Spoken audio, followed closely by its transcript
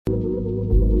You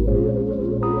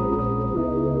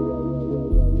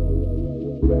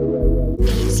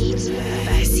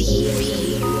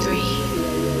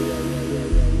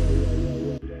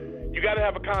got to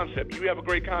have a concept. You have a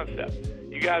great concept.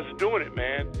 You guys are doing it,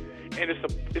 man, and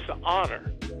it's an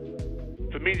honor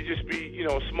for me to just be,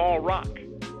 a small rock,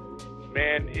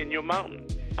 man, in your mountain.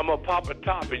 I'm gonna pop a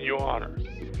top in your honor.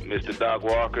 Mr. Doc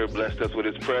Walker blessed us with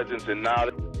his presence and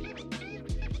knowledge.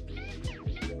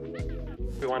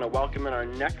 We want to welcome in our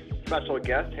next special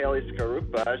guest, Haley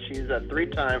Skarupa. She's a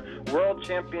three-time world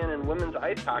champion in women's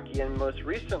ice hockey and most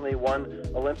recently won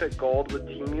Olympic gold with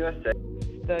Team USA.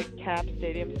 The Cap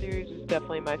Stadium Series is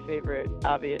definitely my favorite,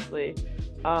 obviously.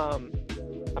 I'm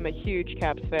a huge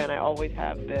Caps fan. I always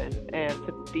have been. And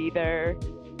to be there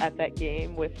at that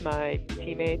game with my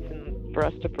teammates and for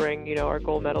us to bring, our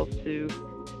gold medals to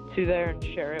there and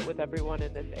share it with everyone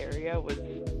in this area was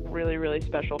really, really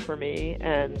special for me.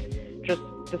 And just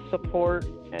the support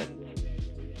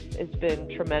has been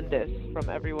tremendous from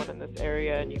everyone in this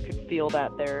area, and you could feel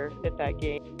that there at that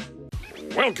game.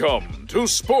 Welcome to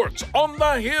Sports on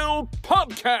the Hill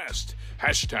podcast.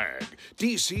 Hashtag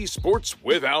DC Sports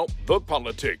Without the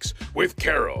Politics with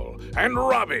Carol and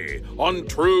Robbie on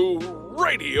True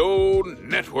Radio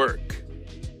Network.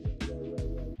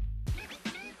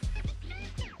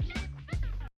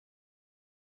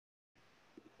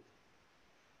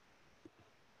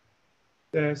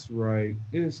 That's right.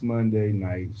 It's Monday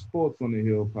night. Sports on the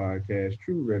Hill podcast,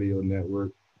 True Radio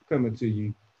Network, coming to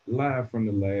you live from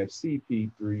the lab.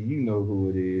 CP3, you know who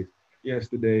it is.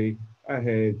 Yesterday, I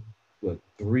had,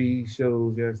 3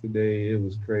 shows yesterday. It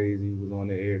was crazy. It was on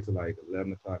the air till like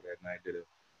 11 o'clock at night. Did a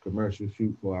commercial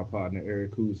shoot for our partner,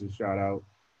 Eric Kuzis. Shout out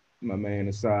my man,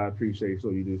 Asad. Appreciate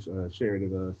you just shared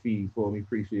the feed for me.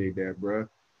 Appreciate that, bruh.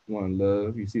 One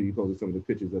love. You see, he posted some of the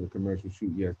pictures of the commercial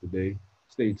shoot yesterday.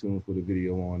 Stay tuned for the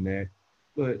video on that.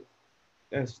 But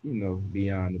that's,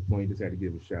 beyond the point. Just had to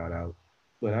give a shout out.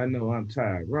 But I know I'm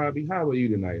tired. Robbie, how are you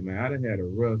tonight, man? I done had a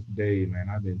rough day, man.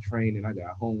 I've been training. I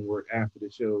got homework after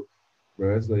the show.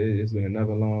 Bro, it's been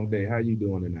another long day. How you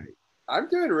doing tonight? I'm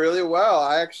doing really well.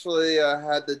 I actually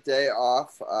had the day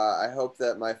off. I hope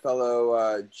that my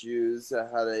fellow Jews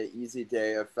had an easy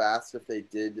day of fast if they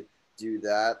did do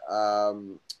that.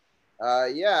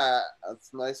 Yeah,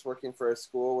 it's nice working for a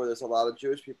school where there's a lot of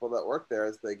Jewish people that work there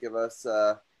as they give us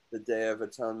the Day of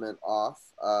Atonement off,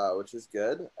 which is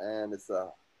good. And it's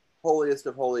the holiest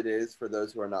of holy days for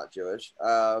those who are not Jewish.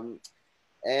 But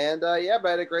I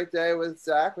had a great day with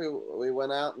Zach. We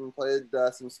went out and played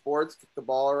some sports, kicked the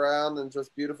ball around, and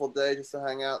just beautiful day just to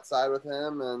hang outside with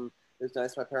him. And it was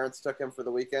nice. My parents took him for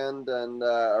the weekend and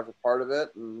for part of it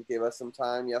and gave us some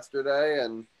time yesterday.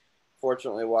 And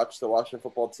fortunately watched the Washington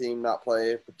football team not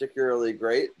play particularly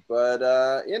great. But,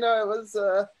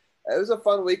 it was a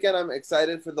fun weekend. I'm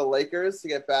excited for the Lakers to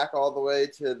get back all the way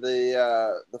to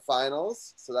the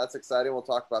finals. So that's exciting. We'll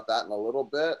talk about that in a little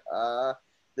bit.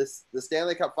 The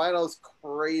Stanley Cup Finals,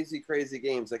 crazy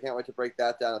games. I can't wait to break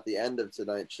that down at the end of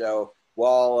tonight's show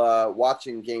while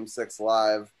watching Game 6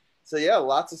 live. So, yeah,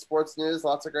 lots of sports news,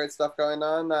 lots of great stuff going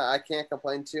on. I can't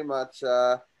complain too much.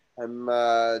 I'm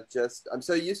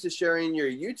so used to sharing your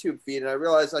YouTube feed, and I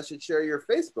realized I should share your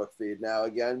Facebook feed now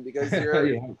again because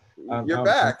you're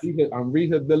back. I'm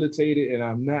rehabilitated, and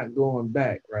I'm not going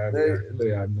back, right?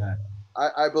 I'm not.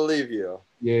 I believe you.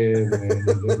 Yeah, man,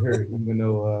 it hurt. Even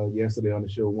though yesterday on the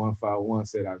show, 151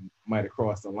 said I might have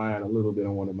crossed the line a little bit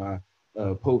on one of my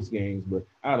post games, but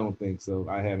I don't think so.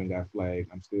 I haven't got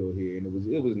flagged. I'm still here, and it was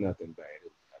nothing bad.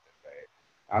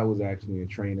 I was actually in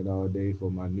training all day for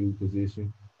my new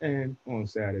position, and on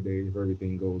Saturday, if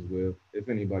everything goes well, if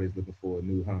anybody's looking for a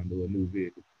new Honda or a new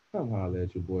vehicle, come holler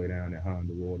at your boy down at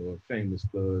Honda Water or Famous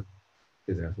Plug,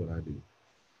 because that's what I do.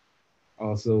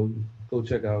 Also, go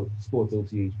check out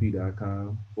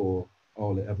sportsothp.com for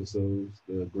all the episodes,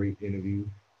 the great interview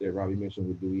that Robbie mentioned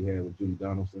with We had with Julie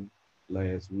Donaldson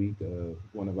last week.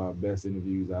 One of our best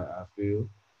interviews, I feel.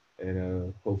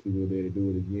 And hopefully we'll be able to do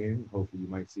it again. Hopefully you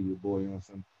might see your boy on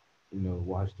some,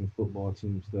 Washington football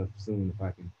team stuff soon if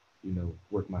I can,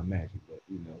 work my magic. But,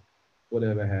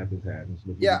 whatever happens.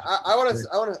 Yeah, I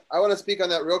want to speak on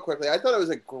that real quickly. I thought it was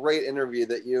a great interview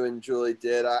that you and Julie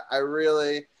did.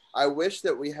 I wish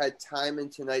that we had time in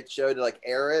tonight's show to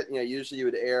air it. Usually you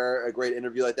would air a great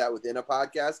interview like that within a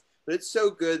podcast, but it's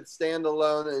so good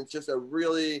standalone, and it's just a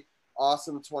really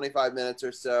awesome 25 minutes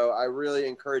or so. I really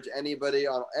encourage anybody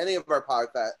on any of our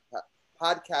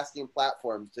podcasting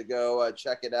platforms to go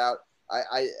check it out.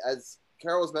 As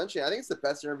Carol was mentioning, I think it's the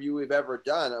best interview we've ever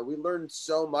done. We learned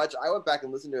so much. I went back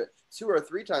and listened to it 2 or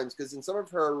 3 times because in some of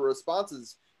her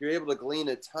responses, you're able to glean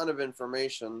a ton of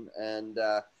information. And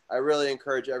I really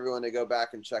encourage everyone to go back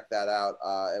and check that out.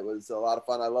 It was a lot of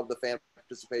fun. I love the fan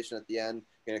participation at the end,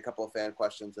 getting a couple of fan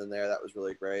questions in there. That was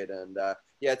really great. And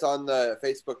yeah, it's on the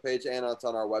Facebook page and it's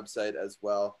on our website as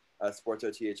well,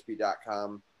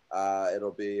 sportsothp.com.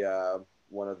 It'll be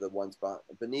one of the ones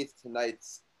beneath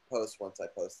tonight's post once I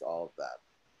post all of that.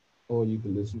 Or you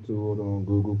can listen to it on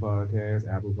Google Podcasts,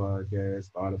 Apple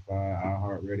Podcasts, Spotify,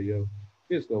 iHeartRadio.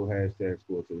 Just go hashtag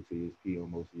SportsOTHP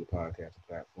on most of your podcast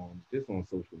platforms. Just on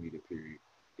social media, period.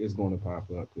 It's going to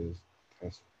pop up because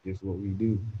that's just what we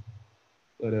do.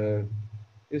 But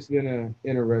it's been an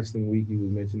interesting week. You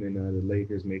was mentioning the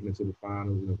Lakers making it to the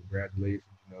finals. Congratulations.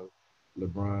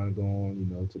 LeBron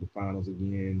going, to the finals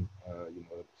again.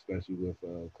 Especially with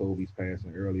Kobe's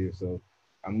passing earlier. So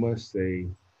I must say,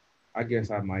 I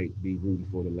guess I might be rooting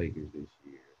for the Lakers this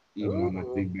year. Even though I'm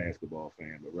not a big basketball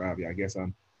fan, but Robbie, I guess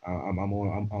I'm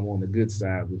on the good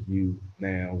side with you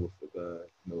now, with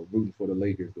rooting for the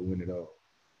Lakers to win it all.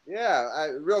 Yeah,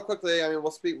 real quickly, I mean,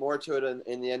 we'll speak more to it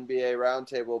in the NBA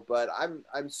roundtable, but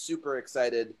I'm super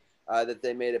excited that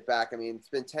they made it back. I mean, it's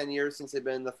been 10 years since they've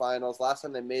been in the finals. Last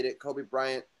time they made it, Kobe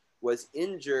Bryant was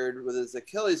injured with his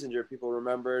Achilles injury, people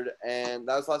remembered, and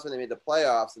that was the last time they made the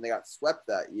playoffs, and they got swept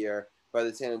that year by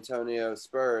the San Antonio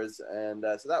Spurs, and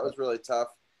so that was really tough.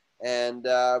 And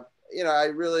I'm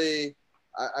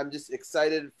just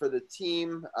excited for the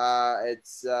team.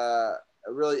 It's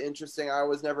really interesting. I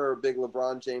was never a big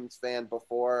LeBron James fan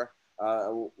before.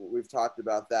 We've talked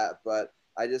about that, but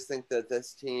I just think that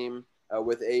this team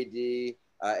with AD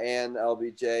and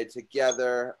LBJ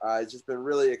together has just been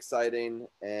really exciting,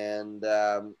 and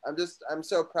I'm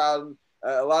so proud.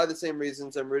 A lot of the same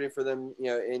reasons I'm rooting for them,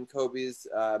 in Kobe's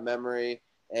memory.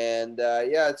 And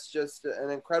it's just an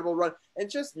incredible run. And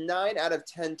just 9 out of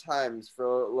 10 times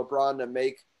for LeBron to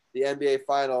make the NBA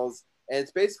Finals. And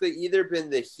it's basically either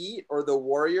been the Heat or the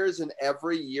Warriors in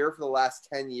every year for the last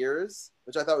 10 years,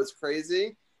 which I thought was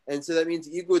crazy. And so that means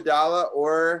Iguodala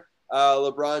or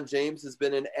LeBron James has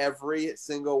been in every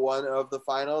single one of the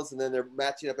finals. And then they're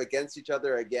matching up against each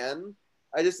other again.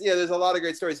 There's a lot of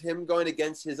great stories. Him going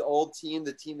against his old team,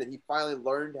 the team that he finally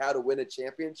learned how to win a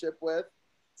championship with.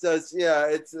 So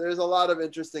there's a lot of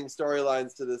interesting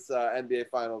storylines to this NBA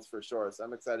Finals for sure. So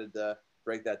I'm excited to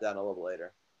break that down a little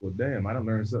later. Well, damn, I done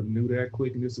learned something new that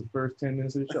quick in just the first 10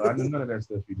 minutes of the show. I knew none of that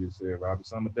stuff you just said, Robbie.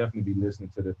 So I'm going to definitely be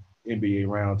listening to the NBA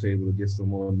Roundtable to get some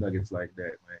more nuggets like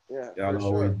that, man. Yeah, y'all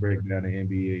always break down the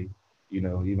NBA,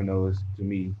 even though it's, to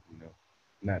me,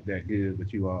 not that good,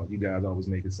 but you guys always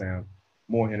make it sound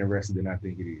more interesting than I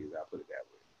think it is. I'll put it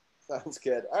that way. Sounds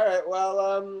good. All right.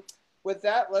 Well, with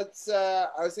that, let's I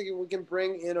was thinking we can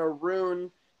bring in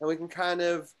Arun and we can kind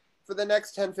of, for the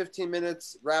next 10, 15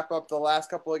 minutes, wrap up the last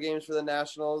couple of games for the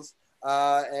Nationals.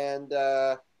 And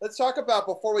let's talk about,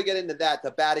 before we get into that,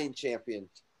 the batting champion.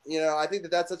 I think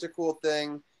that's such a cool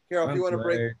thing. Carol, if you want to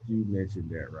break. You mentioned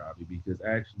that, Robbie, because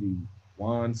actually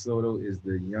Juan Soto is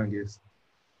the youngest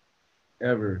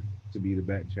ever to be the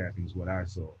batting champion, is what I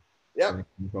saw. Yep.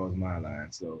 Across my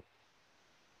line. So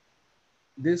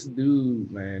this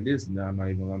dude, man, I'm not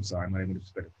even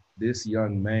disrespectful. This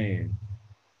young man,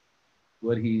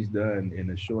 what he's done in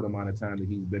the short amount of time that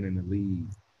he's been in the league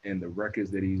and the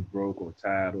records that he's broke or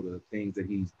tied or the things that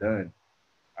he's done.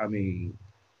 I mean,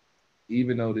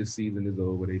 even though this season is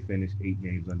over, they finished 8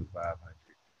 games under 500.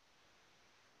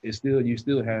 You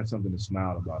still have something to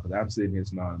smile about. Because I'm sitting here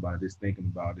smiling about it, just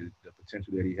thinking about it, the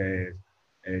potential that he has.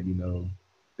 And,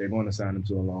 they're going to sign him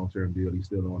to a long-term deal. He's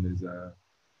still on his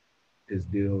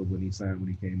deal when he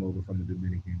came over from the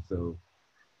Dominican. So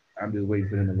I'm just waiting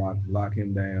for him to lock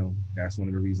him down. That's one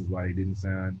of the reasons why they didn't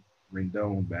sign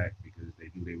Rendon back, because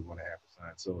they knew they were going to have to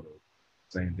sign Soto.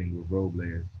 Same thing with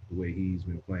Robles, the way he's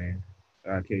been playing.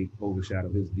 I can't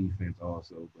overshadow his defense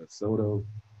also. But Soto,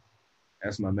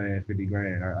 that's my man, 50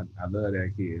 grand. I love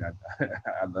that kid. I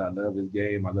love his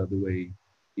game. I love the way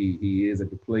he is at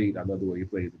the plate. I love the way he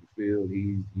plays at the field.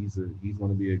 He's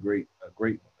going to be a great one,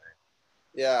 man.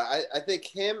 Yeah, I think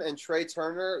him and Trey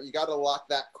Turner, you got to lock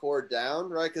that core down,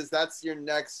 right? Because that's your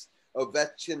next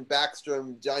Ovechkin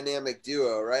Backstrom dynamic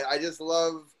duo, right? I just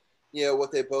love,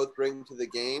 what they both bring to the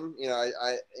game.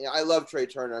 I love Trey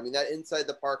Turner. I mean, that inside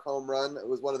the park home run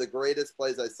was one of the greatest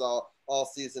plays I saw all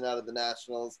season out of the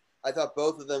Nationals. I thought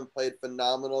both of them played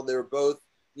phenomenal. They were both,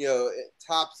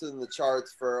 tops in the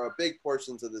charts for big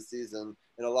portions of the season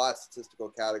in a lot of statistical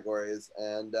categories.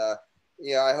 And, I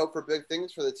hope for big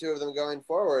things for the two of them going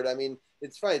forward. I mean,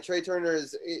 it's funny. Trey Turner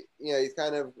is, he's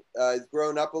kind of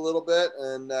grown up a little bit,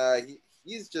 and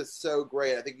he's just so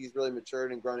great. I think he's really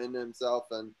matured and grown into himself.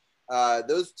 And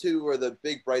those two were the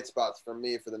big bright spots for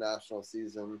me for the national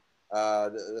season.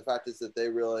 The fact is that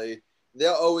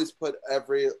they'll always put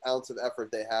every ounce of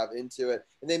effort they have into it.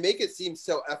 And they make it seem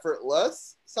so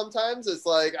effortless sometimes. It's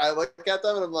like I look at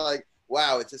them and I'm like,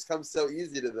 wow, it just comes so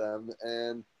easy to them.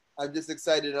 And I'm just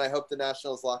excited, and I hope the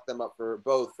Nationals lock them up for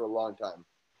both for a long time.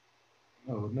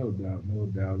 Oh, no doubt, no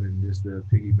doubt. And just to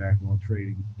piggyback on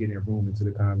Trey, getting room into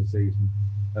the conversation,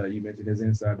 you mentioned his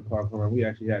inside the park home run. We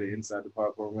actually had an inside the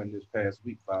park home run this past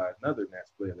week by another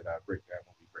Nats player that I break down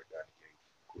when we break down the game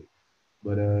quick.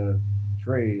 But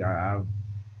Trey, I've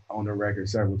on the record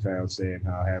several times saying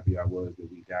how happy I was that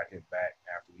we got him back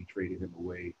after we traded him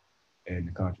away, and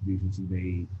the contributions he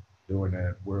made during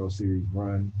that World Series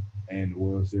run and the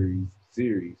World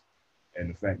Series, and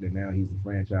the fact that now he's the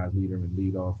franchise leader in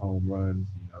leadoff home runs,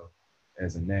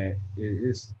 as a Nat,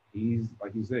 he's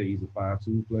like you said, he's a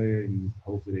 5-2 player.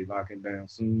 Hopefully they lock him down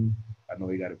soon. I know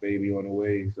he got a baby on the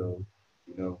way, so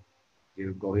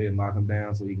go ahead and lock him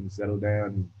down so he can settle down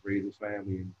and raise his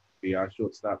family and be our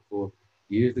shortstop for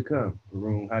years to come.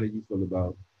 Arun, how did you feel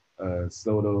about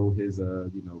Soto, his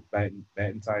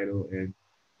batting title, and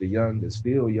the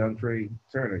still young Trey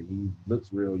Turner? He looks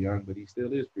real young, but he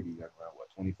still is pretty young, around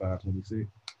 25, 26.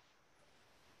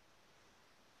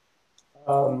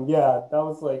 Yeah, that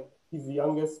was he's the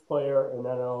youngest player in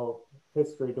NL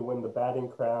history to win the batting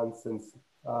crown since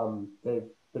they've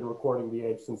been recording the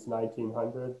age since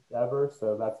 1900 ever,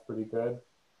 so that's pretty good.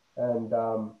 And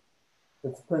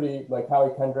it's pretty,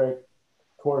 Howie Kendrick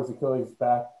tore his Achilles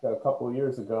back a couple of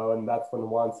years ago, and that's when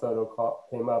Juan Soto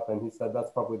came up, and he said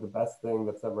that's probably the best thing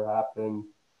that's ever happened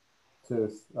to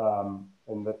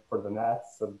for the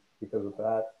Nats because of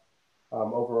that.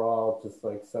 Overall, just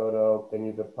Soto, they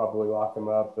need to probably lock him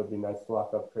up. It'd be nice to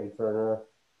lock up Trey Turner.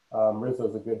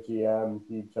 Rizzo's a good GM.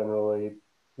 He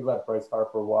let Bryce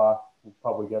Harper walk. We'll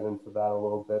probably get into that a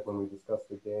little bit when we discuss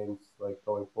the games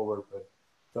going forward. But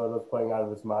Soto's playing out of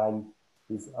his mind.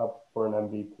 He's up for an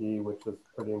MVP, which is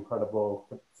pretty incredible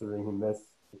considering he missed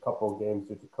a couple of games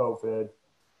due to COVID.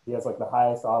 He has the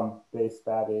highest on base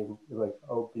batting,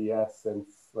 OPS since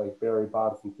Barry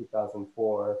Bonds in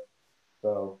 2004.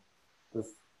 So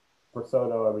for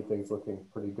Soto, everything's looking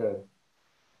pretty good.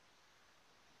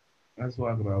 That's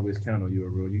why I can always count on you,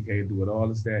 Arun. You came through with all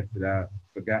the stats that I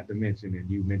forgot to mention, and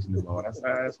you mentioned them all. That's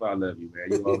why I love you,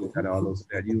 man. You always had all those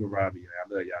stats. You and Robbie,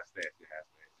 I love y'all stats.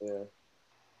 Yeah.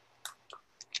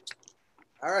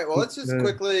 All right, well, let's just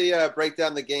quickly break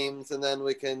down the games, and then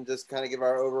we can just kind of give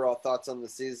our overall thoughts on the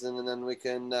season, and then we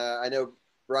can I know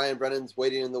Brian Brennan's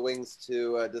waiting in the wings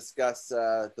to discuss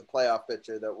the playoff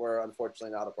picture that we're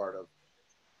unfortunately not a part of.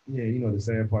 Yeah, the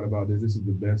sad part about this is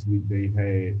the best week they've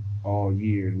had all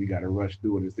year, and we got to rush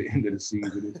through it. It's the end of the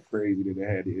season. It's crazy that they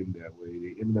had to end that way.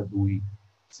 They ended up the week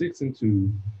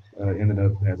 6-2, ended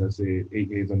up, as I said, 8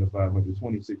 games under 500,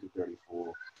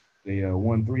 26-34. They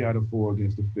won 3 out of 4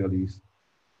 against the Phillies.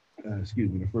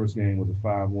 The first game was a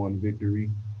 5-1 victory.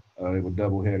 They were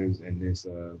double headers in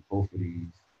both of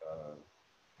these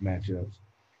matchups.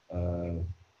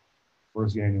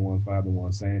 First game, they won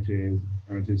 5-1. Sanchez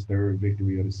earned his 3rd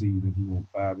victory of the season. He went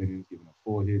 5 innings, giving up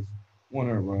 4 hits, 1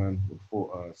 earned run with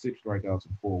 6 strikeouts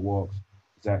and 4 walks.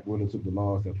 Zach Wheeler took the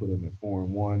loss. That put him at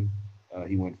 4-1.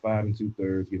 He went 5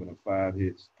 2/3, giving up 5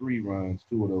 hits, 3 runs,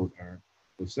 2 of those earned,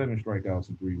 with 7 strikeouts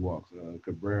and 3 walks.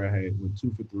 Cabrera went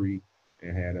 2 for 3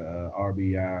 and had a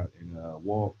RBI and a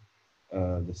walk.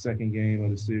 The second game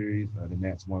of the series, the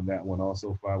Nats won that one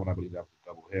also 5-1. I believe that was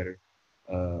a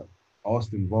doubleheader.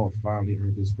 Austin Voth finally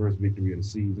earned his first victory of the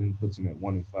season, puts him at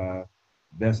 1-5.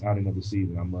 Best outing of the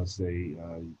season, I must say.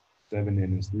 7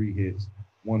 innings, 3 hits,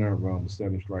 1 earned run with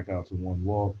 7 strikeouts and 1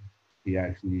 walk. He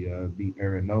actually beat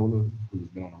Aaron Nola, who's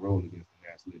been on the road against the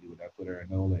Nats lately. With that, put Aaron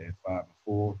Nola at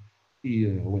 5-4. He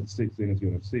went 6 innings,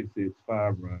 giving up 6 hits,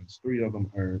 5 runs, 3 of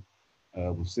them earned,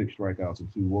 with 6 strikeouts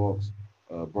and 2 walks.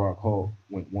 Brock Holt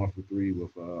went 1 for 3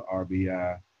 with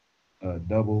RBI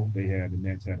double. The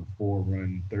Nets had a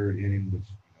 4-run 3rd inning, which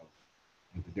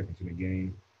with the difference in the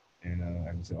game. And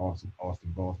as I said,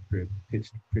 Austin Voth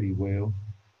pitched pretty well.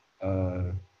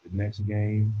 The next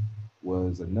game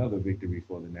was another victory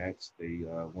for the Nats. They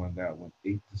won that one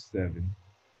 8-7.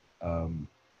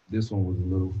 This one was a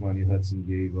little funny. Hudson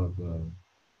gave up a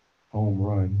home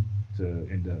run to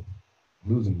end up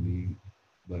losing the lead,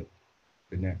 but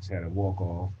the Nats had a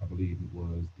walk-off. I believe it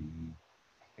was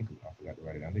I forgot to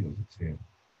write it. I think it was the 10th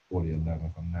or the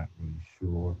 11th. I'm not really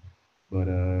sure. But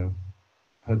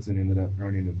Hudson ended up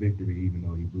earning the victory, even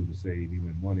though he blew the save. He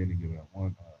went 1 inning, giving up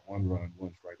one run, 1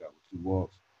 strikeout with 2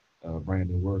 walks.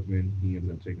 Brandon Workman, he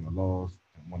ended up taking a loss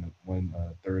and one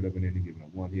third of an inning, giving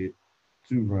up one hit,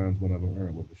 2 runs, one of them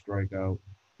earned with a strikeout.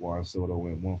 Juan Soto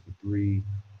went 1 for 3.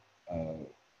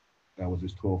 That was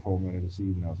his 12th home run of the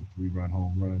season. That was a 3-run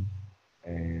home run.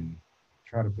 And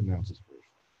try to pronounce his first.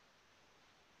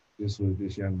 This was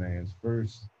this young man's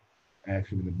first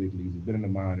action in the big leagues. He's been in the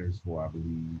minors for, I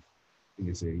believe, I think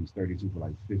it said he's 32 for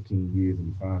like 15 years,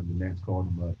 and he finally, the Nats called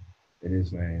him up. And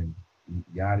this man,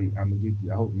 Yadi, I'm gonna get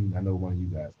you. I know one of you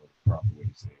guys know the proper way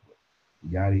to say it, but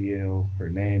Yadiel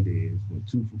Hernandez went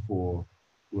 2 for 4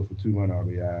 with a 2-run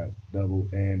RBI double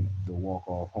and the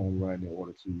walk-off home run in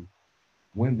order to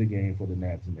win the game for the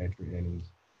Nats in extra innings.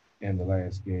 And the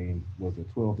last game was a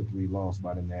 12-3 loss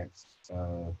by the Nats.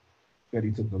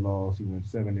 Petty took the loss. He went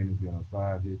 7 innings, giving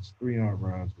 5 hits, 3 earned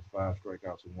runs with 5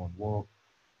 strikeouts and 1 walk.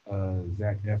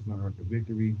 Zach Eflin earned the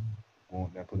victory.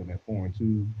 That put him at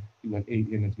 4-2. He went 8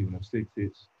 innings, giving up 6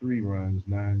 hits, 3 runs,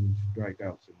 9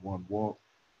 strikeouts, and 1 walk.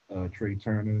 Trey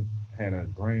Turner had a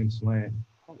grand slam.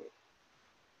 Hold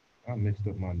up. I mixed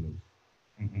up my notes.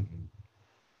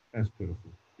 That's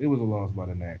pitiful. It was a loss by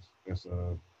the Nats.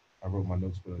 I wrote my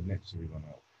notes for the next series on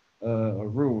that.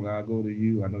 Arun, I'll go to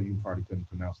you. I know you probably couldn't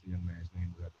pronounce the young man's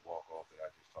name who had the walk-off that I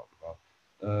just talked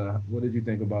about. What did you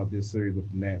think about this series with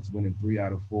the Nats winning 3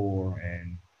 out of 4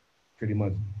 and pretty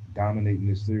much dominating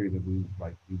this series that we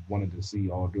wanted to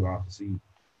see all throughout the season?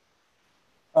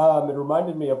 It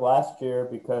reminded me of last year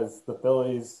because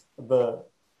the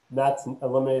Nats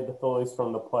eliminated the Phillies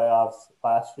from the playoffs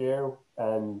last year,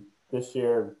 and this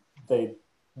year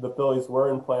the Phillies were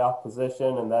in playoff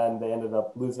position, and then they ended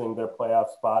up losing their playoff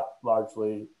spot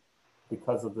largely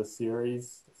because of the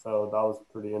series. So that was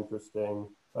pretty interesting,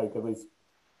 at least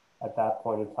at that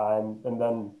point in time. And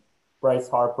then Bryce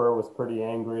Harper was pretty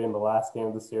angry in the last game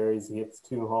of the series. He hits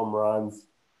 2 home runs.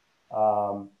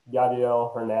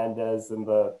 Yadiel Hernandez in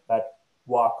that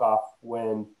walk-off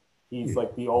win, he's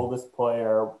like the oldest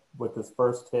player with his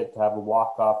first hit to have a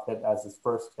walk-off hit as his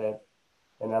first hit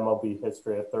in MLB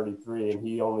history at 33, and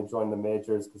he only joined the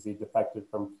majors because he defected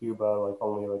from Cuba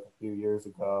only a few years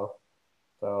ago.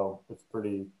 So it's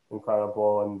pretty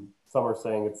incredible. And some are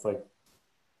saying it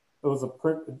was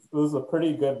a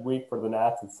pretty good week for the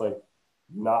Nats. It's it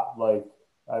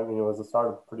was the start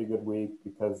of a pretty good week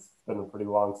because it's been a pretty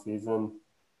long season.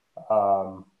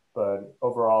 But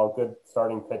overall, good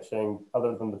starting pitching.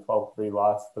 Other than the 12-3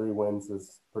 loss, 3 wins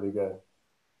is pretty good.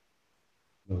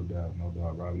 No doubt.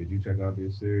 Robbie, did you check out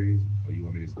this series? Or you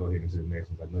want me to just go ahead and say the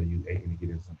next one? I know you aching to get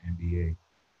in some NBA.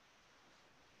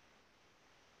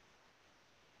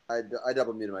 I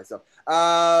double muted myself.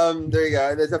 There you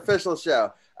go. It's an official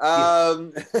show.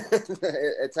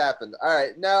 It's happened. All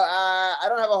right. No, I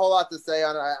don't have a whole lot to say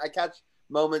on it. I catch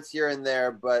moments here and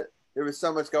there, but there was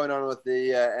so much going on with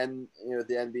the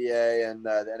the NBA and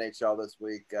the NHL this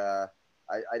week.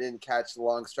 I didn't catch the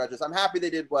long stretches. I'm happy they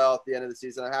did well at the end of the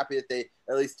season. I'm happy that they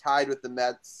at least tied with the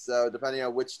Mets. So depending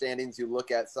on which standings you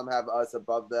look at, some have us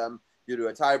above them due to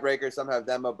a tiebreaker. Some have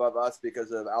them above us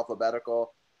because of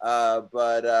alphabetical.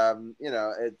 But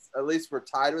it's at least we're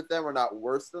tied with them. We're not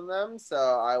worse than them. So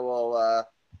I will.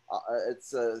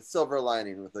 It's a silver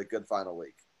lining with a good final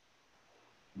week.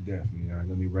 Definitely. All right,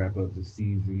 let me wrap up the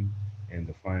season and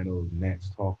the final Nats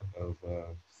talk of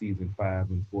season 5.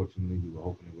 Unfortunately, we were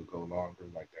hoping it would go longer,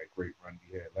 like that great run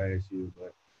we had last year,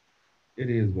 but it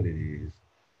is what it is.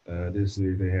 This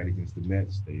series they had against the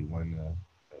Mets, they won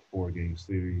a 4-game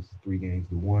series,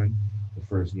 3-1. The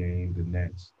first game, the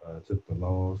Nats took the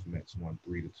loss. Mets won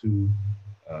 3-2.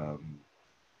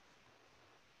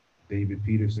 David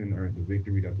Peterson earned the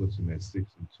victory. That puts him at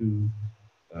 6-2.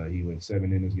 He went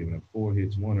 7 innings, giving up 4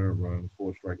 hits, 1 earned run,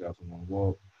 4 strikeouts, and 1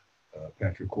 walk.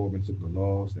 Patrick Corbin took the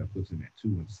loss. That puts him at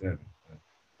 2-7.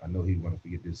 I know he'd want to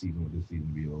forget this season when this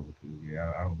season be over because,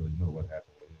 I don't really know what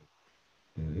happened with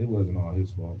him. It wasn't all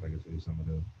his fault. Like I said, some of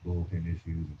the bullpen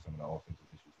issues and some of the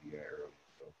offensive issues he had earlier.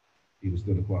 So he was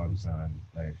still a quality sign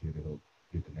last year to help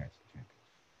get the Nats champions.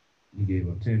 He gave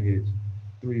up 10 hits,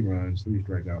 3 runs, 3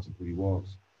 strikeouts, and 3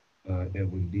 walks.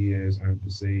 Edwin Diaz earned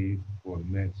the save for the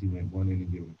Mets. He went 1 inning,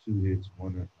 giving 2 hits,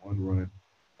 1 run,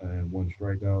 and 1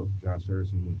 strikeout. Josh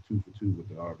Harrison went 2 for 2 with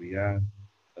the RBI.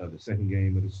 The second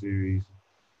game of the series,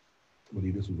 I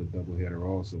believe this was a doubleheader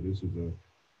also. This was a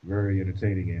very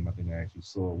entertaining game. I think I actually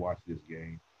watched this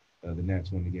game. The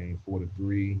Nats won the game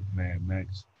 4-3. Mad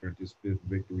Max earned his 5th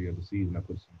victory of the season. That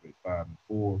puts him at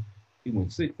 5-4. He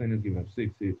went 6 innings, giving up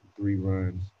 6 hits, 3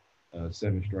 runs,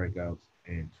 7 strikeouts,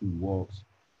 and 2 walks.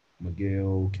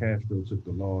 Miguel Castro took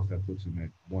the loss. That puts him at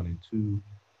 1-2.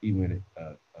 He went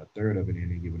a third of an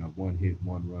inning, giving up 1 hit,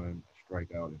 1 run, a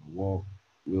strikeout, and a walk.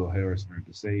 Will Harris earned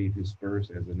the save, his first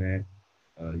as a Nat.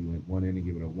 He went one inning,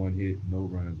 giving up one hit, no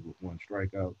runs with one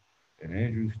strikeout. And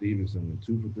Andrew Stevenson went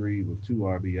 2 for 3 with 2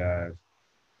 RBIs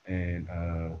and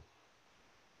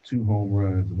 2 home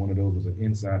runs. One of those was an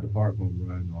inside the park home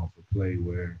run off a play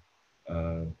where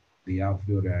the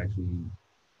outfielder actually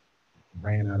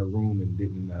ran out of room and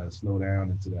didn't slow down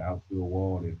into the outfield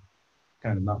wall and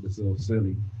kind of knocked himself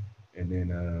silly. And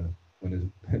then when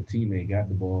his teammate got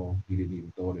the ball, he didn't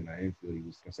even throw it in the infield. He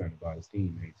was concerned about his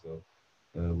teammate. So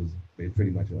it was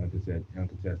pretty much an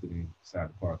uncontested inside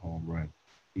the park home run.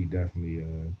 He definitely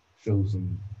showed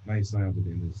some nice signs at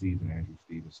the end of the season, Andrew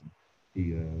Stevenson.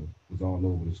 He was all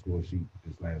over the score sheet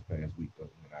this past week, though,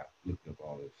 when I looked up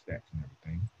all the stats and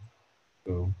everything.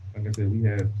 So, like I said, we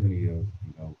have plenty of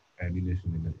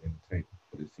ammunition in the tank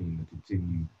for the team to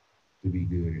continue to be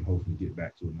good and hopefully get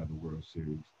back to another World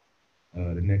Series.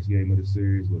 The next game of the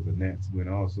series was a Nats win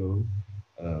also,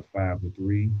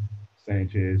 5-3.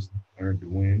 Sanchez earned the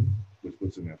win, which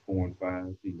puts him at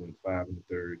 4-5. He went 5 in the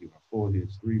third, giving up 4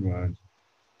 hits, 3 runs,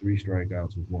 3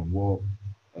 strikeouts with 1 walk.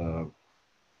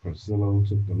 Porcello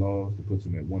took the loss. That puts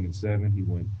him at 1-7. He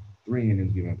went 3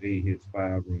 innings, giving up 8 hits,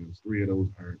 5 runs. 3 of those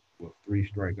earned with 3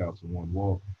 strikeouts and 1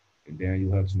 walk. And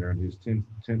Daniel Hudson earned his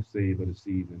 10th save of the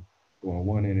season, going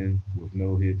 1 inning with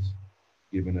no hits,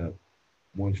 giving up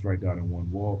 1 strikeout and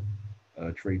 1 walk.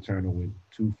 Trey Turner went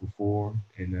 2 for 4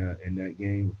 in that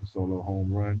game with a solo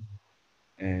home run.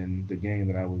 And the game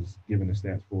that I was giving the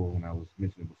stats for when I was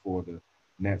mentioning before, the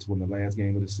Nats won the last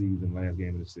game of the season, last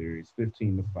game of the series,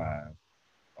 15-5.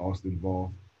 Austin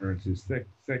Voth earns his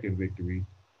second victory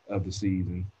of the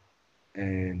season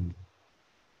and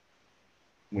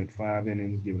went 5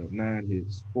 innings, giving up 9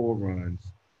 hits, 4 runs,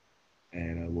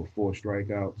 and with 4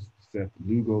 strikeouts. Seth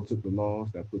Lugo took the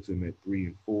loss. That puts him at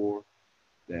 3-4.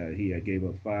 That he had gave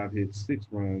up 5 hits, 6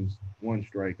 runs, 1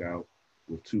 strikeout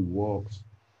with 2 walks.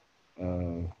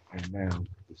 And now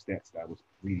the stats that I was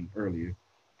reading earlier,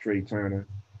 Trey Turner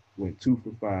went 2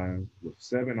 for 5 with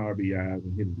 7 RBIs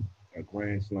and hit a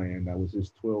grand slam. That was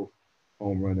his 12th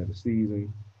home run of the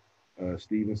season.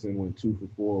 Stevenson went 2 for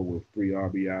 4 with 3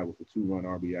 RBI with a 2-run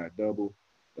RBI double.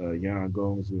 Yan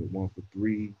Gomes went 1 for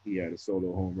 3. He had a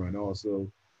solo home run also.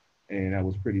 And that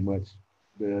was pretty much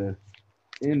the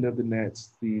end of the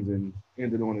Nats season.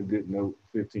 Ended on a good note,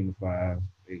 15-5.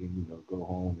 They can, go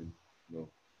home and,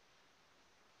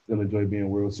 still enjoy being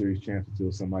World Series champs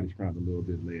until somebody's crowned a little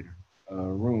bit later.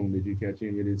 Room, did you catch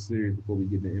any of this series before we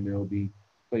get to MLB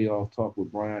playoff talk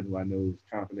with Brian, who I know is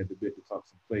chomping at the bit to talk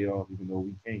some playoff, even though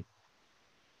we can't?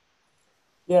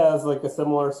 Yeah, it was like a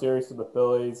similar series to the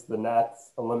Phillies. The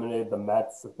Nats eliminated the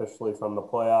Mets officially from the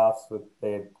playoffs with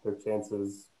their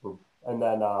chances. And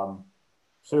then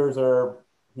Scherzer,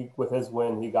 with his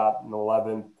win, he got an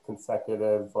 11th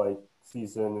consecutive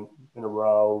season in a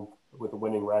row with a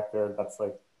winning record. That's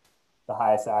the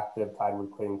highest active, tied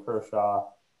with Clayton Kershaw.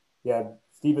 Yeah,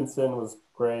 Stevenson was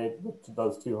great with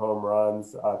those 2 home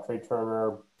runs. Trey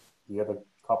Turner, he had a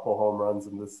couple home runs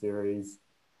in this series.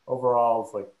 Overall,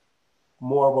 it's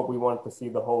more what we wanted to see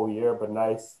the whole year, but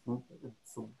nice.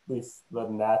 It's at least the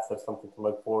Nats have something to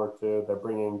look forward to. They're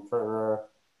bringing Turner,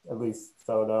 at least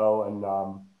Soto, and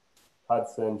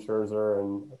Hudson, Scherzer,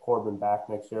 and Corbin back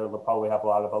next year. They'll probably have a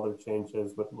lot of other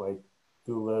changes with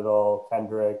Doolittle,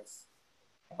 Kendricks,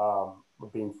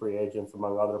 being free agents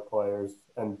among other players.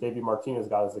 And Davey Martinez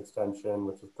got his extension,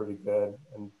 which is pretty good.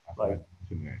 And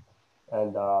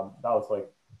that was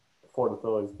before the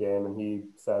Phillies game, and he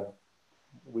said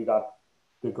we got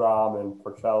DeGrom and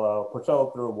Porcello.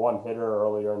 Porcello threw 1 hitter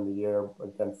earlier in the year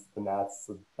against the Nats.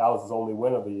 So that was his only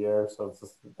win of the year. So it's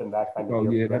just been that kind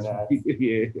of year for the Nats.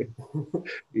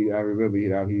 Yeah, I remember he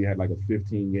had a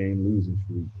 15-game losing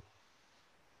streak.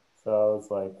 So it's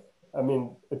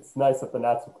it's nice that the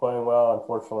Nats are playing well.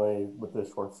 Unfortunately, with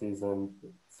this short season,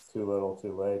 it's too little,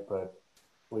 too late. But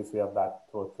at least we have that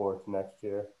to look forward to next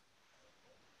year.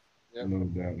 Yep.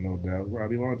 No doubt.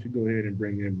 Robbie, why don't you go ahead and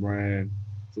bring in Brian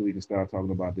so we can start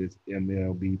talking about this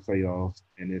MLB playoffs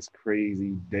and this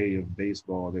crazy day of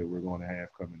baseball that we're going to have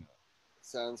coming up.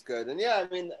 Sounds good. And yeah,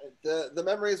 the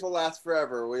memories will last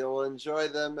forever. We will enjoy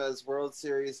them as World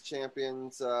Series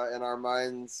champions in our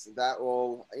minds. That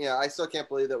will, I still can't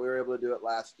believe that we were able to do it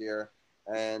last year.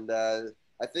 And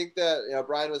I think that,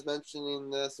 Brian was mentioning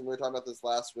this, and we were talking about this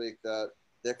last week, that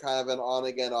they're kind of an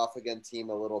on-again, off-again team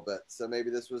a little bit. So maybe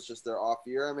this was just their off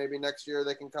year, and maybe next year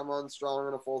they can come on strong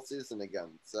in a full season again.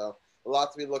 So a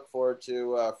lot to be looked forward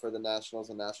to for the Nationals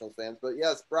and Nationals fans. But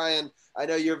yes, Brian, I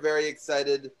know you're very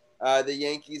excited. The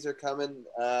Yankees are coming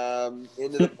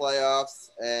into the playoffs,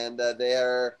 and they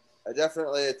are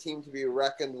definitely a team to be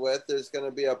reckoned with. There's going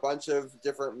to be a bunch of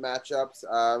different matchups.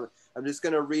 I'm just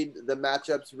going to read the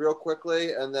matchups real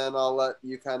quickly, and then I'll let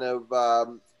you kind of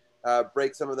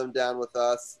break some of them down with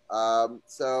us.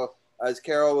 So as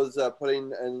Carol was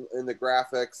putting in the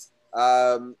graphics,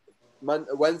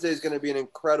 Wednesday is going to be an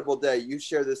incredible day. You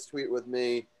share this tweet with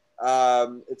me.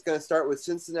 It's going to start with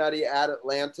Cincinnati at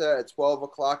Atlanta at 12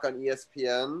 o'clock on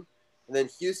ESPN. And then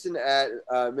Houston at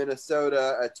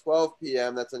Minnesota at 12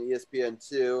 p.m. That's on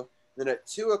ESPN2. Then at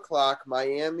 2 o'clock,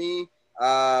 Miami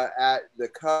at the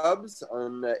Cubs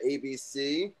on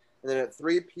ABC. And then at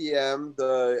 3 p.m.,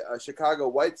 the Chicago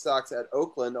White Sox at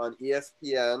Oakland on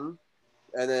ESPN.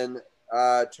 And then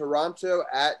Toronto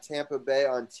at Tampa Bay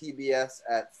on TBS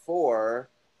at 4.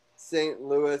 St.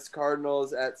 Louis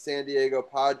Cardinals at San Diego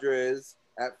Padres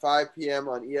at 5 p.m.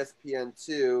 on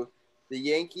ESPN2. The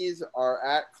Yankees are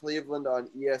at Cleveland on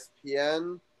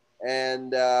ESPN,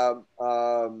 and the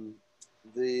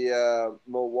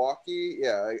Milwaukee,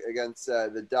 against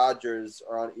the Dodgers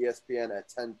are on ESPN at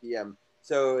 10 p.m.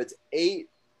 So it's 8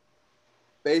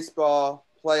 baseball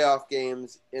playoff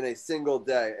games in a single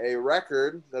day, a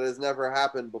record that has never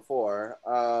happened before.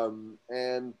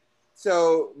 And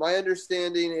so my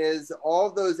understanding is all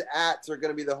of those ats are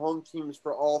going to be the home teams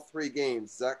for all 3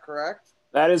 games. Is that correct?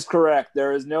 That is correct.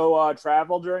 There is no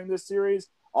travel during this series.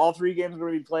 All 3 games are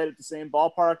going to be played at the same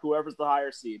ballpark, whoever's the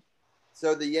higher seed.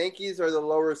 So the Yankees are the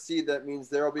lower seed. That means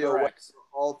there will be a win for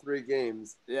all 3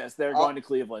 games. Yes, they're going to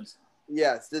Cleveland.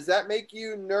 Yes. Does that make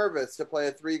you nervous to play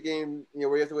a 3-game,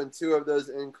 where you have to win 2 of those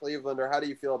in Cleveland, or how do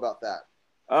you feel about that?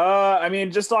 I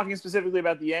mean, just talking specifically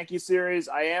about the Yankee series,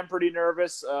 I am pretty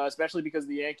nervous, especially because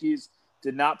the Yankees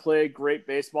did not play great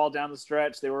baseball down the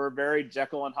stretch. They were a very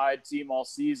Jekyll and Hyde team all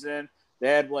season. They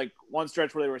had like one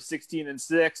stretch where they were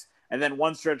 16-6, and then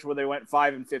one stretch where they went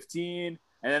 5-15, and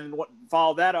then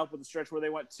followed that up with a stretch where they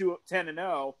went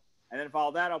 10-0, and then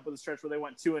followed that up with a stretch where they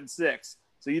went 2-6.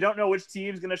 So you don't know which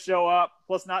team's going to show up.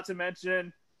 Plus, not to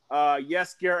mention,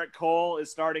 yes, Garrett Cole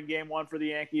is starting Game 1 for the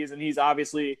Yankees, and he's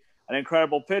obviously an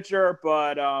incredible pitcher.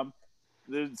 But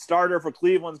the starter for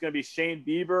Cleveland is going to be Shane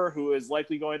Bieber, who is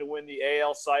likely going to win the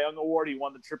AL Cy Young Award. He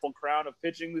won the Triple Crown of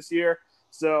pitching this year.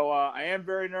 So I am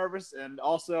very nervous, and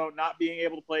also not being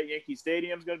able to play at Yankee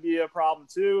Stadium is going to be a problem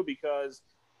too, because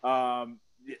the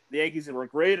Yankees were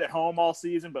great at home all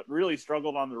season, but really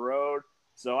struggled on the road.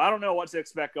 So I don't know what to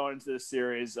expect going into this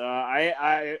series.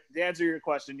 To answer your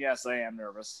question, yes, I am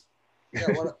nervous. Yeah,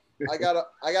 well, I got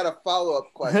a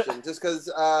follow-up question, just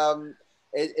because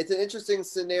it's an interesting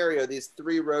scenario, these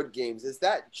 3 road games. Is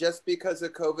that just because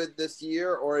of COVID this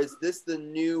year, or is this the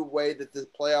new way that the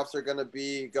playoffs are going to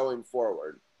be going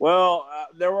forward? Well,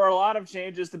 there were a lot of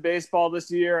changes to baseball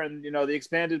this year, and, the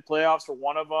expanded playoffs were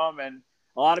one of them. And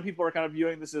a lot of people are kind of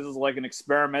viewing this as like an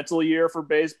experimental year for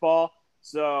baseball.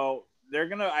 So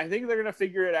I think they're going to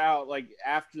figure it out like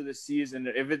after the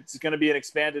season, if it's going to be an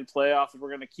expanded playoff, if we're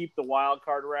going to keep the wild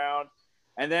card round.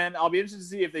 And then I'll be interested to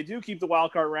see if they do keep the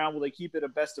wild card round, will they keep it a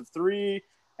best of 3?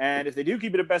 And if they do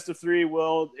keep it a best of 3,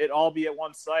 will it all be at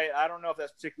one site? I don't know if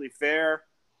that's particularly fair.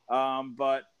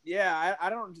 But yeah, I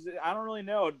don't really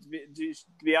know, to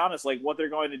be honest, like what they're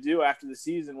going to do after the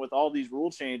season with all these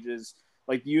rule changes,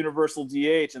 like the universal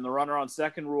DH and the runner on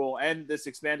second rule and this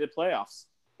expanded playoffs.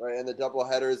 Right, and the double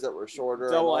headers that were shorter.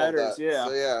 Double headers,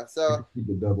 yeah. So keep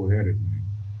the double headers.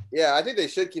 Yeah, I think they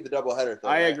should keep the double header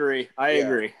thing. I agree. I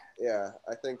agree. Yeah,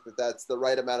 I think that's the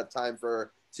right amount of time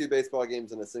for 2 baseball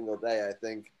games in a single day. I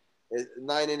think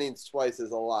 9 innings twice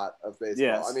is a lot of baseball.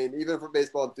 Yes. I mean, even for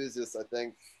baseball enthusiasts, I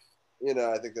think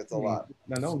that's a lot.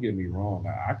 Now, don't get me wrong.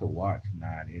 I could watch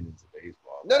 9 innings of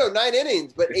baseball. No, 9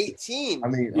 innings, but 18.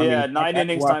 9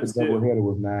 innings times 2. Double header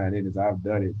with 9 innings. I've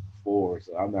done it before,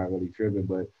 so I'm not really tripping.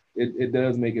 But it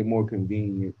does make it more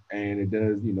convenient, and it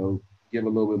does, give a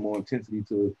little bit more intensity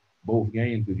to both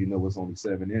games because it's only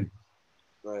 7 innings.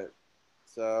 Right.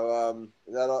 So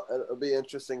it'll be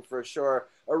interesting for sure.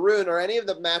 Arun, are any of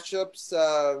the matchups,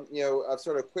 I've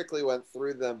sort of quickly went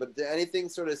through them, but did anything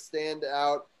sort of stand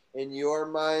out in your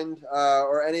mind,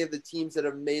 or any of the teams that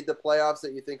have made the playoffs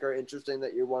that you think are interesting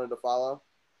that you wanted to follow?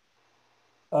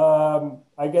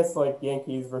 I guess like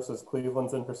Yankees versus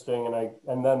Cleveland's interesting,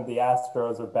 and then the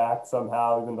Astros are back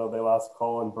somehow, even though they lost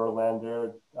Cole and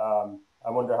Verlander. I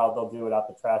wonder how they'll do without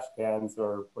the trash cans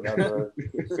or whatever.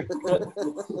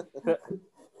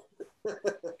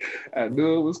 I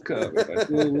knew it was coming.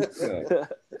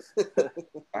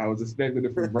 I was expecting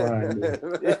it from Brian.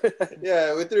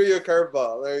 Yeah, we threw you a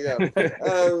curveball. There you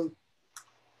go.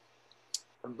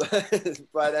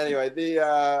 But anyway,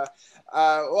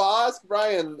 I'll ask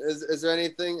Brian, is there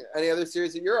any other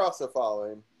series that you're also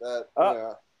following that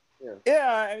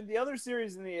Yeah, and the other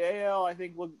series in the AL, I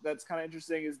think that's kind of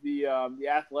interesting is the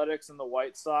Athletics and the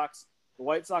White Sox. The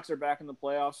White Sox are back in the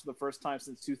playoffs for the first time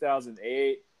since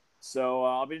 2008. So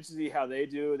I'll be interested to see how they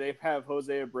do. They have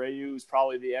Jose Abreu, who's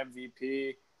probably the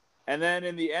MVP. And then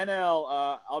in the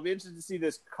NL, I'll be interested to see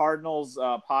this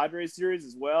Cardinals-Padres series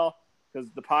as well,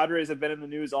 because the Padres have been in the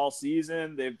news all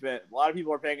season. A lot of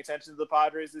people are paying attention to the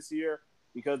Padres this year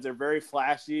because they're very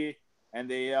flashy, and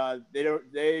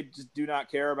they just do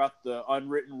not care about the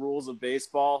unwritten rules of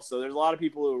baseball. So there's a lot of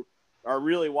people who are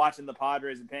really watching the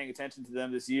Padres and paying attention to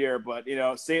them this year. But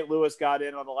St. Louis got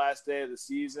in on the last day of the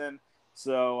season.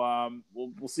 So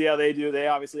we'll see how they do. They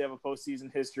obviously have a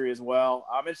postseason history as well.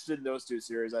 I'm interested in those two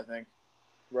series, I think.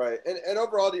 Right. And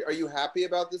overall, are you happy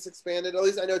about this expanded? At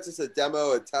least I know it's just a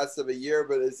demo, a test of a year,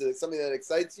 but is it something that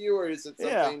excites you, or is it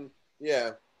something?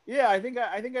 Yeah. Yeah, I think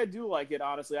I do like it,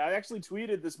 honestly. I actually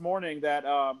tweeted this morning that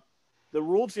the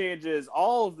rule changes,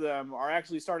 all of them are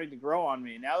actually starting to grow on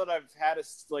me. Now that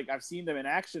I've seen them in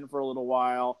action for a little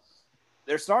while,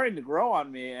 they're starting to grow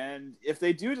on me. And if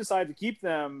they do decide to keep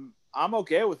them, I'm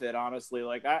okay with it, honestly.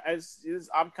 Like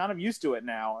I'm kind of used to it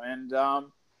now. And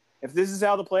if this is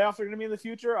how the playoffs are going to be in the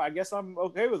future, I guess I'm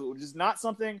okay with it, which is not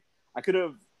something I could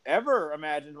have ever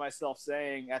imagined myself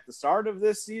saying at the start of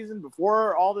this season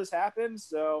before all this happened.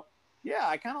 So, yeah,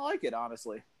 I kind of like it,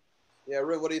 honestly. Yeah,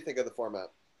 Rick, what do you think of the format?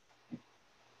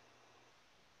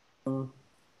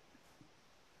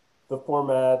 The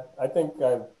format, I think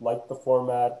I like the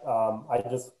format. I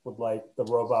just would like the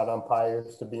robot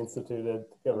umpires to be instituted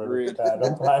to get rid of bad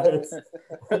umpires.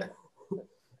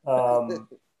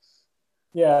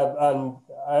 Yeah, and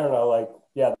I don't know,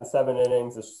 the 7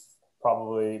 innings is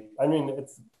probably,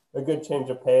 it's a good change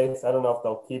of pace. I don't know if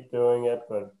they'll keep doing it,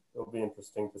 but it'll be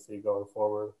interesting to see going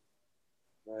forward.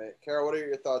 Right. Carol, what are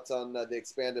your thoughts on the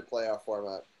expanded playoff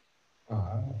format?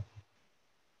 I'm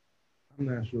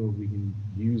not sure if we can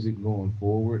use it going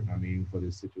forward. For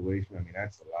this situation,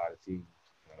 that's a lot of teams,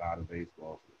 a lot of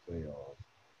baseball for the playoffs.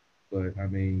 But,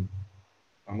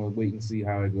 I'm going to wait and see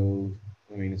how it goes.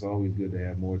 It's always good to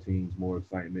have more teams, more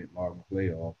excitement, more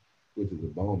playoff, which is a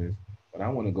bonus. But I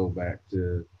want to go back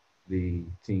to the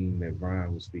team that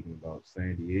Brian was speaking about,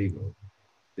 San Diego.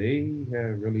 They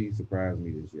have really surprised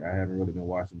me this year. I haven't really been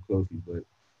watching closely, but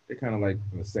they're kind of like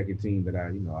a second team that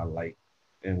I like.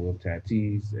 And with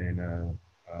Tatis and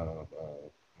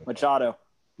Machado.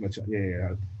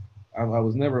 Yeah, I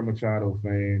was never a Machado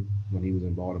fan when he was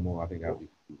in Baltimore. I think I was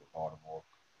in Baltimore.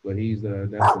 But he's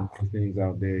done some things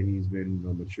out there. He's been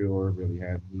mature. He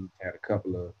had a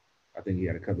couple of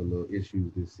little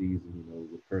issues this season,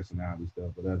 with personality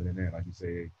stuff. But other than that, like you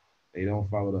say, they don't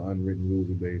follow the unwritten rules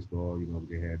of baseball.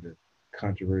 They had the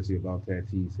controversy about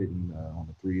Tatis hitting on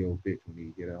the 3-0 pitch when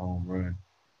he hit a home run,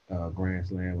 grand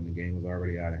slam when the game was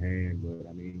already out of hand. But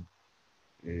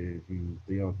if you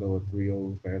don't throw a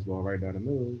 3-0 fastball right down the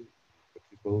middle, what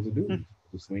you supposed to do?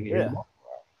 Just swing it. Yeah.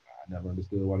 I never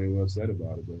understood why they were upset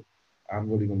about it, but I'm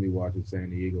really going to be watching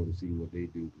San Diego to see what they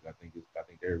do, because I think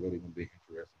they're really going to be an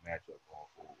interesting matchup going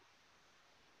forward.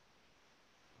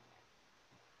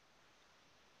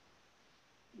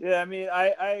 Yeah,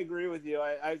 I agree with you.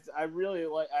 I really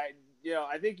like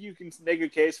I think you can make a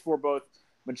case for both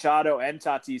Machado and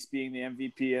Tatis being the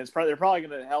MVP, and they're probably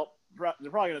going to help.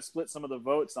 They're probably going to split some of the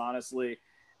votes, honestly.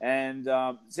 And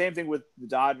same thing with the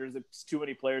Dodgers. There's too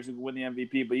many players who can win the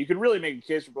MVP, but you can really make a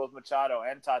case for both Machado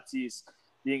and Tatis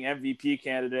being MVP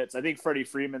candidates. I think Freddie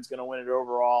Freeman's going to win it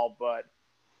overall, but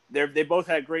they both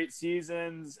had great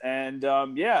seasons. And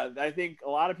I think a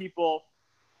lot of people.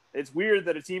 It's weird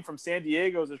that a team from San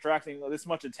Diego is attracting this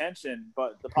much attention,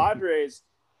 but the Padres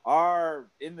are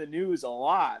in the news a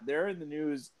lot. They're in the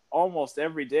news almost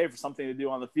every day for something to do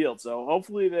on the field. So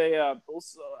hopefully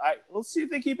we'll see if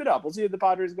they keep it up. We'll see if the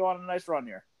Padres go on a nice run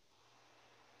here.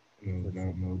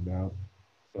 No doubt.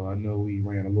 So I know we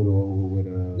ran a little over with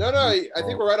No, I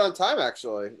think we're right on time,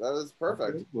 actually. That was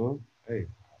perfect. Okay, well, hey,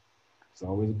 it's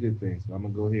always a good thing. So I'm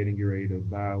going to go ahead and get ready to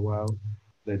bow out.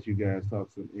 Let you guys talk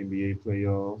some NBA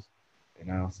playoffs,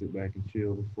 and I'll sit back and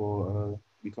chill before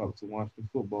we talk to Washington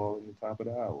football in the top of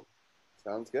the hour.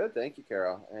 Sounds good. Thank you,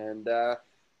 Carol. And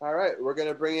all right, we're going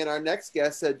to bring in our next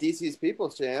guest, DC's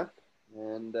People's Champ.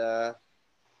 And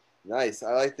nice.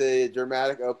 I like the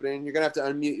dramatic opening. You're going to have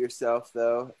to unmute yourself,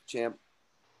 though, Champ.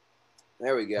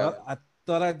 There we go. Well, I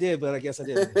thought I did, but I guess I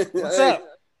didn't. What's up?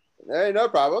 Hey, no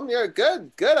problem. Yeah,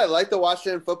 good. I like the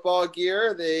Washington football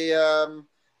gear.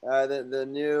 The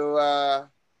new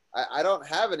I don't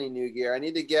have any new gear. I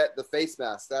need to get the face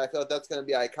mask. I thought that's going to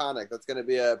be iconic. That's going to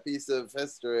be a piece of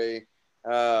history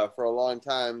for a long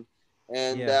time.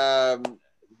 And I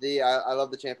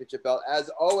love the championship belt as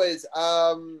always.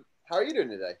 How are you doing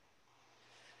today?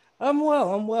 I'm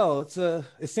well.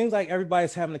 It seems like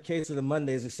everybody's having a case of the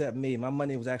Mondays except me. My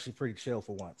Monday was actually pretty chill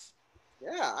for once.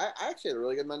 Yeah, I actually had a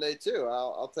really good Monday too.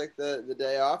 I'll take the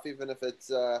day off, even if it's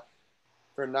for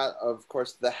not, of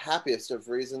course, the happiest of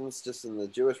reasons, just in the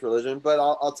Jewish religion. But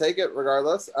I'll take it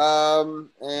regardless. How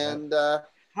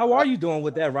are you doing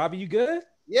with that, Robbie? You good?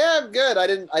 Yeah, I'm good. I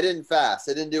didn't fast.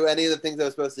 I didn't do any of the things I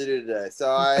was supposed to do today. So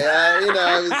I'll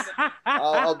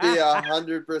be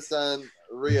 100%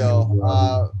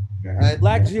 real.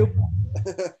 Black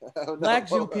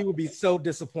GOP would be so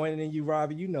disappointed in you,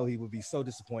 Robbie. You know he would be so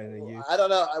disappointed in you. I don't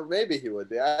know. Maybe he would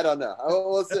be. I don't know.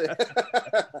 We'll see.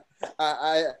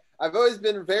 I've always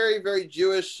been very, very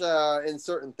Jewish in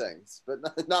certain things, but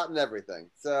not in everything.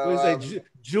 So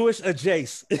Jewish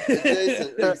adjacent.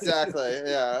 Exactly.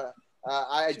 Yeah.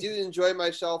 I do enjoy my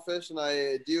shellfish, and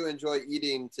I do enjoy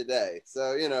eating today.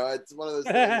 So it's one of those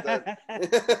things that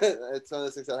it's one of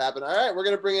those things that happen. All right, we're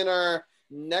gonna bring in our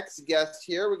next guest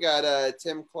here. We got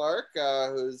Tim Clark,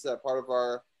 who's part of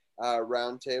our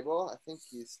round table. I think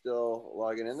he's still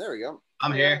logging in. There we go.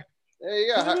 I'm here. There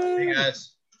you go. Hey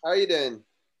guys. How are you doing?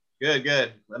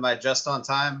 Good. Am I just on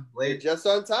time? Late? You're just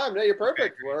on time. No, you're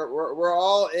perfect. Okay. We're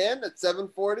all in at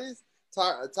 7:40.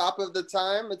 Top of the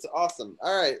time. It's awesome.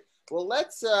 All right. Well,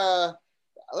 let's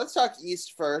talk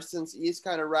East first, since East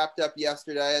kind of wrapped up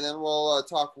yesterday, and then we'll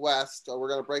talk West. We're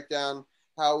going to break down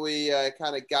how we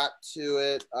kind of got to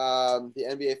it, the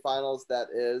NBA Finals, that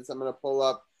is. I'm going to pull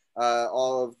up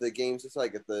all of the games just so I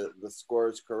get the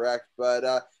scores correct. But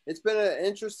it's been an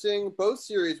interesting – both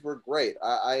series were great.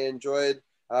 I enjoyed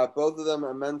both of them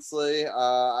immensely.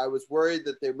 I was worried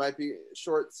that they might be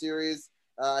short series.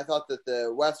 I thought that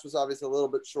the West was obviously a little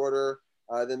bit shorter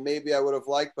than maybe I would have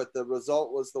liked, but the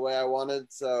result was the way I wanted,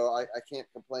 so I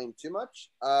can't complain too much.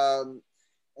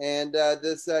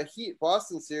 This Heat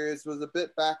Boston series was a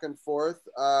bit back and forth.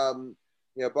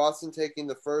 Boston taking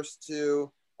the first two,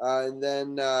 and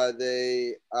then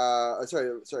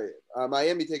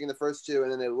Miami taking the first two,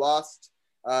 and then they lost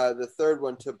the third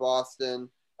one to Boston.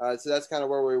 So that's kind of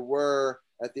where we were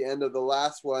at the end of the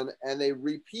last one, and they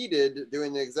repeated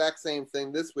doing the exact same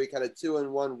thing this week, had a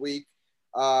 2-in-1 week.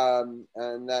 And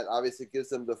that obviously gives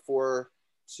them the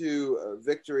 4-2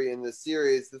 victory in the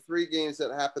series. The three games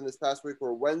that happened this past week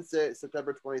were Wednesday,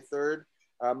 September 23rd.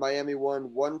 Miami won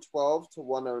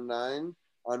 112-109.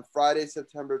 On Friday,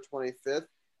 September 25th,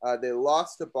 they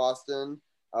lost to Boston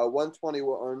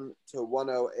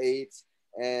 121-108.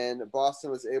 And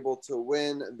Boston was able to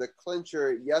win the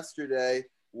clincher yesterday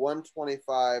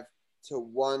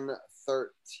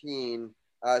 125-113.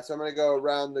 So I'm going to go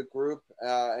around the group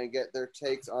and get their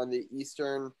takes on the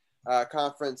Eastern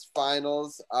Conference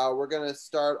Finals. We're going to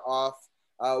start off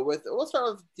with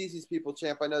DC's People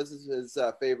Champ. I know this is his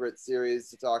favorite series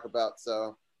to talk about,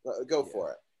 so go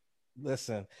for it.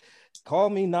 Listen,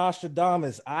 call me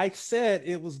Nostradamus. I said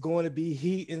it was going to be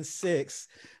Heat in 6.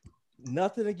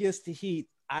 Nothing against the Heat.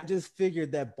 I just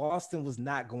figured that Boston was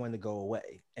not going to go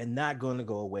away and not going to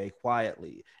go away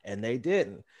quietly, and they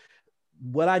didn't.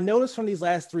 What I noticed from these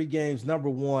last three games, number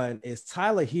one, is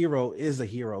Tyler Hero is a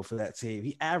hero for that team.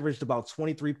 He averaged about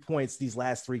 23 points these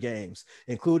last three games,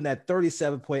 including that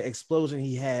 37-point explosion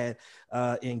he had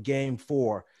in game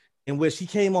 4, in which he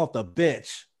came off the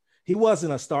bench. He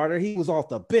wasn't a starter. He was off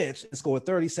the bench and scored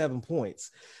 37 points.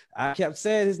 I kept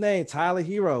saying his name, Tyler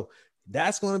Hero.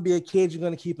 That's going to be a kid you're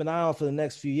going to keep an eye on for the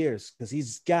next few years because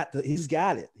he's got it. He's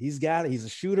a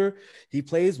shooter. He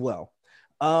plays well.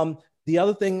 The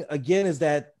other thing, again, is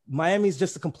that Miami's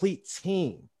just a complete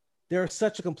team. They're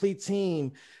such a complete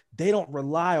team. They don't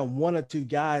rely on one or two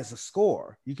guys to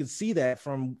score. You can see that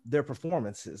from their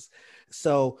performances.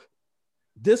 So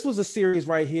this was a series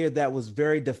right here that was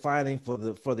very defining for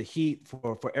the Heat,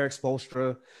 for Erik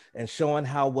Spoelstra, and showing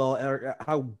how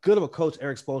good of a coach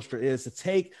Erik Spoelstra is to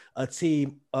take a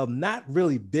team of not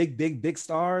really big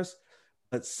stars,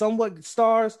 but somewhat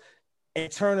stars, and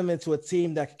turn them into a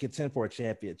team that can contend for a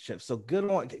championship. So good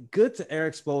to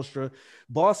Erik Spoelstra.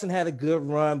 Boston had a good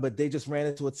run, but they just ran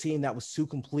into a team that was too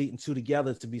complete and too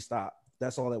together to be stopped.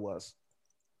 That's all it was.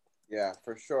 Yeah,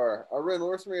 for sure. Arun, what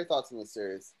were some of your thoughts on this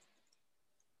series?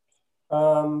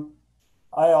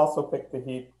 I also picked the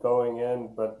Heat going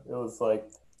in, but it was I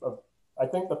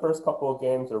think the first couple of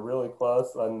games are really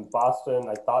close. And Boston,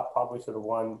 I thought probably should have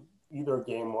won either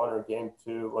game 1 or game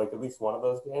 2, at least one of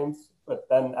those games. But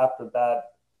then after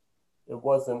that, it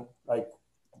wasn't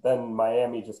then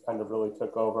Miami just kind of really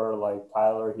took over.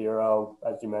 Tyler Hero,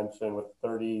 as you mentioned, with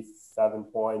 37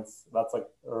 points. That's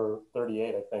or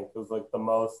 38, I think. It was the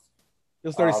most. It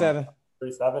was 37.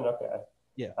 37, okay.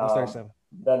 Yeah, it was 37.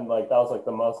 then like that was like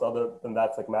the most. Other than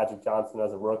that's like Magic Johnson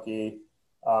as a rookie.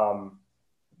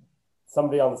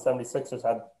 Somebody on the 76ers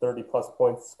had 30 plus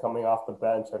points coming off the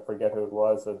bench. I forget who it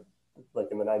was, like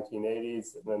in the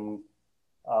 1980s. And then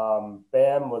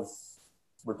Bam was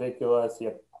ridiculous. He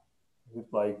had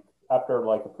like after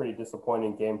like a pretty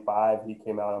disappointing game 5, he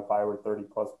came out on fire with 30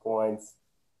 plus points.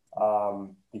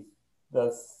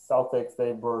 The Celtics,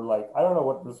 they were like, I don't know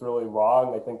what was really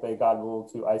wrong. I think they got a little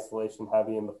too isolation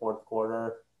heavy in the fourth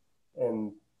quarter.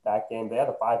 In that game, they had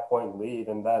a 5-point lead,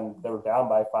 and then they were down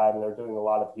by 5, and they're doing a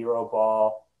lot of hero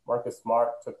ball. Marcus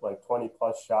Smart took like 20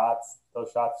 plus shots.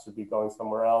 Those shots should be going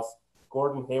somewhere else.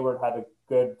 Gordon Hayward had a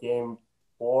good game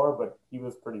 4, but he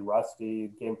was pretty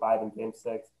rusty. Game 5 and game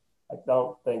 6, I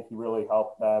don't think he really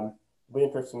helped them. It'll be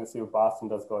interesting to see what Boston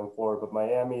does going forward. But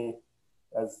Miami,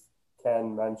 as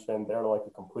Ken mentioned, they're like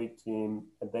a complete team,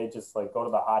 and they just like go to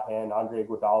the hot hand. Andre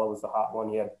Iguodala was the hot one.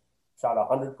 He had shot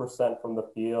 100% from the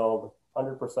field,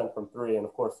 100% from 3, and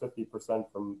of course 50%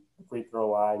 from the free throw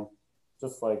line.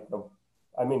 Just like,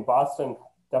 Boston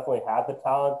definitely had the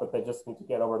talent, but they just need to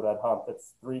get over that hump.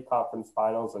 It's 3 conference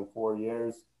finals in 4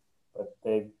 years, but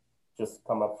they just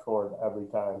come up short every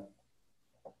time.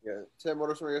 Yeah, Tim,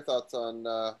 what are some of your thoughts on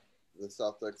the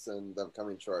Celtics and them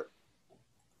coming short?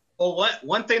 Well,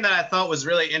 one thing that I thought was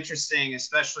really interesting,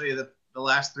 especially the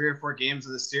last 3 or 4 games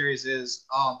of the series, is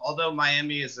although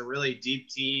Miami is a really deep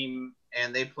team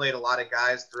and they played a lot of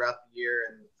guys throughout the year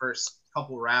in the first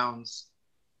couple rounds,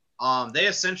 they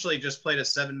essentially just played a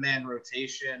 7-man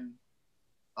rotation.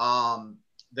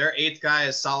 Their 8th guy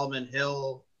is Solomon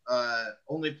Hill,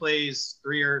 only plays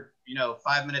 3 or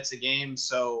 5 minutes a game,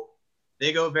 so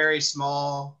they go very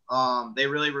small. They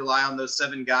really rely on those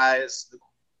 7 guys.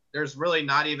 There's really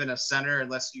not even a center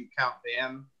unless you count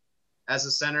Bam as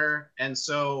a center. And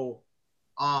so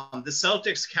the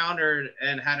Celtics countered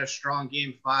and had a strong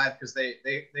game 5 because they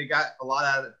got a lot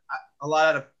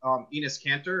out of Enes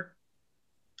Kanter,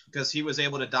 because he was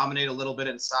able to dominate a little bit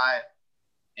inside.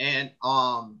 And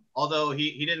although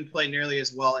he didn't play nearly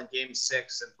as well in game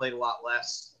 6 and played a lot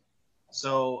less.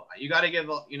 So you got to give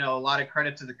a lot of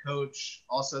credit to the coach,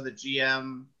 also the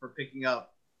GM, for picking up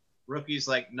rookies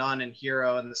like Nunn and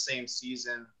Hero in the same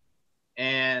season.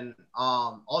 And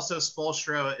also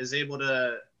Spoelstra is able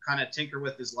to kind of tinker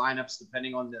with his lineups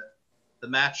depending on the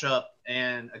matchup.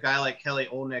 And a guy like Kelly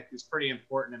Olynyk, who's pretty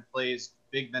important and plays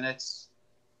big minutes,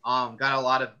 got a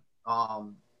lot of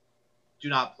do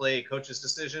not play coaches'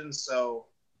 decisions. So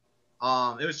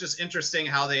it was just interesting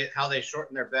how they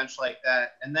shortened their bench like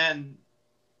that. And then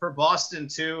for Boston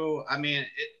too,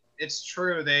 it's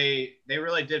true. They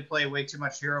really did play way too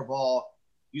much hero ball.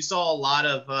 You saw a lot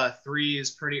of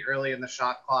threes pretty early in the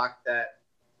shot clock that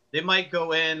they might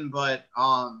go in, but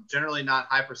generally not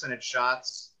high percentage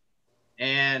shots.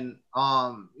 And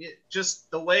just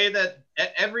the way that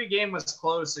every game was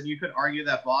close, and you could argue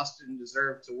that Boston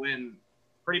deserved to win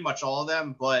pretty much all of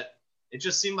them, but it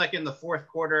just seemed like in the fourth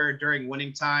quarter during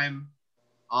winning time,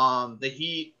 the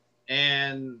Heat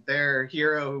and their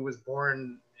hero, who was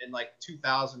born in like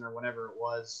 2000 or whenever it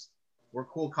was, were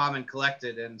cool, calm, and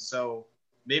collected. And so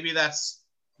maybe that's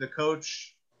the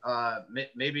coach.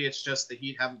 Maybe it's just the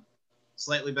Heat have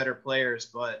slightly better players.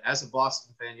 But as a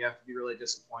Boston fan, you have to be really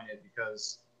disappointed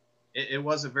because it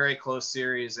was a very close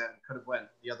series and could have went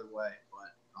the other way.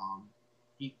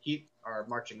 But Heat are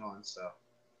marching on. So.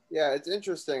 Yeah, it's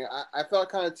interesting. I felt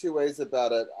kind of 2 ways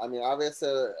about it. Obviously,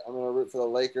 I'm going to root for the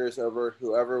Lakers over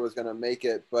whoever was going to make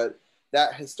it, but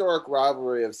that historic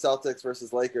rivalry of Celtics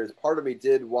versus Lakers, part of me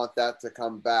did want that to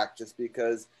come back, just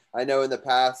because I know in the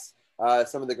past,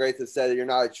 some of the greats have said you're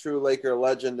not a true Laker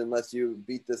legend unless you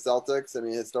beat the Celtics.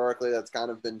 Historically, that's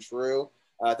kind of been true.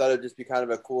 I thought it'd just be kind of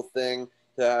a cool thing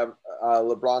to have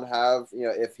LeBron have,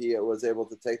 if he was able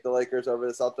to take the Lakers over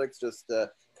the Celtics, just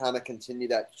to kind of continue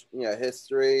that,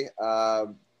 history.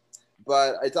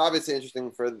 But it's obviously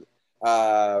interesting for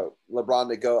LeBron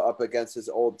to go up against his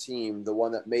old team, the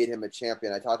one that made him a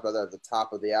champion. I talked about that at the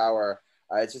top of the hour.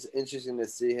 It's just interesting to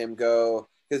see him go,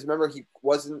 because remember, he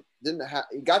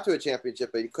got to a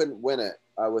championship, but he couldn't win it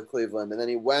with Cleveland. And then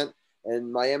he went,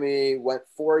 and Miami went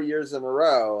 4 years in a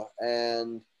row,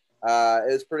 and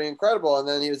it was pretty incredible. And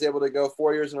then he was able to go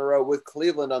 4 years in a row with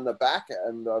Cleveland on the back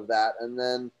end of that, and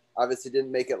then obviously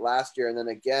didn't make it last year, and then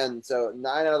again. So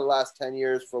 9 out of the last 10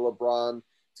 years for LeBron.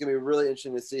 It's going to be really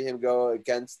interesting to see him go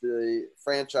against the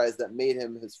franchise that made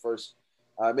him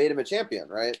made him a champion,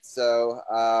 right? So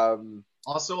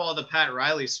also all the Pat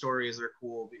Riley stories are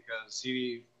cool because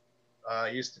he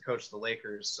used to coach the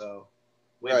Lakers, so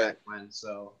way back when.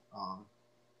 So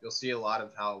you'll see a lot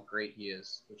of how great he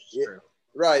is, which is true.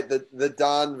 Right, the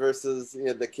Don versus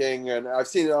the King, and I've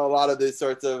seen a lot of these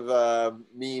sorts of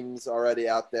memes already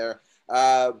out there.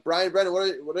 Brian, Brennan,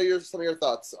 what are some of your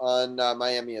thoughts on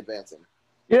Miami advancing?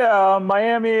 Yeah,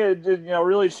 Miami,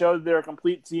 really showed they're a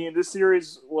complete team. This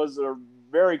series was a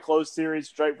very close series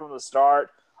straight from the start.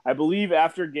 I believe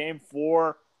after Game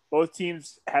 4, both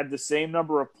teams had the same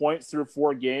number of points through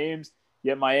 4 games,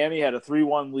 yet Miami had a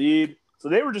 3-1 lead. So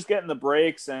they were just getting the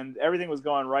breaks, and everything was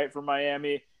going right for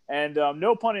Miami. And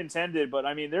no pun intended, but,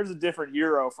 I mean, there's a different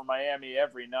hero for Miami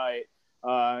every night.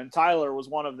 And Tyler was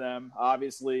one of them,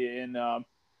 obviously, in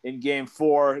Game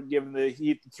 4, giving the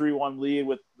Heat the 3-1 lead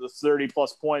with the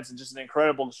 30-plus points and just an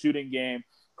incredible shooting game.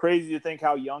 Crazy to think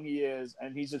how young he is,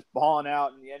 and he's just balling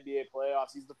out in the NBA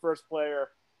playoffs. He's the first player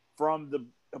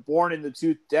born in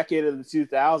the decade of the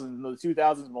 2000s, the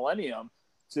 2000s millennium,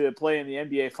 to play in the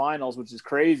NBA Finals, which is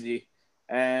crazy.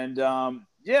 And,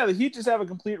 the Heat just have a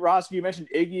complete roster. You mentioned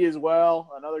Iggy as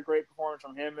well, another great performance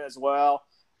from him as well.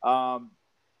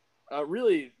 A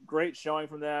really great showing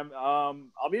from them.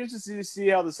 I'll be interested to see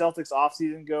how the Celtics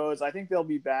offseason goes. I think they'll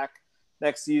be back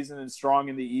next season and strong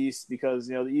in the East because,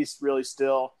 the East really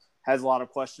still has a lot of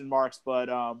question marks. But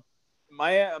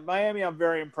Miami, I'm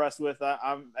very impressed with.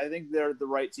 I think they're the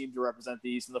right team to represent the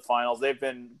East in the finals. They've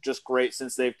been just great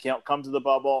since they've come to the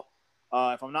bubble.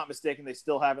 If I'm not mistaken, they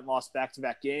still haven't lost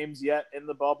back-to-back games yet in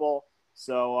the bubble.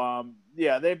 So,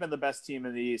 they've been the best team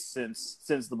in the East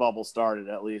since the bubble started,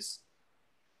 at least.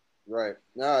 Right.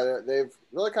 No, they've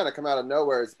really kind of come out of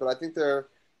nowhere, but I think they're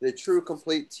the true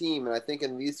complete team. And I think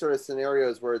in these sort of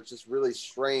scenarios where it's just really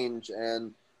strange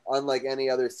and unlike any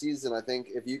other season, I think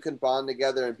if you can bond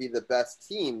together and be the best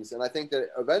teams, and I think that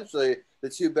eventually the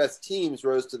two best teams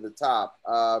rose to the top.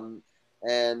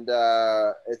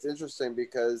 It's interesting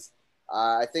because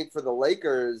I think for the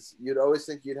Lakers, you'd always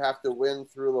think you'd have to win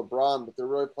through LeBron, but they're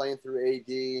really playing through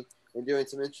AD and doing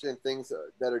some interesting things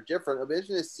that are different. It'll be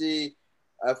interesting to see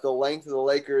if the length of the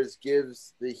Lakers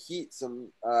gives the Heat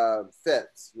some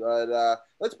fits. But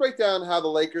let's break down how the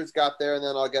Lakers got there, and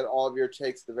then I'll get all of your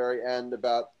takes at the very end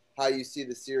about how you see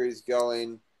the series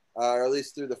going, or at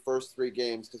least through the first 3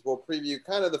 games, because we'll preview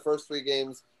kind of the first 3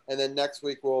 games, and then next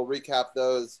week we'll recap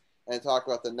those and talk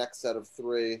about the next set of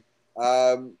 3.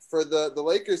 For the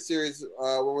Lakers series,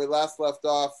 when we last left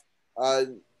off,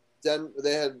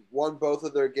 they had won both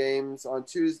of their games. On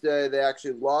Tuesday, they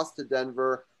actually lost to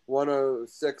Denver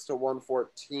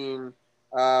 106-114.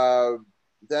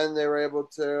 Then they were able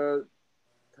to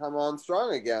come on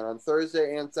strong again. On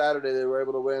Thursday and Saturday, they were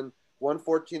able to win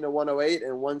 114-108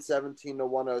 and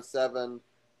 117-107.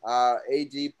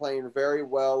 AD playing very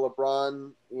well.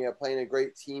 LeBron, playing a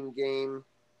great team game.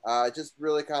 Just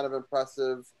really kind of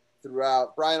impressive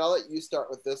throughout. Brian, I'll let you start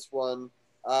with this one.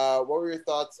 What were your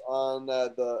thoughts on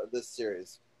this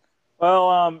series?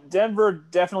 Well, Denver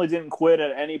definitely didn't quit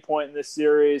at any point in this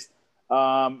series.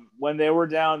 When they were all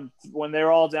down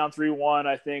 3-1,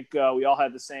 I think we all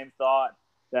had the same thought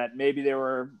that maybe they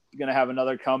were going to have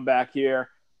another comeback here.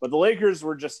 But the Lakers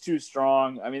were just too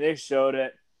strong. I mean, they showed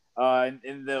it.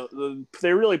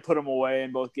 They really put them away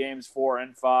in both games 4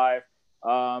 and 5.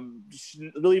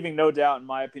 Leaving no doubt, in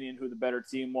my opinion, who the better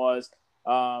team was.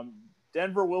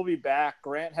 Denver will be back.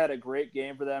 Grant had a great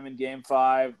game for them in Game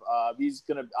 5. He's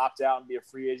going to opt out and be a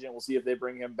free agent. We'll see if they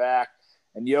bring him back.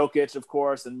 And Jokic, of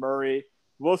course, and Murray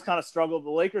both kind of struggled.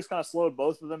 The Lakers kind of slowed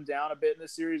both of them down a bit in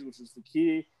this series, which is the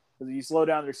key. Because if you slow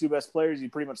down their 2 best players, you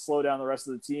pretty much slow down the rest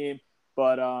of the team.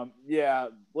 But,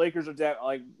 Lakers are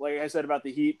like I said about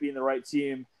the Heat being the right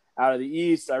team out of the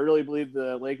East. I really believe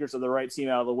the Lakers are the right team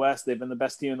out of the West. They've been the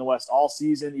best team in the West all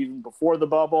season, even before the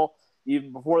bubble,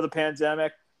 even before the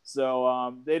pandemic.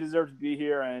 So they deserve to be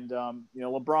here. And,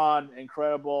 LeBron,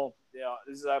 incredible.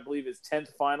 This is, I believe, his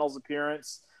 10th finals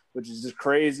appearance, which is just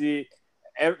crazy.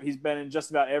 He's been in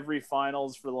just about every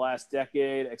finals for the last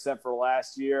decade, except for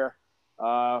last year.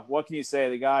 What can you say?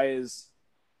 The guy is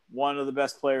one of the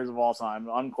best players of all time,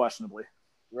 unquestionably.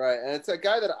 Right, and it's a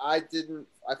guy that I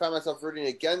found myself rooting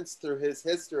against through his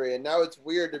history, and now it's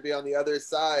weird to be on the other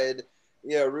side,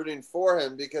 rooting for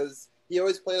him because he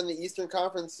always played in the Eastern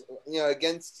Conference,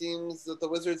 against teams that the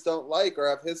Wizards don't like or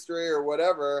have history or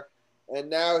whatever, and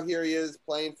now here he is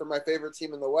playing for my favorite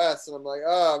team in the West, and I'm like,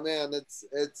 oh man, it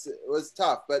was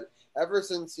tough, but ever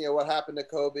since what happened to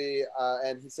Kobe,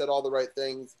 and he said all the right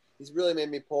things, he's really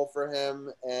made me pull for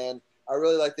him, and I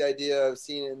really like the idea of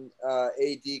seeing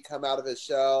AD come out of his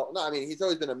shell. No, I mean, he's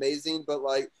always been amazing, but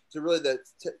to really to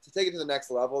take it to the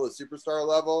next level, the superstar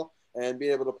level, and be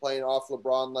able to play off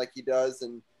LeBron like he does.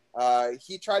 And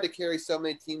he tried to carry so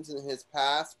many teams in his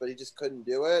past, but he just couldn't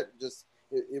do it.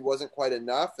 It wasn't quite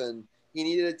enough. And he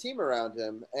needed a team around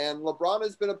him. And LeBron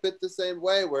has been a bit the same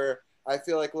way, where I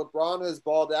feel like LeBron has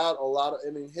balled out a lot.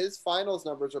 His finals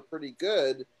numbers are pretty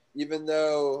good, even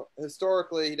though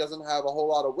historically he doesn't have a whole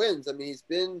lot of wins. He's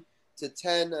been to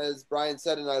 10, as Brian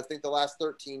said, in I think the last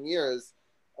 13 years.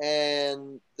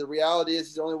 And the reality is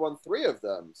he's only won 3 of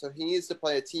them. So he needs to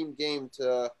play a team game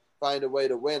to find a way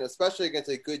to win, especially against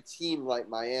a good team like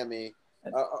Miami.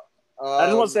 I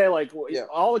just want to say,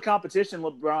 all the competition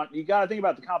LeBron, you got to think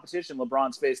about the competition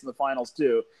LeBron's faced in the finals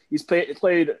too. He's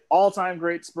played all-time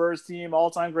great Spurs team,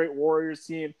 all-time great Warriors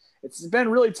team. It's been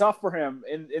really tough for him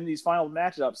in these final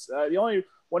matchups. The only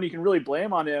one you can really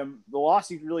blame on him, the loss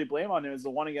you can really blame on him is the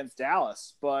one against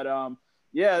Dallas. But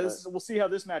we'll see how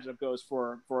this matchup goes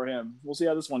for him. We'll see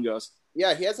how this one goes.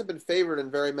 Yeah, he hasn't been favored in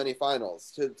very many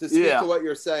finals. To speak to what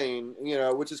you're saying,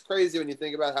 which is crazy when you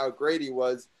think about how great he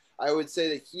was. I would say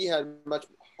that he had much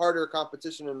harder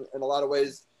competition in a lot of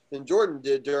ways than Jordan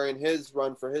did during his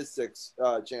run for his 6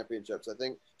 championships. I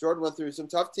think Jordan went through some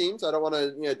tough teams. I don't want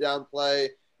to downplay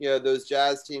those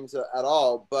Jazz teams at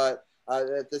all, but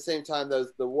at the same time,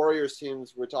 the Warriors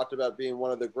teams were talked about being one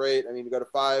of the great. You go to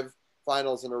 5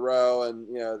 finals in a row, and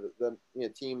the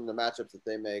team and the matchups that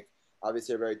they make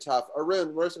obviously are very tough.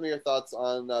 Arun, what are some of your thoughts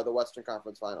on the Western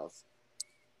Conference Finals?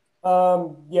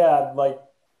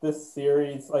 This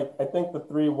series, I think the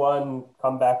 3-1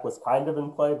 comeback was kind of in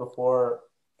play before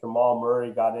Jamal Murray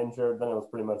got injured. Then it was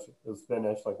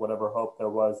finished, whatever hope there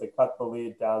was. They cut the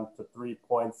lead down to 3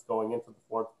 points going into the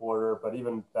fourth quarter. But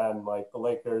even then, the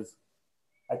Lakers,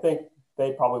 I think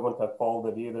they probably wouldn't have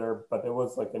folded either. But it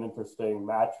was an interesting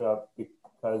matchup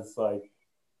because I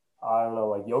don't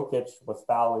know, Jokic was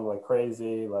fouling like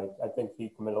crazy. I think he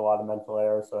committed a lot of mental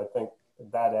errors. So I think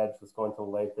that edge was going to the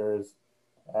Lakers.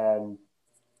 And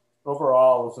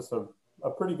overall, it was just a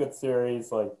pretty good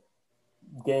series.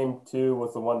 Game 2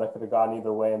 was the one that could have gone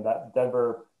either way, and that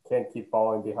Denver can't keep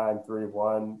falling behind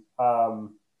 3-1.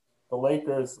 The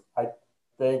Lakers, I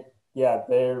think,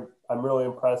 I'm really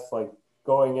impressed.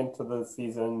 Going into the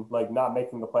season, not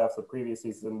making the playoffs the previous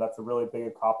season, that's a really big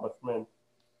accomplishment.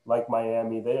 Like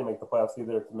Miami, they didn't make the playoffs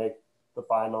either to make the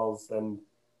finals, and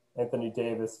Anthony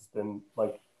Davis has been,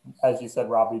 as you said,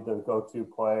 Robbie, the go-to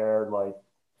player.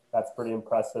 That's pretty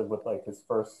impressive with his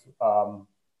first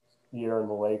year in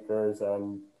the Lakers.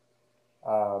 And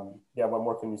what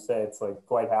more can you say? It's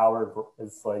Dwight Howard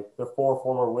is the 4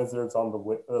 former Wizards on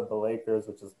the Lakers,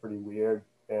 which is pretty weird.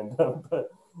 And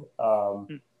but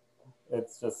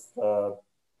it's just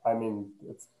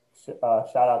it's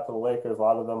shout out to the Lakers. A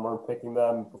lot of them weren't picking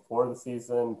them before the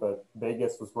season, but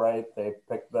Vegas was right. They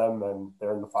picked them, and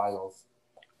they're in the finals.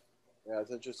 Yeah,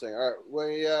 it's interesting. All right,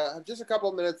 we have just a couple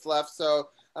of minutes left, so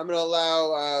I'm going to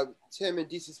allow Tim and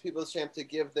DC's People's Champ to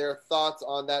give their thoughts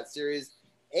on that series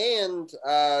and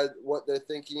what they're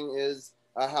thinking is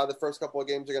how the first couple of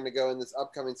games are going to go in this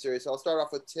upcoming series. So I'll start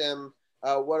off with Tim.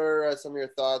 What are some of your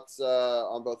thoughts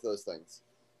on both of those things?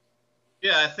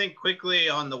 Yeah, I think quickly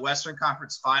on the Western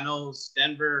Conference Finals,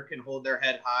 Denver can hold their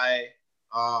head high.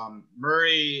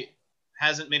 Murray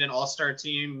hasn't made an all-star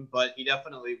team, but he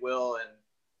definitely will,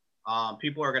 and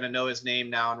people are going to know his name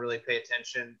now and really pay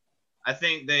attention. I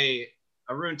think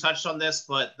Arun touched on this,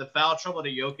 but the foul trouble to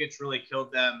Jokic really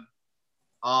killed them.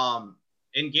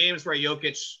 In games where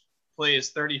Jokic plays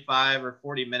 35 or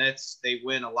 40 minutes, they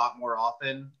win a lot more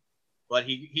often. But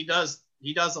he does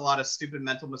a lot of stupid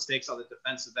mental mistakes on the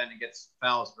defensive end and gets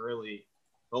fouls early.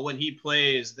 But when he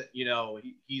plays,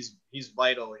 he's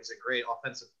vital. He's a great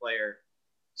offensive player.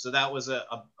 So that was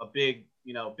a big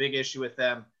issue with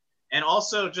them. And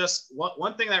also just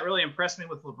one thing that really impressed me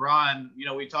with LeBron,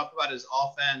 we talked about his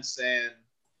offense and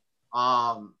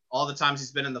all the times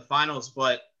he's been in the finals,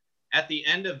 but at the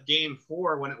end of game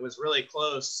 4, when it was really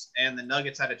close and the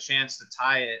Nuggets had a chance to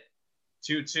tie it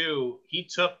 2-2, he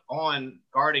took on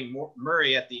guarding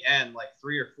Murray at the end,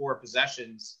 3 or 4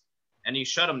 possessions, and he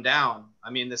shut him down.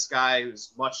 This guy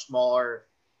who's much smaller,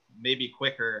 maybe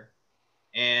quicker,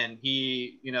 and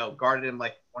he, guarded him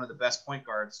like one of the best point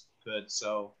guards could.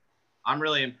 So I'm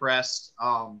really impressed.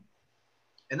 And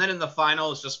then in the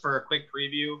finals, just for a quick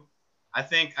preview,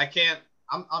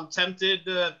 I'm tempted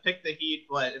to pick the Heat,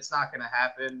 but it's not going to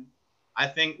happen. I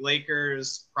think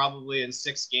Lakers probably in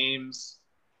 6 games.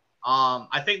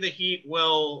 I think the Heat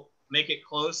will make it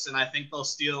close, and I think they'll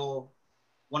steal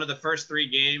one of the first 3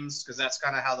 games because that's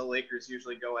kind of how the Lakers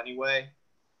usually go anyway.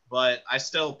 But I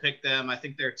still pick them. I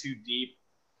think they're too deep.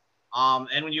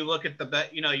 And when you look at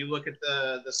you look at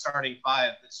the starting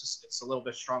 5, it's a little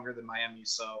bit stronger than Miami.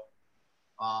 So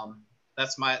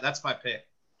that's my pick.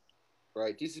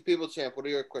 Right. DC People Champ, what are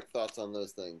your quick thoughts on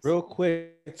those things? Real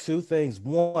quick, two things.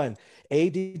 One,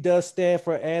 AD does stand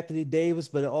for Anthony Davis,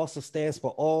 but it also stands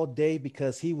for all day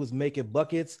because he was making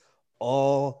buckets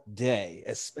all day,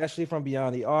 especially from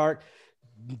beyond the arc.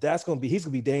 He's going to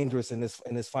be dangerous in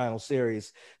this final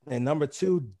series. And number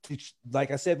two, like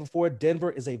I said before,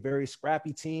 Denver is a very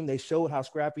scrappy team. They showed how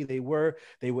scrappy they were.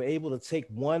 They were able to take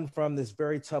one from this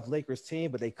very tough Lakers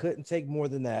team, but they couldn't take more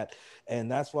than that.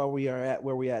 And that's why we are at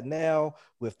where we're at now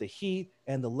with the Heat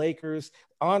and the Lakers.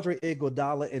 Andre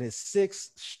Iguodala in his 6th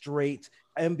straight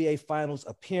NBA Finals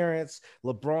appearance.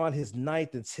 LeBron his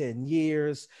 9th in 10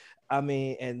 years. I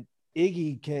mean, and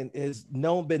Iggy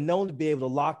been known to be able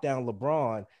to lock down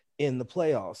LeBron in the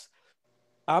playoffs.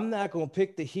 I'm not going to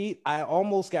pick the Heat. I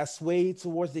almost got swayed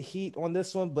towards the Heat on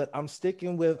this one, but I'm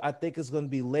sticking with, I think it's going to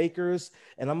be Lakers,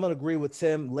 and I'm going to agree with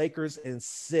Tim, Lakers in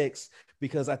 6,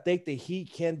 because I think the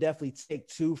Heat can definitely take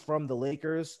 2 from the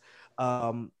Lakers,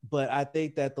 but I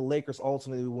think that the Lakers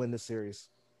ultimately win the series.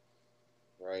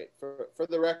 Right. For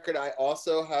the record, I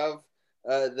also have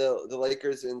the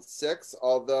Lakers in 6,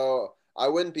 although I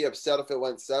wouldn't be upset if it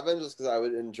went 7 just because I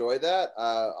would enjoy that.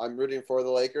 I'm rooting for the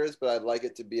Lakers, but I'd like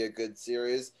it to be a good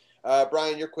series.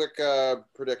 Brian, your quick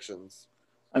predictions.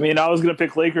 I mean, I was going to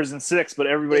pick Lakers in 6, but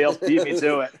everybody else beat me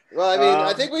to it. Well, I mean,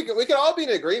 I think we could all be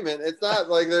in agreement. It's not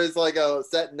like there's like a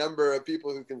set number of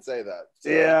people who can say that.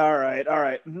 So. Yeah, all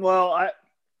right. Well,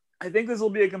 I think this will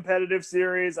be a competitive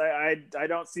series. I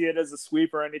don't see it as a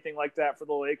sweep or anything like that for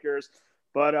the Lakers,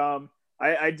 but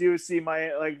I do see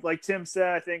like Tim said,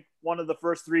 I think one of the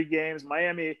first 3 games,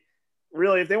 Miami,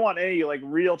 really, if they want any like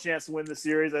real chance to win the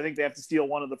series, I think they have to steal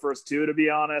one of the first 2, to be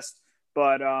honest.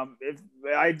 But if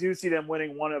I do see them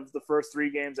winning one of the first 3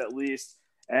 games at least,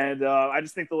 and I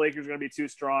just think the Lakers are going to be too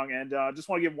strong. And just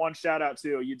want to give one shout out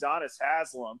to Udonis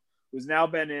Haslem, who's now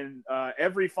been in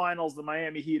every finals the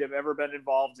Miami Heat have ever been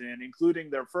involved in,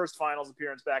 including their first finals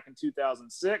appearance back in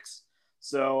 2006.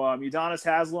 So Udonis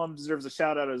Haslem deserves a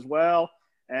shout out as well.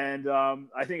 And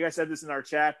I think I said this in our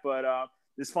chat, but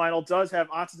this final does have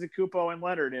Antetokounmpo and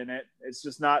Leonard in it. It's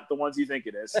just not the ones you think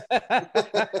it is.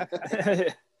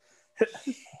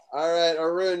 All right,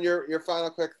 Arun, your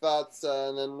final quick thoughts,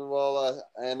 and then we'll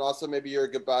and also maybe your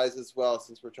goodbyes as well,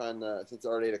 since since it's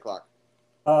already 8:00.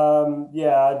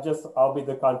 I'll be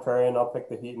the contrarian. I'll pick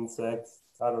the Heat in 6.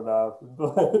 I don't know.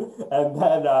 And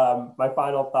then my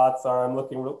final thoughts are I'm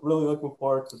really looking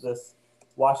forward to this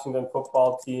Washington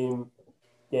football team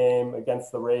game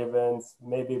against the Ravens.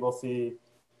 Maybe we'll see.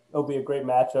 It'll be a great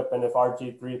matchup. And if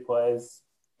RG3 plays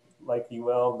like he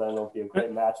will, then it'll be a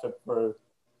great matchup for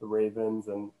the Ravens.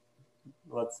 And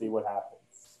let's see what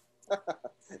happens.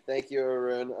 Thank you,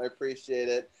 Arun. I appreciate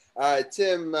it.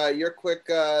 Tim, your quick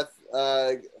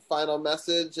final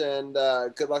message, and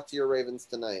good luck to your Ravens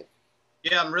tonight.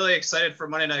 Yeah, I'm really excited for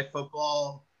Monday Night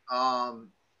Football.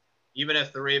 Even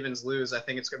if the Ravens lose, I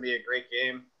think it's going to be a great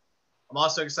game. I'm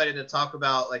also excited to talk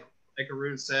about, like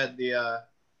Arun said, the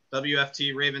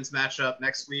WFT Ravens matchup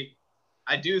next week.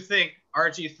 I do think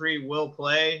RG3 will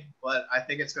play, but I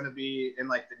think it's going to be in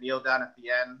like the kneel down at the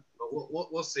end. But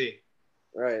we'll see.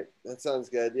 Right, that sounds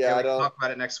good. Yeah, we can talk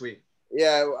about it next week.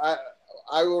 Yeah,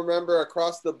 I will remember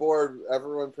across the board,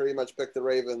 everyone pretty much picked the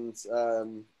Ravens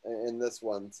in this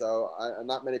one. So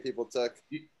not many people took.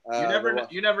 You never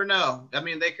know. I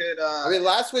mean, they could.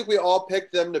 Last week we all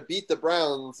picked them to beat the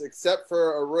Browns, except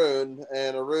for Arun,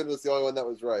 and Arun was the only one that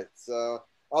was right. So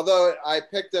although I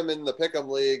picked them in the Pick'em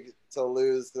League to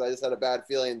lose because I just had a bad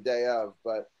feeling day of,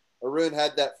 but Arun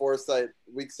had that foresight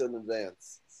weeks in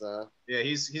advance. So yeah,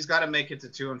 he's got to make it to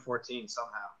 2-14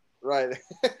 somehow. Right.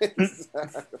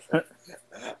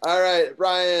 All right,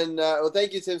 Brian. Well,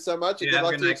 thank you, Tim, so much. Good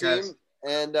luck to your team. Guys.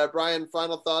 And Brian,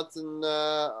 final thoughts, and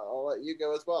I'll let you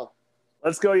go as well.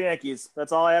 Let's go Yankees.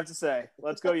 That's all I have to say.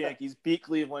 Let's go Yankees. Beat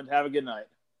Cleveland. Have a good night.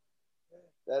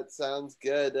 That sounds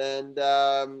good. And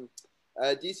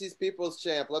DC's People's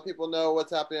Champ, let people know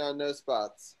what's happening on No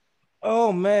Spots.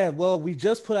 Oh, man. Well, we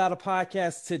just put out a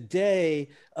podcast today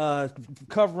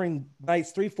covering nights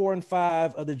 3, 4, and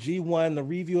 5 of the G1, the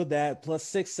review of that, plus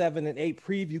 6, 7, and 8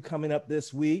 preview coming up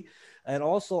this week. And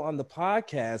also on the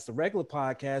podcast, the regular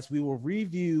podcast, we will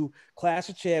review Clash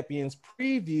of Champions,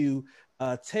 preview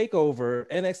Takeover,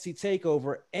 NXT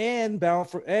Takeover, and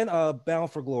Bound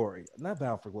for Glory. Not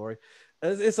Bound for Glory.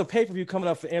 It's a pay-per-view coming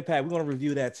up for Impact. We're going to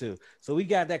review that too. So we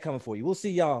got that coming for you. We'll see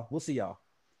y'all.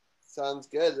 Sounds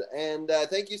good. And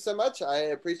thank you so much. I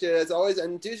appreciate it as always.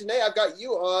 And Dujanay, I've got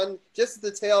you on just at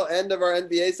the tail end of our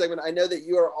NBA segment. I know that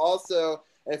you are also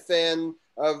a fan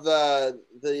of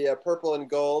the purple and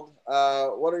gold.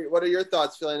 What are your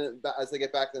thoughts feeling as they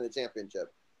get back in the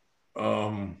championship?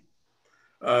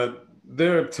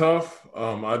 They're tough.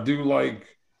 I do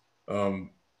like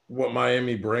what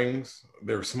Miami brings.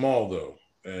 They're small though,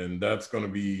 and that's going to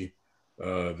be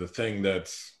the thing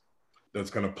that's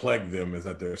going to plague them is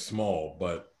that they're small.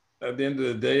 But at the end of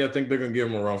the day, I think they're going to give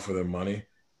them a run for their money.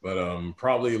 But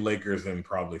probably Lakers in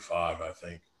probably 5. I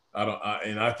think.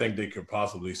 I think they could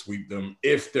possibly sweep them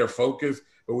if they're focused.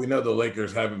 But we know the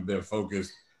Lakers haven't been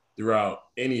focused throughout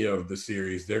any of the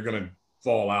series. They're going to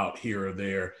fall out here or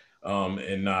there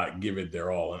and not give it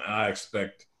their all. And I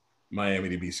expect Miami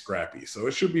to be scrappy. So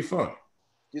it should be fun.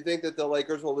 Do you think that the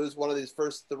Lakers will lose one of these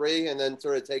first 3 and then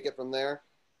sort of take it from there?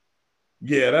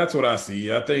 Yeah, that's what I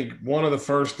see. I think one of the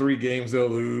first 3 games they'll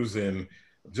lose, and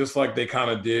just like they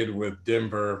kind of did with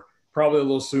Denver, probably a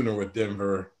little sooner with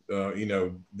Denver,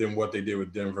 than what they did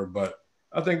with Denver. But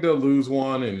I think they'll lose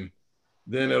one, and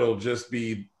then it'll just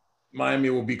be Miami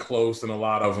will be close in a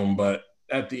lot of them. But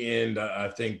at the end, I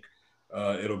think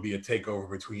it'll be a takeover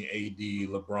between AD,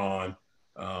 LeBron.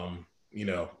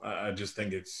 I just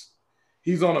think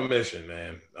he's on a mission,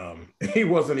 man. He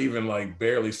wasn't even like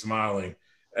barely smiling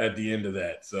at the end of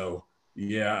that. So,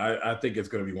 yeah, I think it's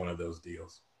going to be one of those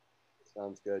deals.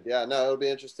 Sounds good. Yeah, no, it'll be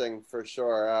interesting for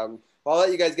sure. I'll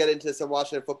let you guys get into some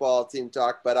Washington football team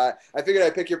talk, but I figured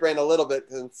I'd pick your brain a little bit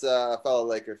since a fellow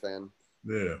Laker fan.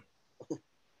 Yeah.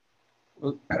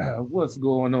 What's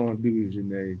going on, dude,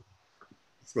 Janae?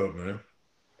 What's up, man?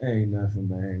 Ain't nothing,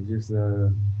 man. Just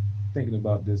thinking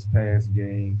about this past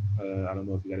game. I don't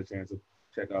know if you got a chance to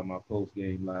check out my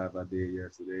post-game live I did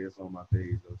yesterday. It's on my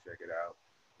page. Go check it out.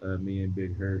 Me and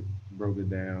Big Hurt broke it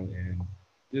down and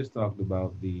just talked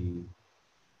about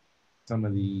some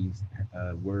of these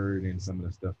word and some of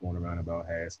the stuff going around about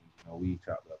Haskins. We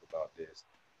chopped up about this.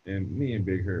 And me and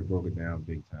Big Hurt broke it down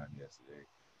big time yesterday.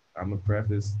 I'm going to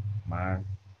preface my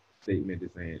statement to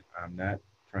saying I'm not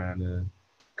trying to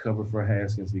cover for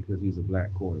Haskins because he's a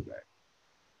black quarterback.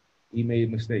 He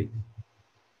made mistakes.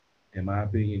 In my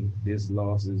opinion, this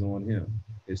loss is on him.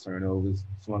 His turnovers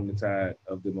swung the tide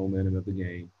of the momentum of the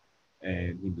game,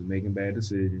 and he was making bad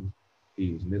decisions.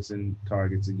 He was missing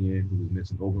targets again. He was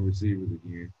missing open receivers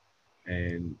again.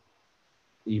 And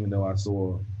even though I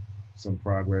saw some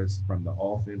progress from the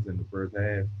offense in the first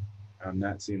half, I'm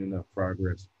not seeing enough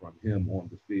progress from him on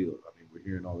the field. I mean, we're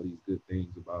hearing all of these good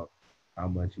things about how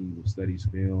much he studies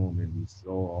film and we saw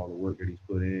all the work that he's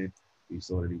put in. We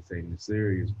saw that he's taking it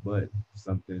serious, but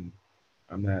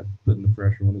I'm not putting the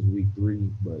pressure on his week 3,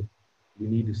 but we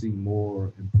need to see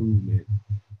more improvement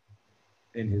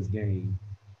in his game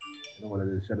in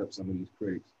order to shut up some of these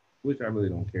critics, which I really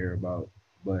don't care about.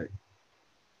 But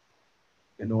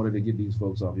in order to get these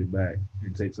folks off your back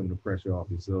and take some of the pressure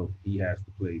off yourself, he has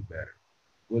to play better.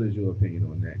 What is your opinion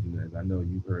on that? I know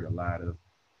you've heard a lot of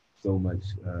so much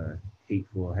hate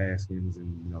for Haskins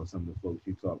and some of the folks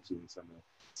you talk to and some of the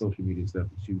social media stuff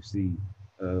that you see.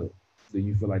 Do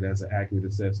you feel like that's an accurate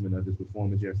assessment of his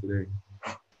performance yesterday?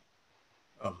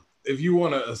 If you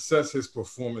want to assess his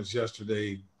performance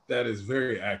yesterday, that is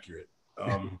very accurate.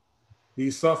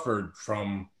 He suffered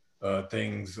from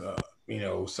things,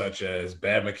 such as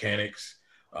bad mechanics.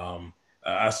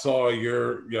 I saw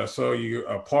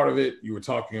a part of it. You were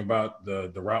talking about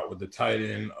the route with the tight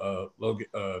end, Logan.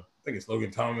 I think it's Logan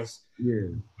Thomas. Yeah.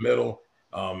 Middle.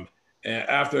 And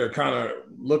after kind of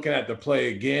looking at the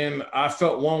play again, I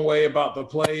felt one way about the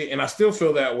play, and I still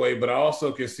feel that way. But I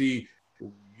also can see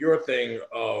your thing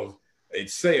of it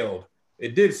sailed.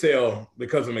 It did sail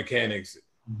because of mechanics.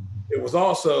 It was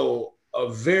also a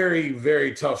very,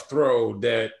 very tough throw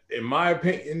that, in my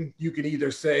opinion, you can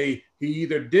either say he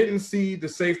either didn't see the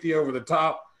safety over the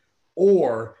top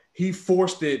or he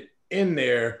forced it in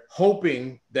there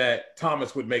hoping that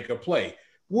Thomas would make a play,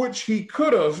 which he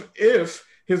could have if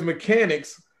his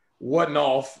mechanics wasn't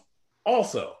off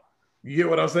also. You get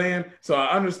what I'm saying? So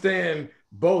I understand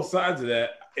both sides of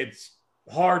that. It's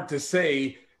hard to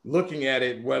say, looking at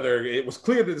it, whether it was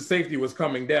clear that the safety was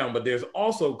coming down, but there's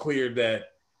also clear that,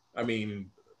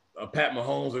 Pat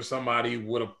Mahomes or somebody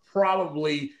would have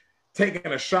probably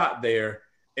taken a shot there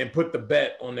and put the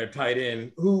bet on their tight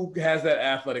end who has that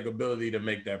athletic ability to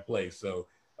make that play. So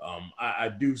I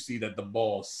do see that the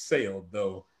ball sailed,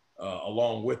 though,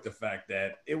 along with the fact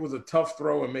that it was a tough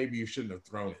throw and maybe you shouldn't have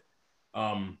thrown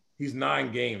it. He's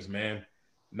 9 games, man.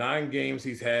 9 games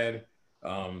he's had.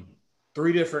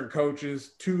 3 different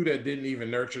coaches, 2 that didn't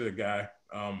even nurture the guy.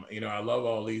 I love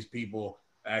all these people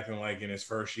acting like in his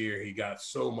first year he got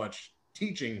so much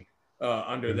teaching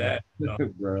under that.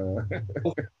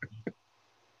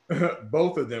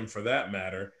 Both of them, for that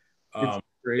matter. It's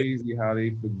crazy how they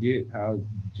forget how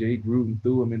Jay Gruden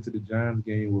threw him into the Giants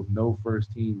game with no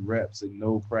first-team reps and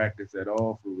no practice at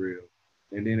all, for real.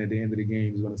 And then at the end of the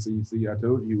game, he's going to see, I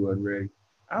told you he wasn't ready.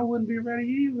 I wouldn't be ready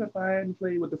either if I hadn't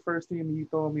played with the first team and you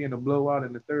throw me in a blowout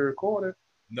in the third quarter.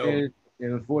 No. And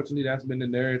unfortunately, that's been the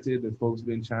narrative that folks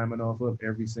been chiming off of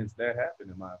ever since that happened,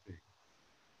 in my opinion.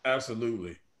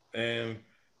 Absolutely. And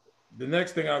the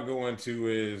next thing I'll go into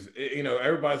is,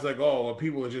 everybody's like, oh, well,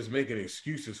 people are just making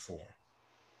excuses for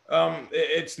him.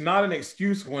 It's not an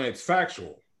excuse when it's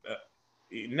factual.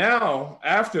 Now,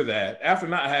 after that, after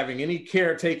not having any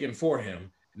care taken for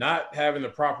him, not having the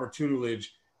proper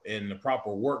tutelage and the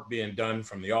proper work being done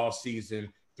from the off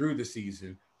season through the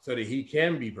season so that he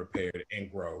can be prepared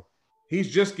and grow, he's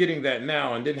just getting that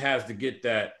now and then has to get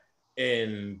that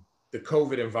in the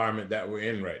COVID environment that we're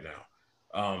in right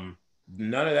now.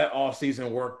 None of that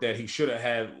off-season work that he should have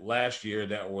had last year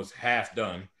that was half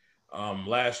done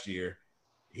last year,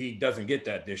 he doesn't get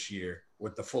that this year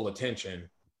with the full attention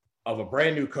of a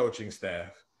brand new coaching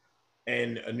staff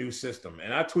and a new system.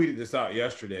 And I tweeted this out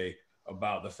yesterday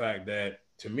about the fact that,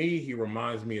 to me, he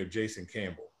reminds me of Jason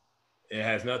Campbell. It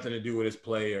has nothing to do with his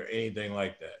play or anything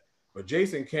like that. But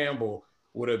Jason Campbell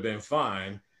would have been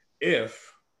fine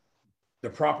if the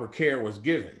proper care was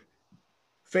given.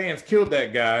 Fans killed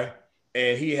that guy,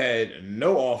 and he had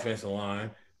no offensive line,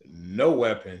 no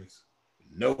weapons,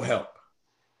 no help.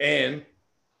 And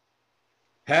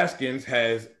Haskins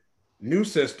has new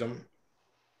system,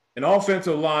 an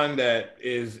offensive line that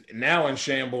is now in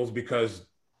shambles because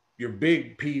your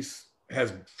big piece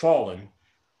has fallen.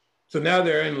 So now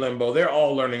they're in limbo. They're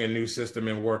all learning a new system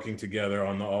and working together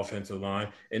on the offensive line.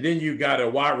 And then you got a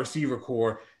wide receiver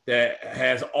core that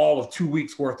has all of 2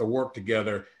 weeks worth of work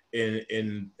together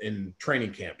in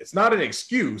training camp. It's not an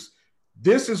excuse.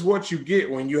 This is what you get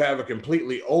when you have a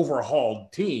completely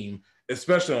overhauled team,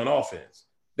 especially on offense,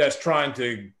 that's trying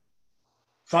to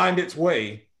find its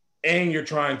way, and you're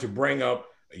trying to bring up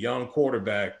a young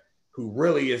quarterback who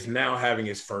really is now having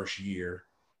his first year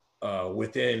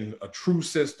within a true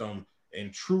system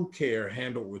and true care,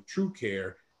 handled with true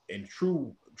care and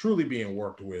truly being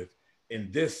worked with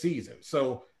in this season.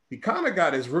 So he kind of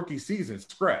got his rookie season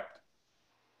scrapped.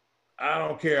 I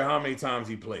don't care how many times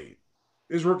he played.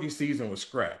 His rookie season was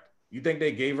scrapped. You think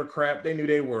they gave a crap? They knew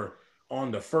they were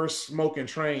on the first smoking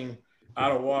train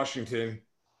out of Washington.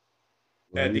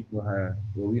 We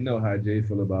know how Jay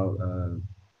feel about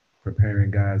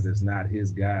preparing guys that's not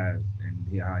his guys,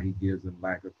 and how he gives them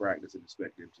lack of practice and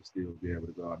expect them to still be able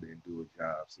to go out there and do a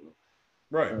job. So,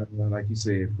 right, like you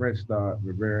said, fresh start.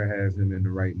 Rivera has him in the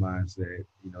right mindset.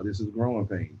 This is growing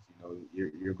pains.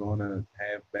 You're going to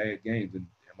have bad games, and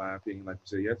in my opinion, like you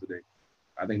said yesterday,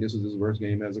 I think this was his worst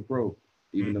game as a pro.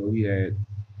 Even though he had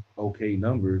okay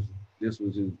numbers, this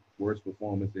was his worst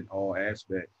performance in all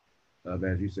aspects of,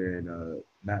 as you said,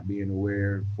 not being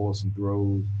aware, forcing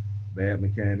throws, bad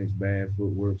mechanics, bad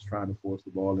footwork, trying to force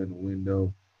the ball in the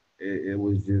window. It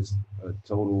was just a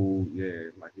total,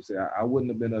 like you said, I wouldn't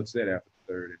have been upset after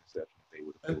the third interception if they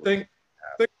would have. I think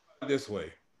about it this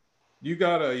way. You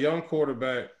got a young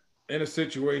quarterback in a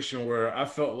situation where I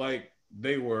felt like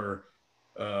they were,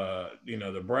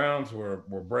 the Browns were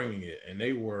bringing it, and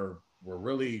they were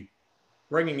really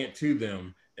bringing it to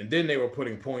them, and then they were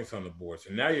putting points on the board.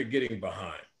 So now you're getting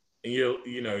behind, and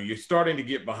you're starting to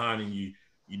get behind, and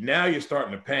now you're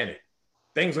starting to panic.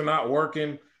 Things are not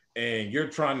working, and you're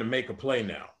trying to make a play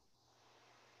now.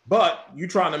 But you're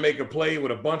trying to make a play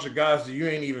with a bunch of guys that you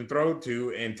ain't even thrown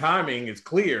to, and timing is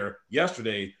clear.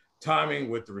 Yesterday, timing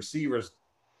with the receivers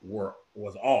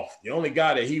was off. The only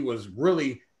guy that he was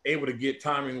really able to get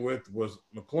timing with was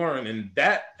McLaurin, and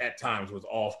that at times was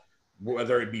off,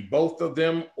 whether it be both of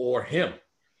them or him.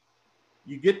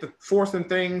 You get to forcing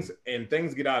things, and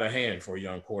things get out of hand for a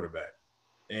young quarterback.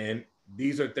 And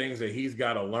these are things that he's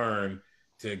got to learn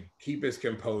to keep his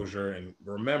composure. And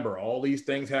remember, all these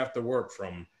things have to work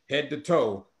from head to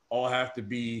toe, all have to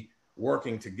be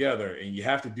working together. And you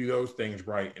have to do those things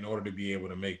right in order to be able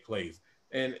to make plays.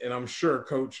 And I'm sure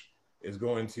Coach is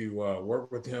going to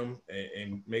work with him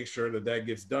and make sure that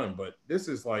gets done. But this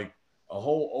is like a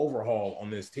whole overhaul on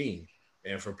this team.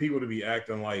 And for people to be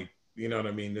acting like,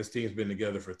 this team's been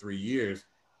together for 3 years,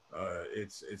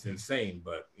 it's insane.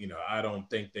 But, I don't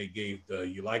think they gave the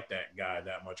you like that guy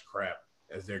that much crap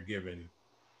as they're giving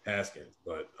Haskins.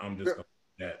 But I'm just going to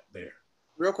put that there.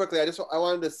 Real quickly, I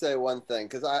wanted to say one thing,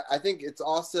 because I think it's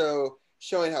also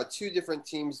showing how two different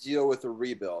teams deal with a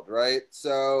rebuild, right?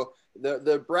 So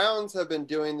the Browns have been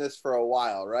doing this for a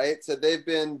while, right? So they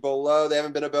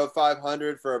haven't been above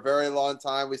 500 for a very long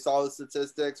time. We saw the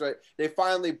statistics, right? They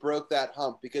finally broke that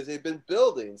hump because they've been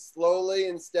building slowly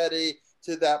and steady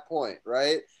to that point,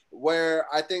 right? where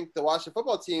I think the Washington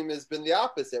football team has been the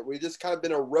opposite. We've just kind of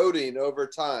been eroding over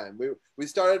time. We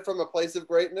started from a place of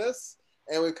greatness,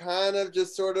 and we kind of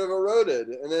just sort of eroded,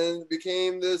 and then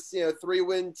became this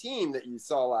 3-win team that you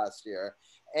saw last year.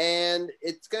 And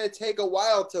it's going to take a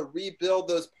while to rebuild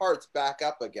those parts back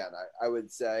up again, I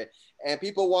would say. And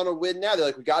people want to win now. They're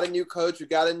like, we got a new coach, we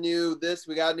got a new this,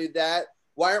 we got a new that.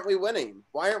 Why aren't we winning?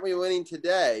 Why aren't we winning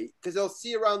today? Because they'll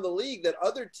see around the league that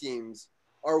other teams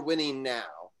are winning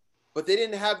now, but they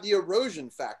didn't have the erosion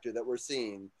factor that we're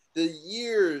seeing. The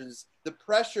years, the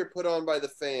pressure put on by the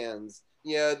fans,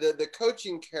 the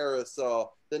coaching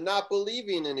carousel, the not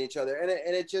believing in each other, and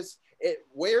it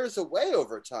wears away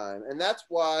over time. And that's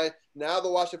why now the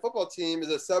Washington football team is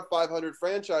a sub 500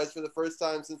 franchise for the first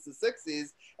time since the 60s.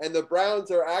 And the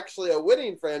Browns are actually a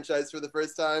winning franchise for the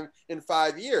first time in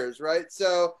 5 years, right?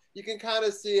 So you can kind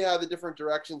of see how the different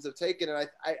directions have taken. And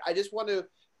I just want to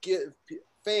give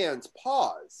fans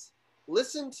pause.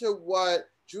 Listen to what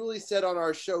Julie said on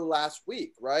our show last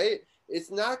week, right? It's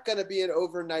not going to be an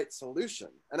overnight solution.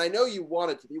 And I know you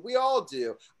want it to be. We all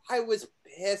do. I was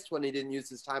pissed when he didn't use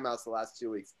his timeouts the last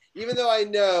 2 weeks, even though I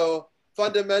know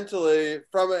fundamentally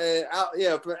from an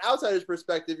outsider's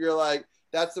perspective, you're like,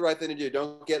 that's the right thing to do.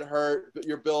 Don't get hurt.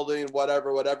 You're building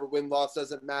whatever, win-loss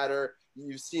doesn't matter.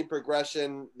 You've seen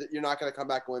progression that you're not going to come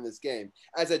back and win this game.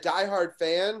 As a diehard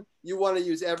fan, you want to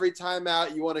use every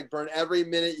timeout. You want to burn every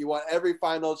minute. You want every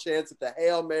final chance at the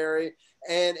Hail Mary.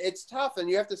 And it's tough, and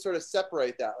you have to sort of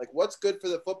separate that. Like, what's good for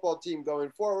the football team going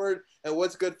forward and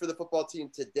what's good for the football team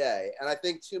today? And I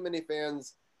think too many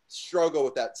fans struggle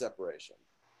with that separation.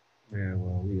 Yeah,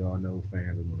 well, we all know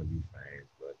fans are going to be fans,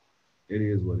 but it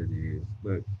is what it is.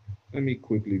 But let me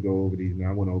quickly go over these. Now,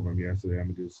 I went over them yesterday. I'm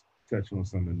going to just touch on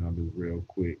some of the numbers real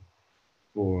quick.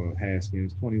 For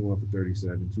Haskins, 21 for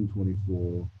 37,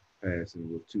 224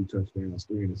 passing with 2 touchdowns,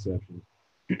 3 interceptions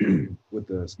with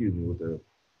the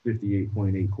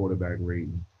 58.8 quarterback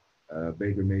rating.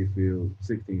 Baker Mayfield,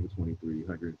 16 for 23,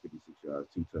 156 yards,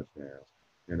 2 touchdowns,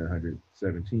 and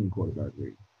 117 quarterback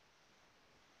rating.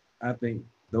 I think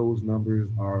those numbers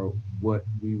are what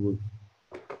we would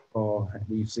call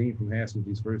we've seen from Haskins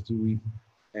these first 2 weeks,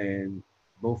 and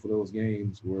both of those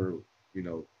games were,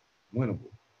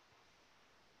 winnable.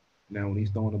 Now, when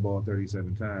he's throwing the ball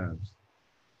 37 times,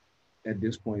 at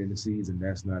this point in the season,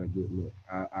 that's not a good look.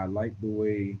 I like the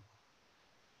way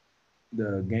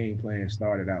the game plan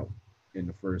started out in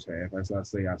the first half. As I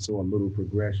say, I saw a little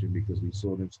progression because we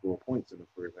saw them score points in the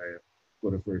first half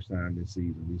for the first time this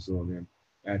season. We saw them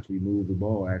actually move the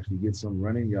ball, actually get some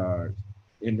running yards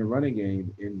in the running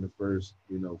game in the first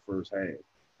half,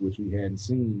 which we hadn't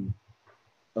seen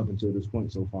up until this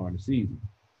point so far in the season.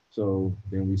 So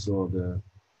then we saw the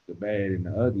bad and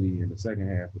the ugly in the second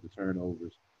half with the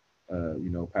turnovers,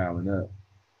 piling up.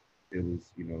 It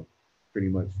was, pretty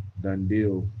much done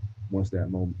deal once that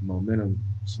momentum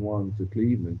swung to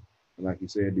Cleveland. And like you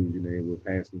said, dude, with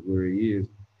Haskins where he is,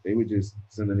 they would just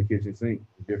send in the kitchen sink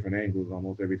with different angles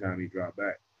almost every time he dropped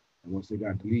back. And once they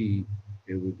got the lead,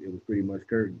 it was pretty much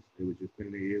curtains. It was just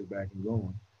pinning their ears back and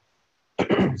going.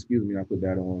 Excuse me, I put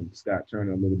that on Scott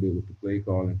Turner a little bit with the play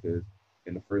calling because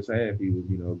in the first half he was,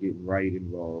 getting Wright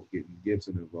involved, getting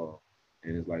Gibson involved.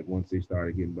 And it's like once they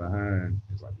started getting behind,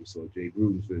 it's like we saw Jay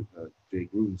Gruden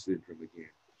syndrome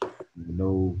again.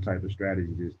 No type of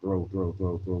strategy, just throw.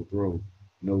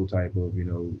 No type of,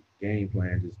 game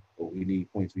plan, just, we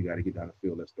need points, we got to get down the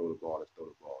field, let's throw the ball.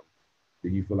 Do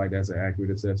you feel like that's an accurate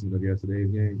assessment of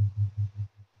yesterday's game?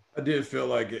 I did feel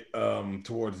like it,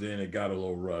 towards the end it got a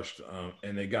little rushed,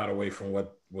 and they got away from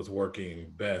what was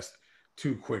working best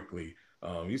too quickly.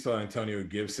 You saw Antonio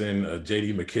Gibson,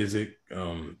 J.D. McKissick,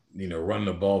 running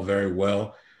the ball very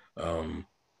well.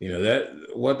 That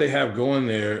what they have going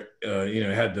there,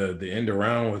 had the end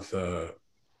around with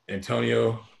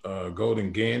Antonio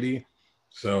Golden Gandy.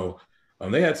 So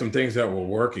they had some things that were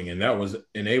working, and that was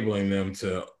enabling them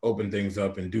to open things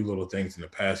up and do little things in the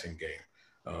passing game.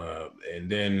 And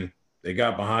then they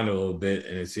got behind a little bit,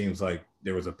 and it seems like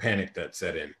there was a panic that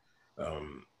set in.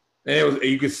 And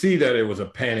you could see that it was a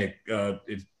panic.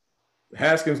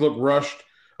 Haskins looked rushed.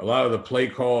 A lot of the play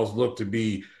calls looked to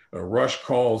be rush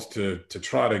calls to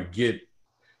try to get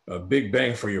a big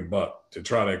bang for your buck, to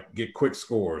try to get quick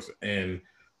scores. And,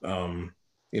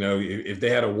 if they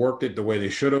had worked it the way they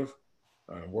should have,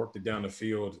 worked it down the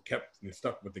field, kept and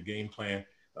stuck with the game plan,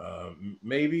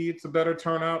 maybe it's a better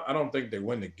turnout. I don't think they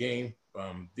win the game.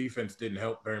 Defense didn't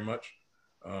help very much,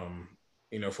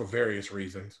 for various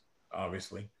reasons,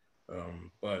 obviously.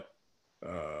 But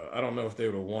I don't know if they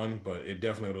would have won, but it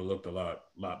definitely would have looked a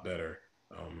lot better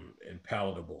and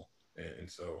palatable. And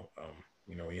so,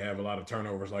 when you have a lot of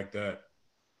turnovers like that,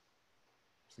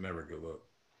 It's never a good look.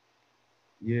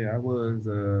 Yeah, I was.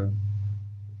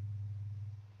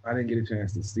 I didn't get a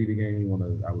chance to see the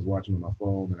game. I was watching on my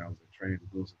phone, and I was in training to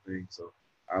do some things. So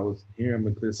I was hearing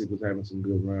McClissick was having some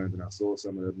good runs, and I saw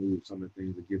some of the moves, some of the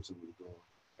things that Gibson was doing.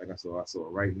 Like I saw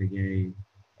it right in the game.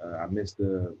 I missed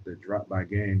the drop by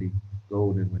Gandy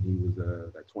Golden when he was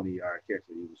that 20-yard catch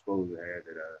that he was supposed to have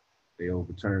that they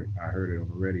overturned. I heard it on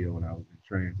the radio when I was in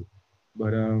transit.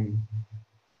 But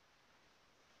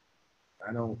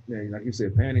I don't, like you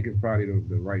said, panic is probably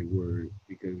the right word,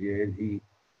 because yeah,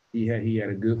 he had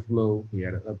a good flow. He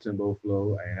had an up-tempo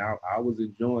flow, and I was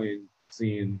enjoying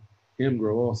seeing him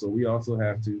grow also. We also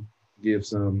have to give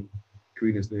some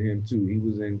credence to him too. He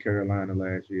was in Carolina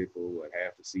last year for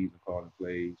half the season calling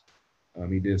plays.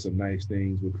 He did some nice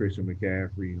things with Christian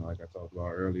McCaffrey, like I talked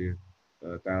about earlier,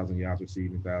 1,000 yards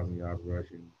receiving, 1,000 yards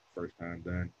rushing, first time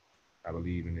done, I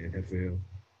believe, in the NFL.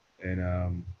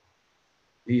 And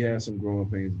he has some growing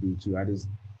pains to do too.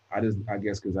 I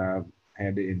guess because I've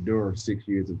had to endure 6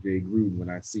 years of Jay Gruden, when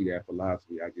I see that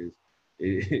philosophy,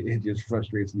 it just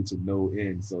frustrates me to no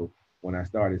end. So when I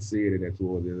started seeing it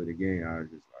towards the end of the game, I was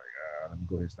just like, let me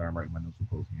go ahead and start writing my notes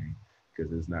for post game,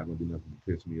 because it's not going to be nothing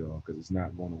to piss me off, because it's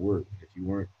not going to work.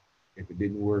 If it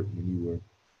didn't work when you were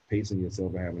pacing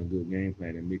yourself and having a good game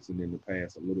plan and mixing in the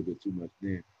pass a little bit too much,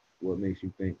 then what makes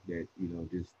you think that,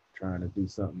 just trying to do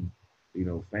something,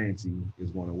 fancy is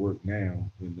going to work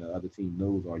now when the other team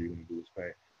knows all you're going to do is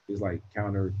pass? It's like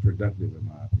counterproductive in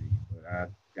my opinion. But I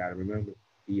got to remember,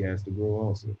 he has to grow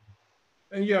also.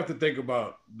 And you have to think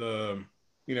about the,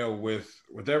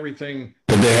 with everything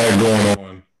that they had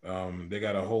going on, they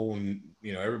got a whole,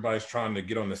 everybody's trying to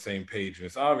get on the same page. And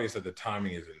it's obvious that the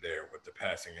timing isn't there with the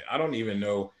passing. I don't even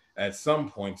know at some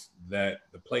points that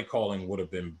the play calling would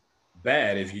have been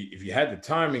bad if you had the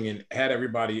timing and had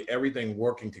everything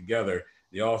working together,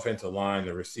 the offensive line,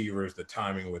 the receivers, the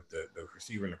timing with the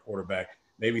receiver and the quarterback.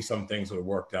 Maybe some things would have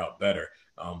worked out better,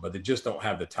 but they just don't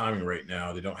have the timing right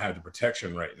now. They don't have the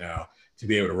protection right now to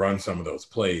be able to run some of those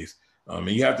plays. And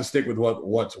you have to stick with what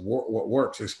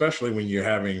works, especially when you're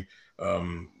having,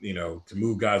 to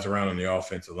move guys around on the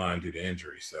offensive line due to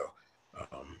injury. So,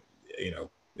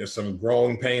 there's some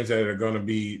growing pains that are going to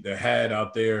be had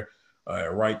out there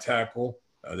at right tackle.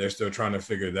 They're still trying to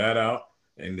figure that out,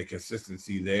 and the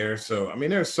consistency there. So, I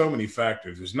mean, there's so many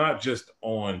factors. It's not just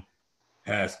on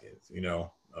Haskins,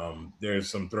 there's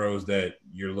some throws that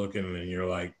you're looking and you're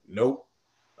like, nope.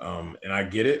 And I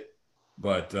get it,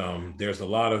 but there's a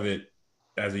lot of it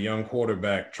as a young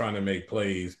quarterback trying to make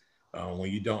plays when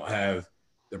you don't have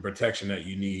the protection that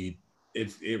you need.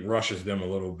 It rushes them a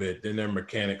little bit. Then their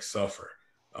mechanics suffer.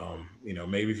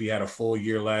 Maybe if you had a full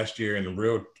year last year and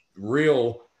the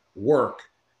real work,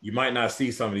 you might not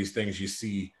see some of these things you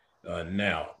see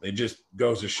now. It just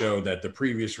goes to show that the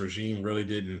previous regime really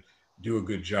didn't do a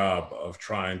good job of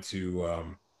trying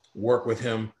to work with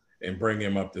him and bring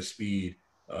him up to speed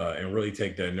and really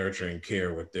take that nurturing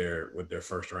care with their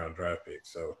first round draft pick.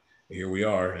 So here we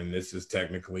are, and this is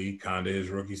technically kind of his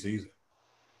rookie season.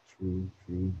 True.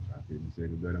 I couldn't say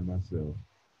it better myself.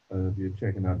 If you're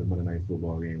checking out the Monday Night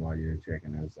Football game while you're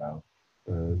checking us out,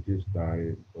 just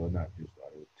started, or not just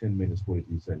started, 10 minutes,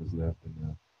 43 seconds left in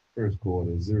the first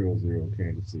quarter, 0-0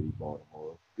 Kansas City,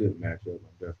 Baltimore. Good matchup.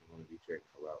 I'm definitely going to be checking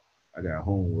it out. I got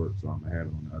homework, so I'm going to have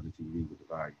it on the other TV with the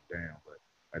volume down, but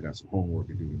I got some homework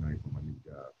to do tonight for my new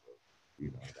job. So,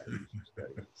 I got to do some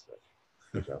studying and stuff,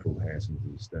 which I hope Haskins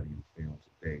is studying film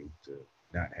today to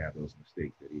not have those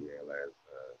mistakes that he had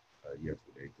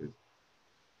yesterday. Because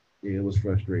it was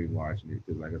frustrating watching it.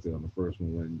 Because, like I said, on the first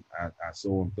one, when I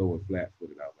saw him throw it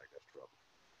flat-footed, I was like, that's trouble.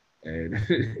 And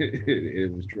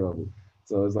it was trouble.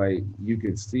 So it's like you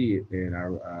could see it. And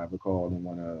I recalled in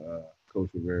one of Coach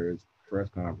Rivera's press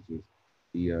conferences,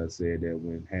 he said that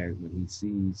when he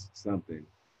sees something,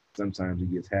 sometimes he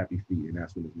gets happy feet, and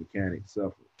that's when his mechanics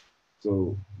suffer.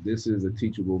 So this is a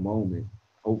teachable moment,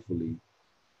 hopefully,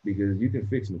 because you can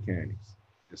fix mechanics.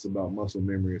 It's about muscle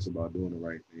memory. It's about doing the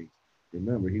right things.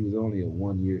 Remember, he was only a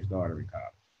one-year starter in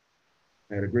college.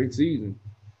 Had a great season,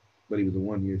 but he was a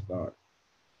one-year starter.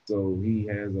 So he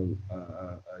has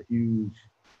a huge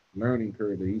learning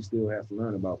curve that he still has to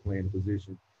learn about playing the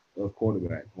position of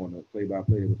quarterback. On the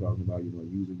play-by-play, we're talking about,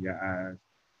 using your eyes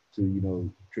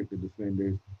to, trick the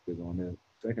defenders. Because on the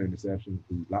second interception,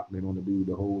 he locked in on the dude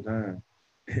the whole time,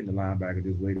 and the linebacker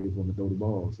just waited for him to throw the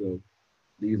ball. So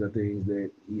these are things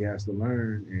that he has to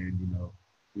learn. And,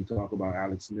 we talk about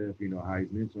Alex Smith, how he's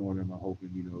mentoring him. I'm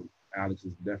hoping, Alex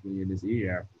is definitely in his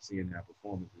ear after seeing that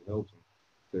performance. It helps him,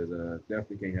 because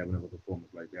definitely can't have another performance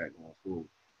like that going forward.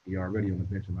 He already on the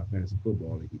bench in my fantasy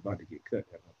football, and he's about to get cut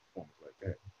having a performance like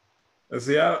that.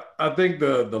 See, I think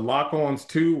the lock-ons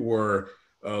too were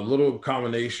a little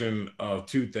combination of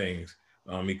two things.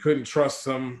 He couldn't trust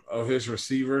some of his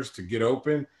receivers to get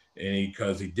open, and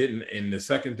because he didn't. And the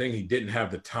second thing, he didn't have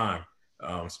the time,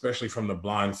 especially from the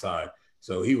blind side.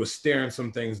 So he was staring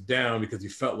some things down because he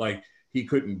felt like he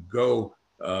couldn't go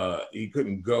to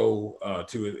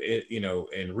it,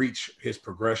 and reach his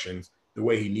progressions the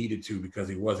way he needed to because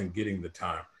he wasn't getting the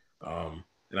time.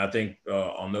 And I think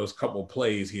on those couple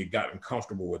plays, he had gotten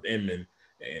comfortable with Inman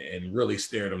and really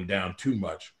stared him down too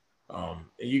much. And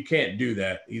you can't do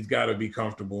that. He's got to be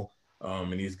comfortable,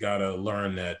 and he's got to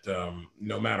learn that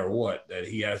no matter what, that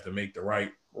he has to make the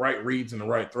right reads and the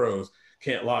right throws.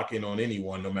 Can't lock in on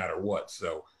anyone no matter what.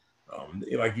 So,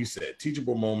 like you said,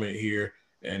 teachable moment here.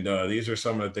 And these are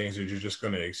some of the things that you're just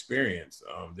going to experience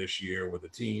this year with a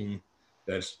team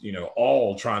that's,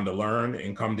 all trying to learn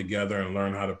and come together and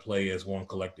learn how to play as one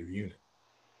collective unit.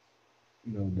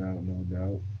 No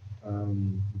doubt.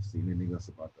 Let's see anything else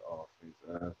about the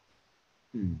offense.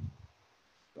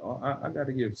 I got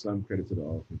to give some credit to the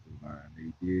offensive line.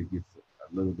 They did get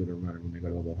a little bit of running when they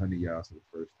got over 100 yards for the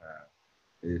first time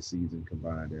this season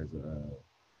combined as a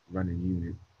running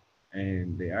unit.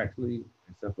 And they actually,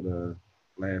 except for the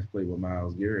last play with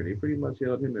Myles Garrett, they pretty much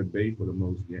held him at bay for the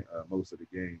most of the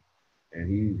game. And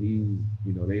he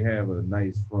they have a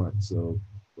nice front. So,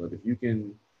 but if you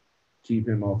can keep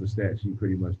him off the stat sheet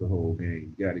pretty much the whole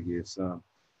game, you got to give some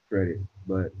credit.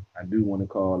 But I do want to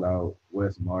call out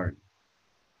Wes Martin.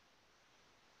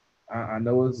 I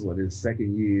know it's his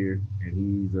second year, and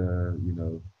he's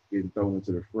getting thrown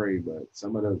into the fray. But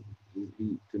some of to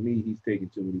me, he's taking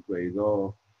too many plays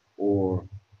off, or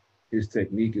his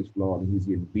technique is flawed, and he's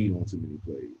getting beat on too many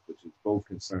plays, which is both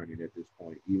concerning at this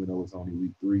point. Even though it's only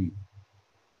week 3,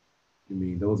 I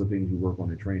mean, those are things you work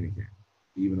on in training camp.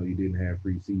 Even though you didn't have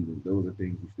preseason, those are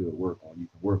things you still work on. You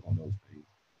can work on those things.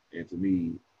 And to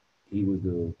me, he was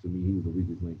the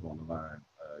weakest link on the line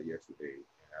yesterday.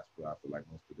 And that's where I feel like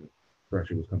most of the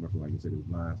pressure was coming from, like you said, his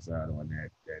blind side on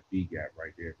that B gap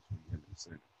right there between him and the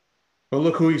center. But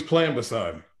look who he's playing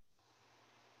beside.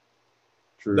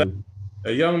 True.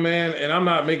 A young man, and I'm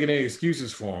not making any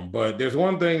excuses for him, but there's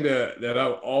one thing that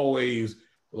I've always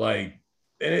like,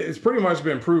 and it's pretty much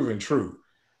been proven true.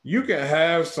 You can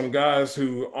have some guys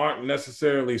who aren't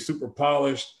necessarily super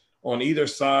polished on either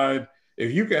side.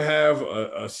 If you can have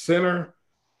a center,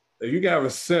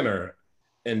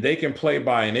 and they can play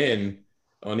by an end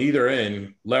on either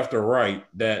end, left or right,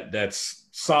 that's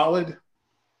solid,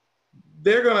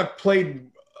 they're going to play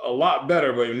a lot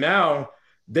better. But now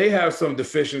they have some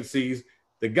deficiencies.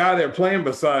 The guy they're playing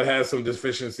beside has some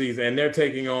deficiencies, and they're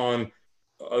taking on,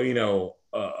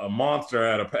 a monster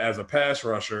as a pass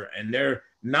rusher, and they're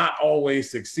not always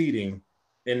succeeding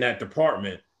in that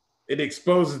department. It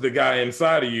exposes the guy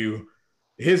inside of you,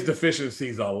 his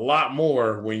deficiencies a lot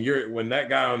more when that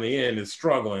guy on the end is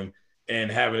struggling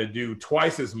and having to do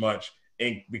twice as much,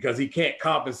 and because he can't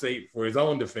compensate for his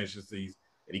own deficiencies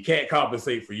and he can't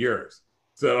compensate for yours.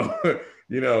 So,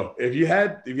 if you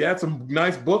had some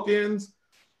nice bookends,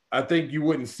 I think you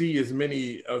wouldn't see as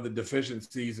many of the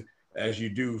deficiencies as you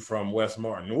do from Wes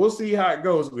Martin. We'll see how it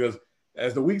goes, because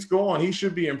as the weeks go on, he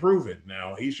should be improving.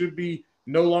 Now, he should be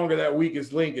no longer that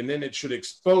weakest link, and then it should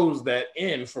expose that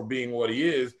end for being what he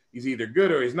is. He's either good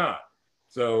or he's not.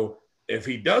 So if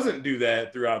he doesn't do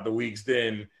that throughout the weeks,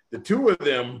 then the two of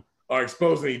them are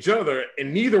exposing each other,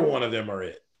 and neither one of them are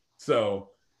it. So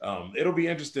it'll be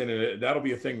interesting, and that'll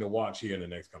be a thing to watch here in the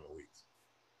next couple of weeks.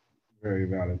 Very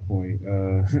valid point.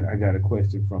 I got a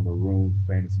question from Maroon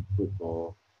Fantasy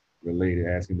Football related,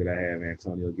 asking that I have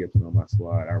Antonio Gibson on my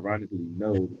squad. Ironically,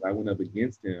 no, I went up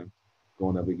against him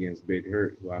going up against Big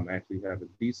Hurt, who I'm actually have a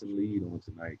decent lead on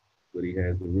tonight, but he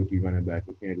has the rookie running back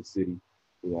for Kansas City,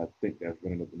 who I think that's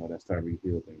running up. No, that's Tyreek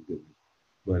Hill, thank goodness.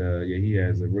 But he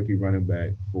has a rookie running back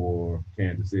for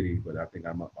Kansas City, but I think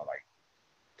I'm up by like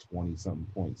 20-something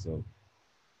points. So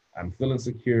I'm feeling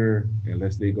secure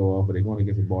unless they go off, but they're going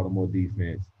against the Baltimore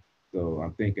defense. So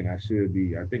I'm thinking I should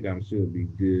be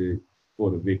good for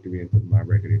the victory and put my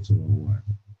record at 2-1.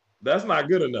 That's not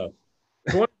good enough.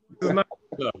 20 is not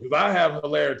good enough, because I have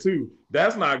Hilaire too.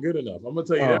 That's not good enough. I'm gonna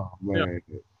tell you that. Man.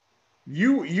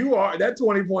 You are, that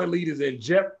 20-point lead is in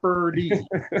jeopardy.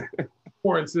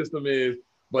 Scoring system is,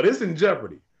 but it's in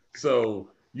jeopardy. So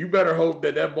you better hope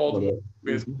that Baltimore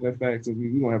is. In fact, so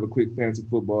we're gonna have a quick fantasy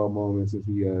football moment since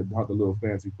we talked a little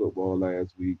fantasy football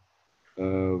last week.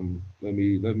 Let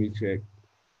me check.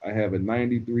 I have a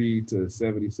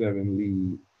 93-77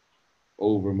 lead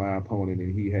over my opponent,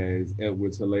 and he has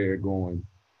Edwards-Hilaire going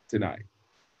tonight.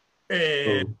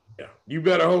 And you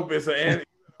better hope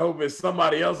it's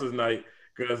somebody else's night,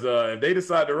 because if they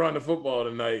decide to run the football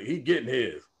tonight, he getting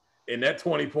his, and that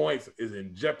 20 points is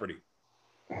in jeopardy.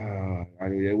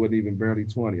 It wasn't even barely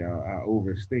 20. I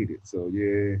overstated. So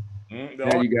yeah, Mm-hmm.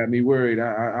 now you got me worried.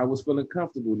 I was feeling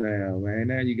comfortable now, man.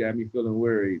 Now you got me feeling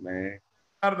worried, man.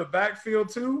 Out of the backfield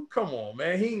too? Come on,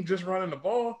 man. He ain't just running the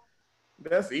ball.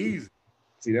 That's easy.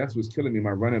 See, that's what's killing me.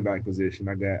 My running back position.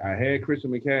 I had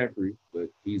Christian McCaffrey, but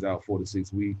he's out 4 to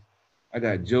 6 weeks. I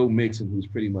got Joe Mixon, who's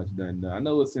pretty much done. I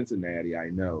know it's Cincinnati, I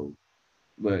know,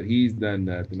 but he's done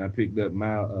nothing. I picked up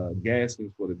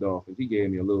Gaskins for the Dolphins. He gave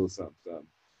me a little something.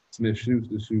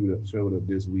 Smith-Schuster showed up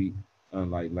this week,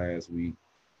 unlike last week.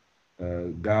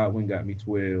 Godwin got me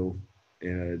 12,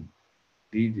 and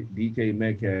DK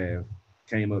Metcalf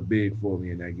came up big for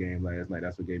me in that game last night.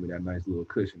 That's what gave me that nice little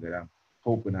cushion that I'm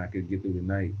hoping I could get through the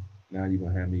night. Now you're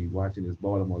going to have me watching this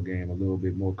Baltimore game a little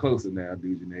bit more closer now,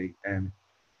 Dujane. And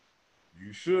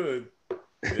you should.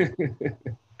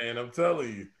 And I'm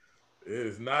telling you, it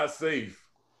is not safe.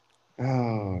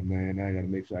 Oh, man, I got to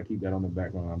make sure I keep that on the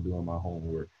background when I'm doing my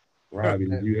homework. Robbie,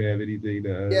 did you have anything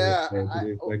to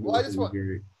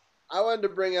I wanted to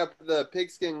bring up the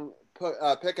Pigskin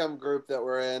Pick'em group that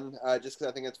we're in, just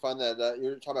because I think it's fun that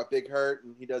you're talking about Big Hurt,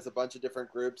 and he does a bunch of different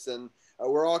groups, and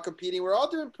we're all competing. We're all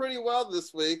doing pretty well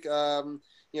this week.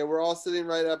 We're all sitting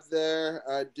right up there.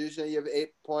 Dujane, you have 8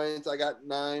 points. I got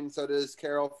 9. So does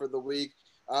Carol for the week.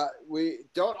 We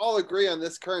don't all agree on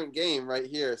this current game right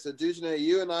here. So Dujane,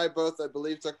 you and I both, I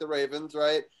believe, took the Ravens,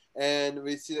 right? And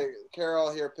we see that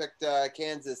Carol here picked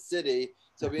Kansas City.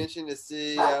 So it'll be interesting to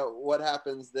see what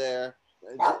happens there.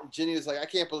 Ginny was like, I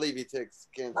can't believe he takes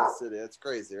Kansas City. That's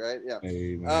crazy, right? Yeah.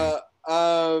 Hey, no,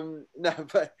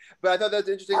 but I thought that's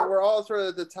interesting. We're all sort of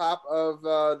at the top of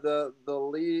the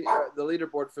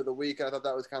leaderboard for the week. I thought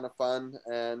that was kind of fun,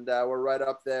 and we're right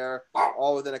up there,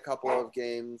 all within a couple of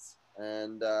games.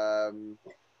 And I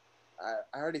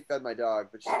already fed my dog,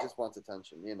 but she just wants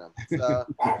attention, you know. So,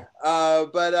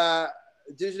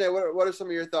 Dujane, what are some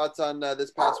of your thoughts on this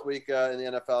past week in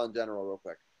the NFL in general, real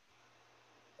quick?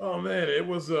 Oh man, it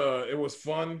was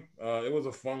fun. It was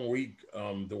a fun week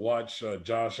to watch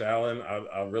Josh Allen.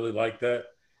 I really like that.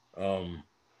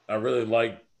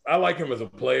 I like him as a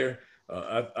player.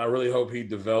 I really hope he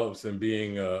develops in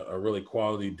being a really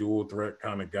quality dual threat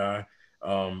kind of guy.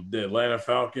 The Atlanta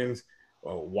Falcons.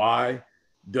 Why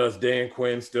does Dan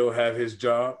Quinn still have his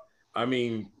job? I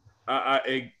mean,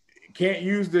 I can't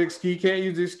use the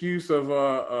excuse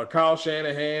of Kyle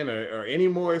Shanahan or any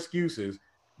more excuses.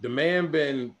 The man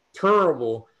been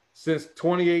terrible since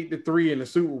 28-3 in the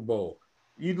Super Bowl.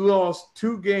 You lost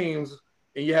 2 games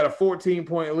and you had a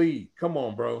 14-point lead. Come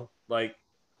on, bro. Like,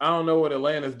 I don't know what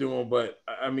Atlanta's doing, but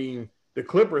I mean, the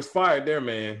Clippers fired their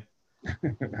man.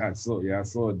 I saw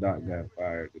Doc got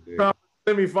fired today.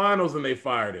 Semifinals and they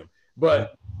fired him,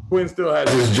 but Quinn still has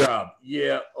his job.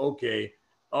 Yeah, okay,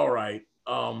 all right.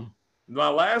 My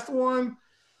last one,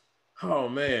 oh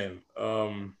man.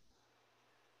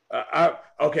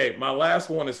 My last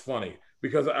one is funny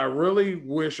because I really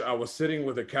wish I was sitting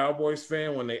with a Cowboys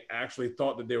fan when they actually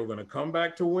thought that they were going to come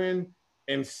back to win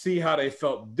and see how they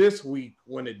felt this week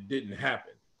when it didn't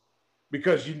happen.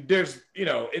 Because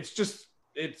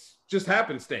it's just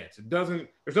happenstance. There's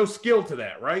no skill to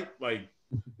that, right? Like,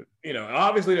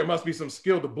 obviously there must be some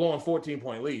skill to blowing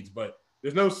 14-point leads, but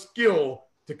there's no skill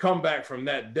to come back from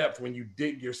that depth when you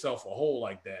dig yourself a hole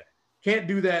like that. Can't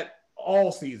do that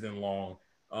all season long.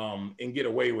 And get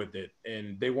away with it,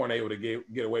 and they weren't able to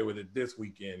get away with it this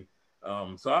weekend.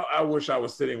 So I wish I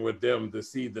was sitting with them to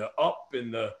see the up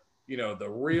and the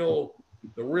real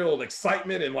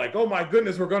excitement and like, oh my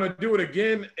goodness, we're gonna do it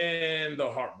again, and the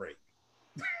heartbreak.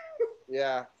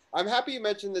 Yeah, I'm happy you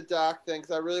mentioned the Doc thing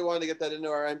because I really wanted to get that into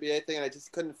our NBA thing, and I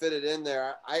just couldn't fit it in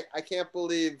there. I can't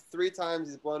believe 3 times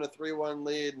he's blown a 3-1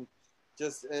 lead, and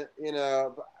just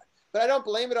but I don't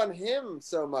blame it on him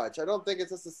so much. I don't think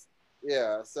it's just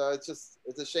so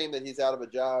it's a shame that he's out of a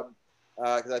job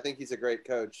because I think he's a great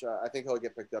coach. I think he'll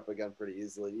get picked up again pretty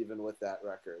easily, even with that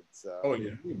record. So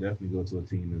he definitely go to a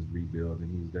team that's rebuilding.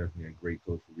 He's definitely a great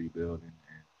coach for rebuilding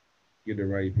and get the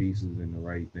right pieces and the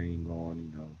right thing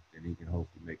going, and he can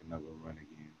hopefully make another run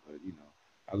again. But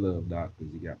I love Doc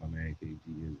because he got my man KG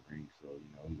his ring, so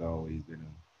he's always been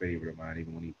a favorite of mine,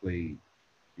 even when he played.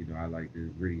 I like the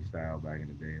gritty style back in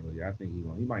the day. But I think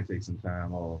he might take some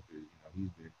time off. He's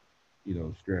been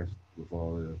stressed with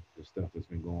all the stuff that's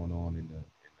been going on in the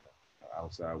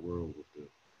outside world with the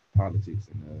politics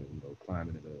and the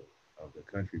climate of the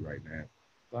country right now.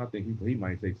 So I think he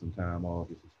might take some time off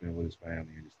just to spend with his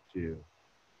family and just to chill.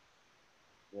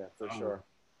 Yeah, for sure.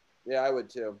 Yeah, I would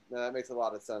too. No, that makes a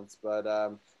lot of sense. But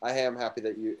I am happy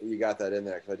that you got that in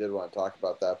there because I did want to talk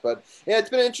about that. But yeah, it's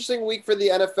been an interesting week for the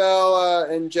NFL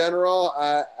in general.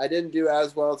 I didn't do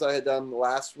as well as I had done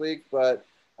last week, but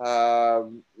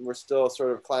we're still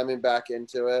sort of climbing back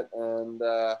into it. And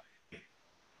that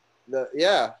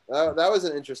was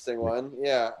an interesting one.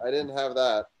 Yeah, I didn't have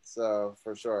that, so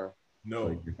for sure. No.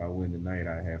 Like if I win tonight,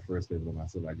 I have first dibs on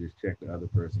myself. I just checked the other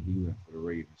person. He went for the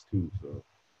Ravens too. So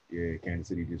yeah, Kansas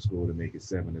City just scored to make it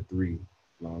 7-3. As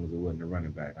long as it wasn't a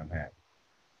running back, I'm happy.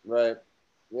 Right.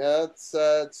 Yeah,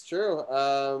 it's true.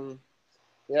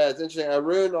 Yeah, it's interesting.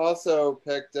 Arun also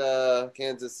picked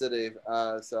Kansas City,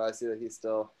 so I see that he's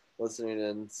still listening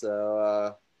in.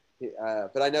 So,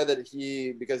 but I know that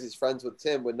he, because he's friends with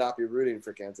Tim, would not be rooting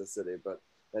for Kansas City. But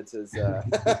that's his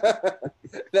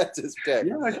that's his pick.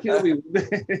 Y'all kill me.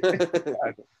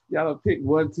 Y'all pick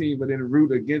one team, but then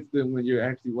root against them when you're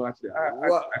actually watching it.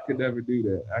 I could never do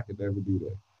that. I could never do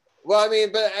that. Well, I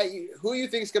mean, but who you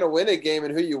think is going to win a game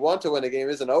and who you want to win a game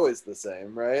isn't always the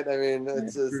same, right? I mean,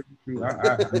 it's just true.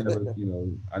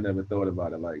 I never thought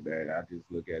about it like that. I just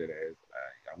look at it as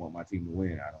I want my team to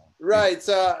win. I don't. Right.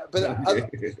 So, but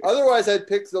otherwise, I'd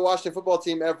pick the Washington football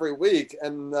team every week,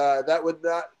 and that would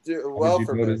not do well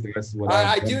for me. That's what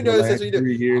I do notice that's what you do.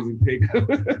 3 years and pick.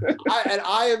 And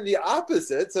I am the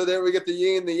opposite. So there we get the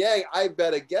yin and the yang. I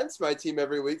bet against my team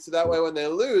every week, so that way when they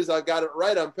lose, I've got it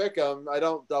right on pick 'em. I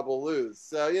don't double lose.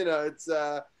 So it's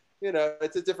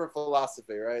it's a different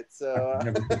philosophy, right? So I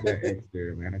never put that X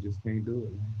there, man. I just can't do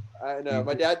it, man. I know.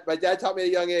 My dad taught me at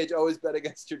a young age, always bet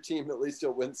against your team. At least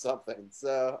you'll win something.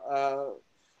 So,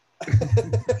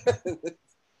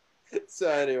 so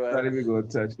anyway. Not even going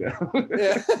to touch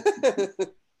that.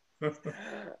 Yeah.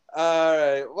 All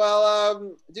right.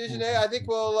 Well, Dujane, I think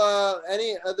we'll,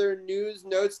 any other news,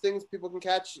 notes, things people can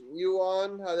catch you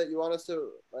on that you want us to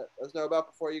let us know about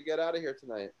before you get out of here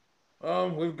tonight?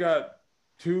 We've got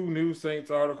 2 new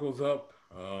Saints articles up.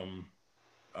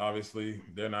 Obviously,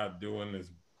 they're not doing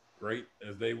as great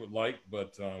as they would like,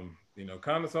 but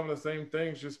kind of some of the same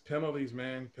things, just penalties,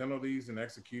 man. Penalties and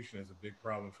execution is a big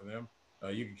problem for them.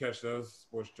 You can catch those,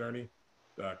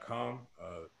 sportsjourney.com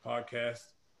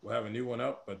podcast. We'll have a new one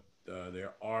up, but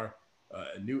there are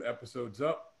new episodes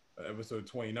up. Episode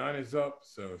 29 is up,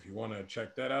 so if you want to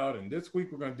check that out. And this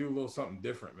week, we're going to do a little something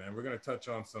different, man. We're going to touch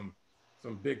on some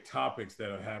big topics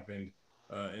that have happened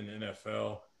in the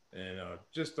NFL and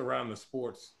just around the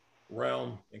sports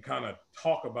realm, and kind of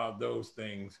talk about those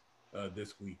things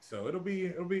this week. So it'll be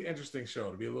an interesting show.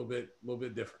 It'll be a little bit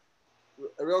different.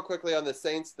 Real quickly on the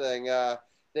Saints thing,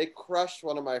 they crushed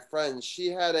one of my friends. She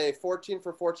had a 14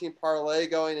 for 14 parlay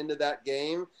going into that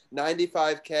game,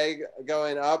 95K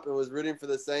going up, and was rooting for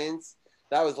the Saints.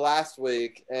 That was last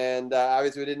week, and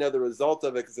obviously we didn't know the result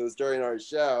of it because it was during our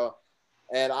show.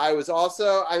 And I was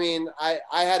also, I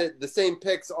had the same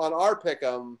picks on our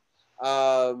pick'em.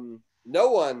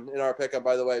 No one in our pick'em,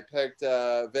 by the way, picked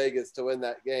Vegas to win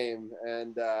that game.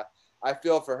 And I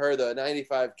feel for her, though.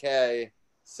 95K,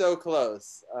 so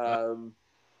close.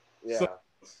 Yeah.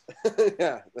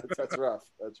 Yeah, that's rough.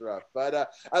 That's rough.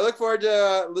 But I look forward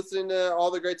to listening to all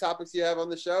the great topics you have on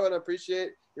the show, and I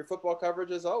appreciate your football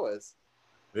coverage as always.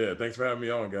 Yeah, thanks for having me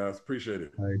on, guys. Appreciate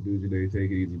it. All right, Dujane,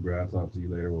 take it easy, bro. I'll talk to you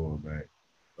later on, man.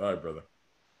 All right, brother.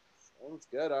 Sounds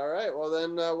good. All right. Well,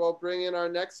 then we'll bring in our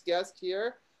next guest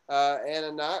here,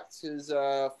 Anna Knox, who's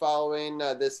following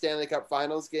the Stanley Cup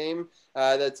Finals game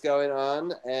that's going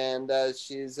on, and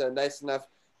she's nice enough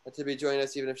to be joining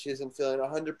us, even if she isn't feeling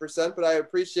 100%. But I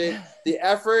appreciate the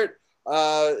effort.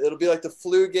 It'll be like the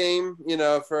flu game,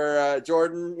 for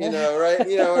Jordan, right?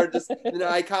 Or just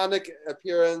iconic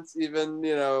appearance, even,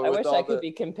 I wish I could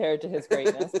be compared to his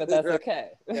greatness, but that's okay.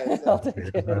 Yeah, exactly.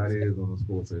 It is on the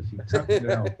sports. So she toughed it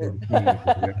out for the team.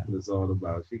 That's what it's all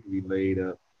about. She can be laid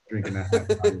up, drinking a hot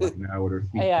coffee right now with her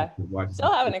feet. Yeah,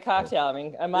 still having a cocktail. I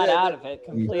mean, I'm not out of it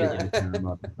completely. I'm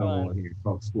about to come on here and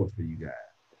talk sports for you guys.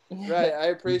 Right, I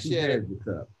appreciate it. The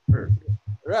cup. Perfect.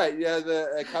 Right, yeah,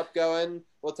 the cup going.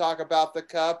 We'll talk about the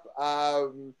cup.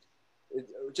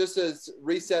 Just to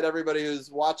reset everybody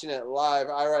who's watching it live,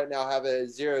 I right now have a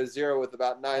 0-0 with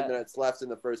about 9 minutes left in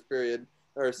the first period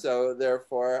or so,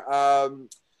 therefore.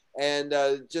 And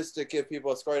just to give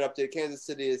people a scoring update, Kansas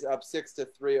City is up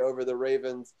 6-3 over the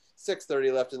Ravens.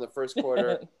 6:30 left in the first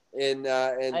quarter in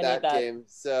that game.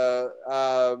 So,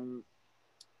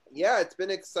 yeah, it's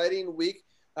been an exciting week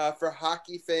for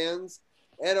hockey fans.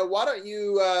 Anna, why don't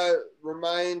you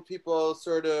remind people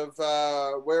sort of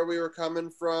where we were coming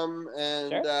from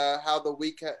and how the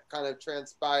week kind of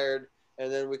transpired,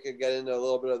 and then we could get into a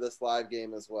little bit of this live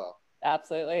game as well.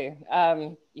 Absolutely.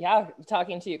 Yeah,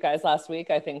 talking to you guys last week,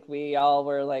 I think we all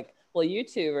were like, well, you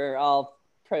two are all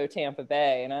pro Tampa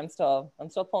Bay, and I'm still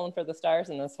pulling for the Stars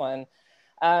in this one.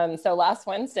 So last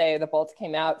Wednesday, the Bolts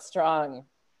came out strong,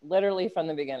 literally from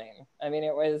the beginning. I mean,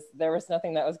 there was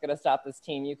nothing that was going to stop this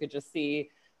team. You could just see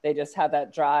they just had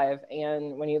that drive.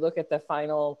 And when you look at the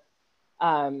final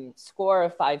score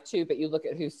of 5-2, but you look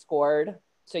at who scored,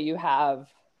 so you have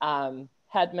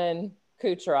Hedman,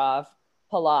 Kucherov,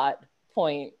 Palat,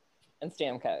 Point, and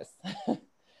Stamkos.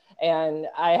 And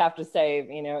I have to say,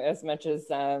 you know, as much as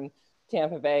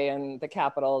Tampa Bay and the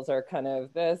Capitals are kind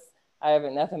of this, I have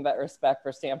nothing but respect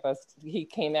for Stamkos. He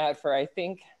came out for, I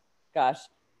think, gosh,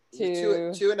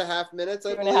 two and a half minutes.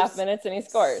 Two and a half minutes, and he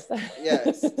scores.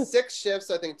 Yeah, 6 shifts.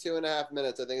 I think 2.5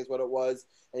 minutes. I think is what it was.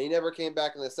 And he never came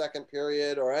back in the second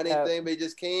period or anything. But he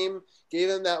just came, gave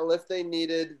them that lift they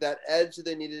needed, that edge that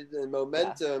they needed, and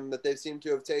momentum that they seem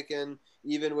to have taken,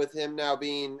 even with him now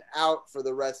being out for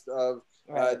the rest of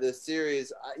this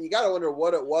series. You got to wonder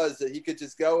what it was that he could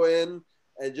just go in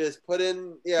and just put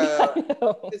in,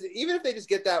 because even if they just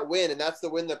get that win, and that's the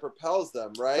win that propels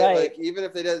them, right? Like, even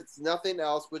if they did nothing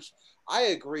else, which I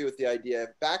agree with the idea.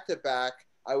 Back to back,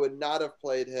 I would not have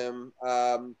played him.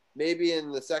 Maybe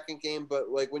in the second game, but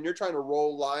like when you're trying to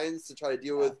roll lines to try to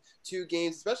deal with 2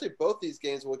 games, especially both these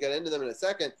games, we'll get into them in a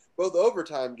second, both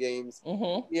overtime games,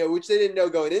 you know, which they didn't know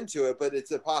going into it, but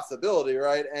it's a possibility,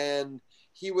 right? And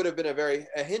he would have been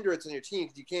a hindrance on your team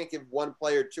because you can't give one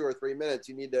player 2 or 3 minutes.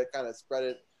 You need to kind of spread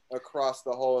it across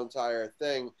the whole entire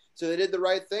thing. So they did the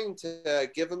right thing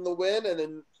to give him the win and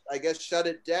then, I guess, shut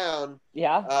it down.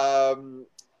 Yeah.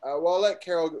 Well, I'll let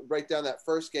Carol break down that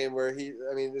first game where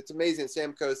it's amazing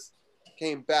Stamkos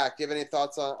came back. Do you have any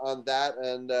thoughts on that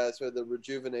and sort of the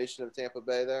rejuvenation of Tampa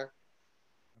Bay there?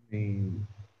 I mean,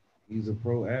 he's a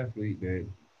pro athlete that,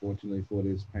 fortunately for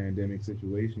this pandemic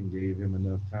situation, gave him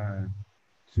enough time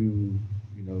to,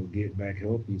 you know, get back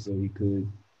healthy so he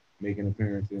could make an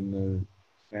appearance in the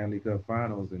Stanley Cup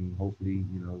Finals and hopefully,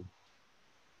 you know,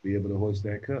 be able to hoist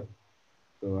that cup.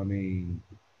 So, I mean,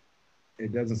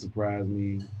 it doesn't surprise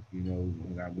me, you know,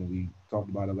 when we talked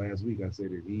about it last week, I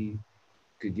said if he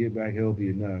could get back healthy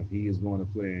enough, he is going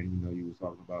to play. And, you know, you were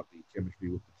talking about the chemistry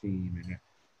with the team.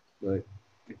 But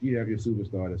if you have your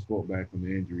superstar that's fought back from the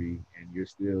injury and you're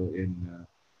still in,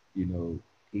 you know,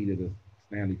 heat of the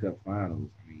Stanley Cup Finals,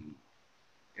 I mean,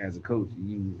 as a coach,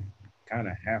 you kind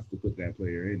of have to put that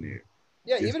player in there.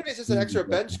 Yeah, even if he's just an extra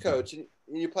bench coach and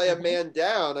you play a man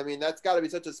down, I mean, that's got to be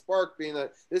such a spark being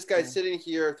that this guy's sitting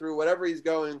here through whatever he's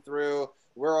going through.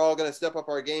 We're all going to step up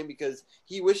our game because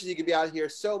he wishes he could be out here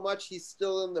so much he's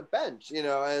still in the bench, you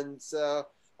know, and so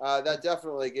that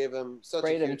definitely gave him such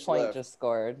a huge Point lift. just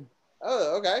scored.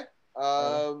 Oh, okay.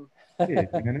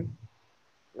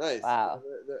 Nice. Wow.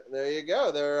 There you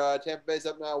go. They're Tampa Bay's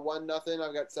up now 1-0.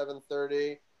 I've got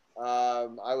 7:30.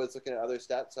 I was looking at other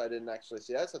stats, so I didn't actually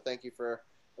see that. So thank you for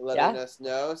letting us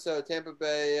know. So Tampa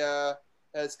Bay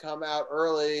has come out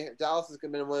early. Dallas has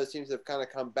been one of those teams that have kind of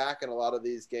come back in a lot of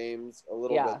these games a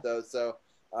little bit, though. So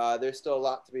there's still a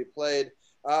lot to be played.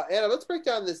 Anna, let's break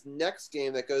down this next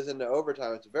game that goes into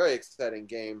overtime. It's a very exciting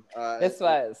game. This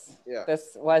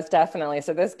was definitely.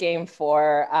 So this game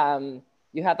 4,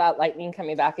 you have that Lightning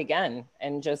coming back again.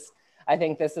 And just, I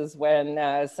think this is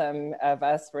when some of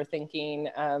us were thinking,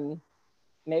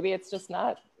 maybe it's just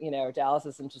not, you know, Dallas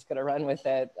isn't just going to run with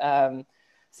it.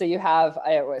 So you have,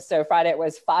 Friday it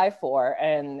was 5-4,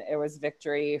 and it was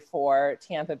victory for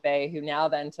Tampa Bay, who now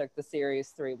then took the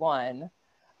series 3-1.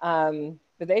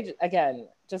 But they, again,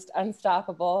 just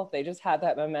unstoppable. They just had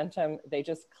that momentum. They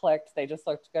just clicked. They just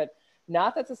looked good.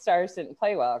 Not that the Stars didn't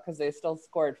play well, because they still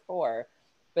scored 4.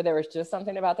 But there was just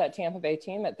something about that Tampa Bay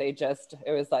team that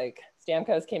it was like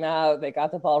Stamkos came out, they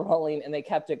got the ball rolling, and they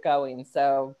kept it going.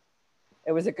 So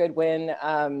it was a good win.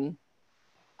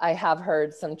 I have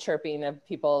heard some chirping of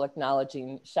people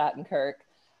acknowledging Shattenkirk.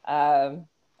 I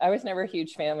was never a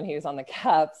huge fan when he was on the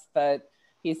Caps, but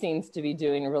he seems to be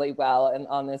doing really well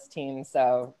on this team.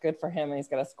 So good for him. And he's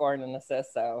got a score and an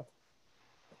assist. So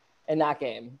in that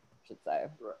game, I should say.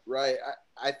 Right.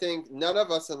 I think none of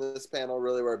us on this panel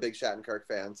really were a big Shattenkirk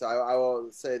fan. So I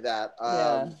will say that.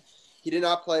 He did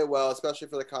not play well, especially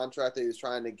for the contract that he was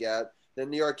trying to get. Then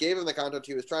New York gave him the contract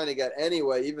he was trying to get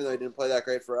anyway, even though he didn't play that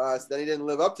great for us. Then he didn't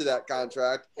live up to that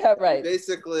contract. Yeah, right.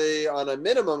 Basically, on a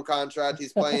minimum contract,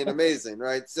 he's playing amazing,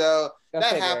 right? So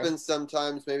that happens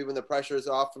sometimes, maybe when the pressure is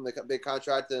off from the big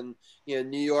contract. And, you know,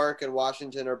 New York and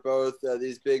Washington are both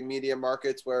these big media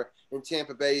markets where in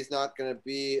Tampa Bay, he's not going to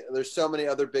be – there's so many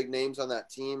other big names on that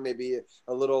team. Maybe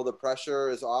a little of the pressure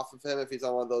is off of him if he's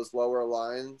on one of those lower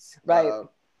lines.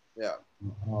 Yeah.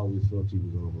 I always thought he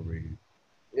was overrated.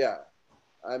 Yeah.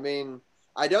 I mean,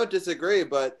 I don't disagree,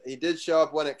 but he did show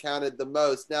up when it counted the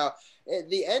most. Now,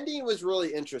 the ending was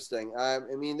really interesting. I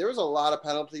mean, there was a lot of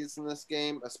penalties in this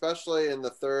game, especially in the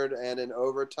third and in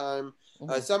overtime.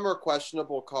 Some were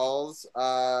questionable calls.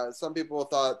 Some people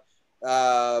thought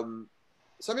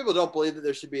some people don't believe that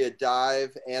there should be a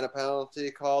dive and a penalty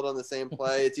called on the same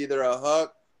play. It's either a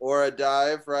hook or a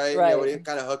dive, right? Right. You know, when you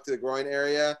kind of hook to the groin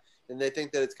area, and they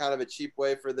think that it's kind of a cheap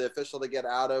way for the official to get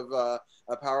out of a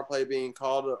power play being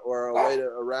called or a way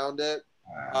around it.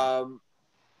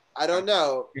 I don't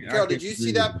know. Carol, did you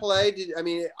see that play?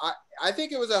 I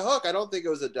think it was a hook. I don't think it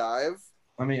was a dive.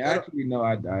 I mean, actually, no,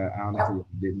 I honestly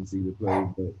didn't see the play,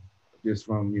 but just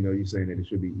from, you saying that it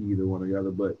should be either one or the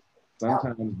other. But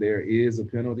sometimes there is a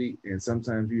penalty, and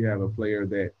sometimes you have a player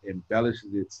that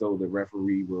embellishes it so the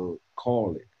referee will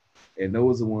call it. And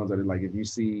those are the ones that are like, if you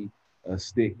see a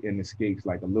stick and escapes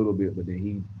like a little bit, but then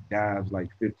he dives like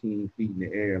 15 feet in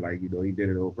the air, like, he did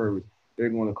it on purpose, they're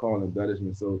going to call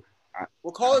embellishment. So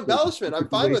we'll call embellishment. I'm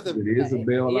fine with him. It is a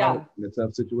bailout in a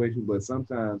tough situation, but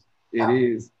sometimes it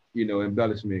is,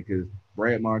 embellishment, because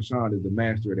Brad Marchand is the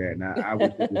master of that. And I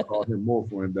wish they would call him more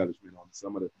for embellishment on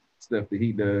some of the stuff that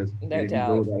he does. No and doubt.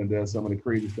 he goes out and does some of the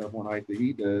crazy stuff on ice that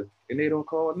he does, and they don't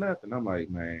call it nothing. I'm like,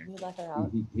 man,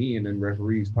 he in the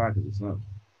referee's pocket or something.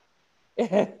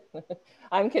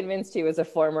 I'm convinced he was a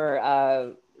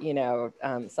former,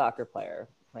 soccer player.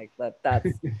 Like that's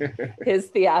his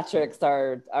theatrics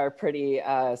are pretty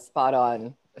spot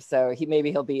on. So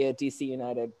he'll be a DC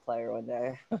United player one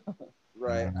day.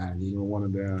 Right. You don't want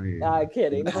him down here. I'm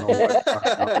kidding. I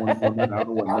don't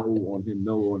want him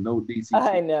no DC.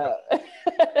 I know.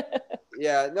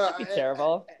 Yeah, no, that'd be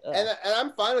terrible. And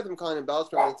I'm fine with him calling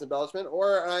embellishment when it's embellishment,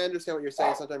 or I understand what you're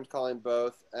saying. Sometimes calling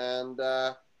both, and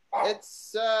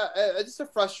it's just a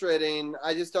frustrating.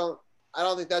 I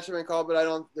don't think that should have been called,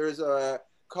 but there's a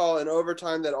call in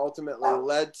overtime that ultimately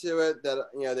led to it. That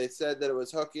they said that it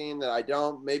was hooking.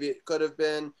 Maybe it could have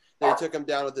been. They took him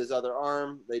down with his other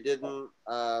arm. They didn't.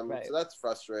 Right. So that's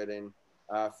frustrating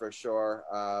for sure.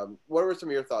 What were some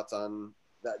of your thoughts on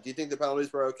that? Do you think the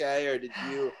penalties were okay, or did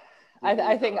you?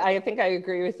 I think I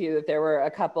agree with you that there were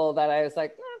a couple that I was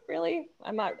like, really?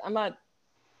 I'm not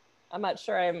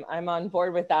sure I'm on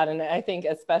board with that. And I think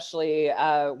especially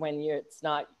when it's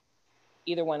not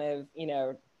either one of,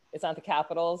 it's not the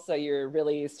Capitals. So you're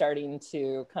really starting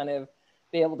to kind of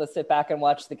be able to sit back and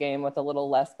watch the game with a little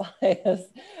less bias.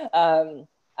 I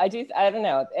don't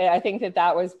know. I think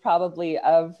that was probably,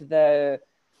 of the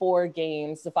 5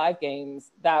 games,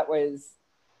 that was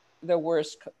the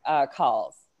worst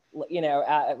calls.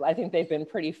 I think they've been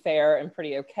pretty fair and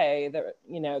pretty okay,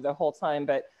 the whole time.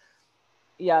 But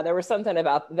yeah, there was something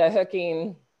about the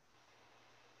hooking.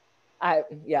 I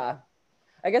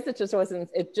guess it just wasn't.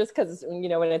 It just because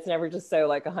when it's never just so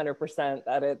like 100%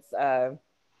 that it's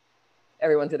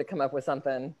everyone's going to come up with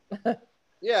something.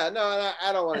 Yeah, no,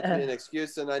 I don't want it to be an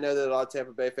excuse, and I know that a lot of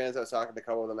Tampa Bay fans. I was talking to a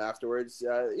couple of them afterwards.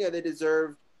 They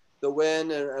deserved the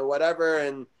win and whatever,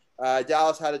 and.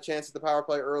 Dallas had a chance at the power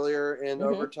play earlier in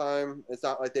overtime. It's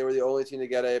not like they were the only team to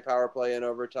get a power play in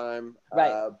overtime.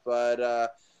 Right.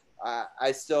 But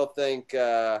I still think,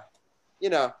 I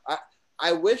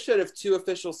wish that if two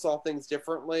officials saw things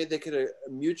differently, they could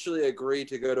mutually agree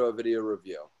to go to a video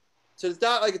review. So it's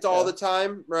not like it's all the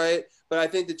time, right? But I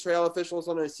think the trail official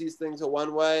sometimes sees things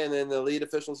one way, and then the lead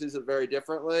official sees it very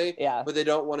differently. Yeah. But they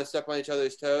don't want to step on each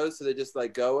other's toes, so they just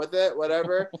go with it,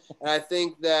 whatever. And I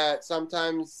think that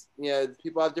sometimes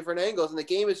people have different angles, and the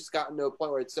game has just gotten to a point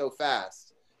where it's so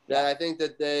fast that I think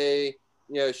that they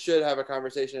should have a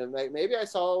conversation and maybe I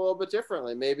saw it a little bit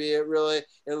differently. Maybe it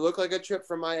looked like a trip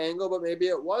from my angle, but maybe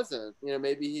it wasn't.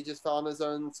 Maybe he just fell on his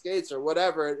own skates or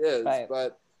whatever it is. Right.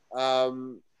 But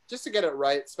just to get it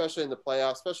right, especially in the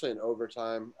playoffs, especially in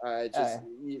overtime,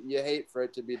 you hate for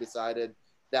it to be decided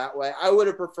that way. I would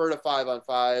have preferred a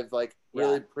 5-on-5,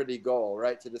 really pretty goal,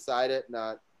 right, to decide it,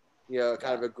 not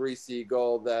kind of a greasy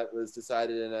goal that was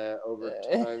decided in a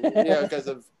overtime, because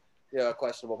of a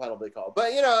questionable penalty call. But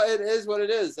it is what it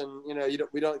is, and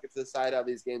we don't get to decide how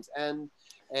these games end.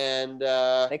 And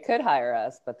they could hire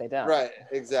us, but they don't. Right,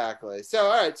 exactly. So,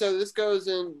 all right. So this goes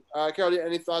in. Carol,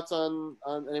 any thoughts on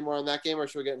any more on that game, or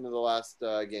should we get into the last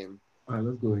game? All right,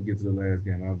 let's go ahead and get to the last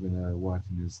game. I've been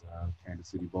watching this Kansas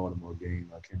City-Baltimore game.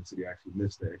 Kansas City actually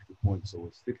missed the extra point, so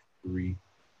it's 6-3.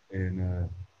 And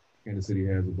Kansas City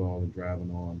has the ball and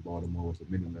driving on Baltimore with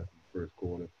a minute left in the first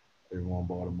quarter. They're on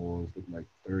Baltimore. It's looking like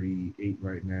 38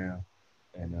 right now.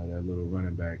 And that little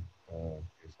running back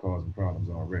is causing problems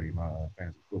already. My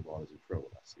fantasy football is in trouble,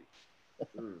 I see.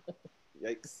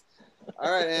 Yikes.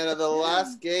 All right, Anna, the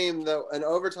last game, an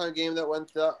overtime game that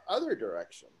went the other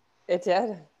direction. It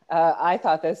did. I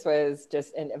thought this was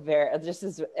just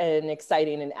an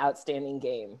exciting and outstanding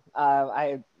game.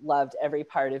 I loved every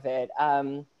part of it.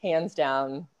 Hands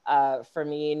down, for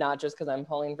me, not just because I'm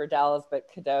pulling for Dallas, but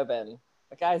Khudobin.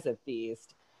 The guy's a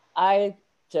beast. I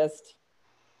just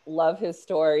love his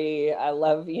story. I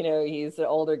love, he's an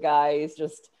older guy. He's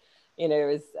just,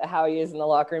 is how he is in the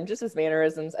locker room, just his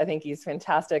mannerisms. I think he's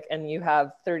fantastic. And you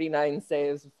have 39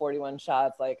 saves, 41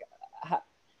 shots,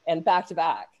 and back to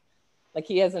back. Like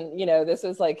he hasn't, this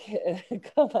was like,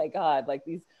 oh my God, like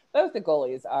both the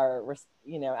goalies are,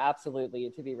 absolutely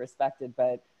to be respected,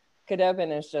 but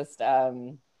Khudobin is just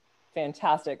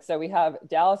fantastic. So we have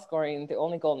Dallas scoring the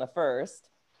only goal in the first,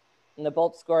 and the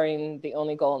Bolts scoring the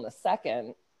only goal in the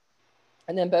second.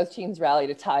 And then both teams rally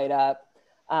to tie it up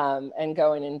and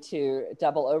going into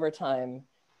double overtime.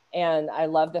 And I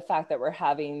love the fact that we're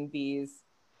having these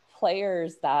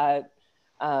players that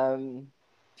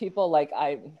people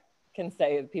I can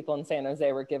say people in San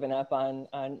Jose were giving up on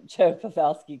Joe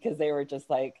Pavelski because they were just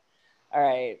like, all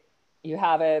right, you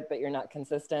have it, but you're not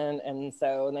consistent. And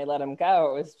so when they let him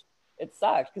go, it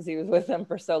sucked because he was with them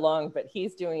for so long, but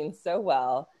he's doing so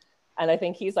well. And I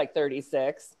think he's like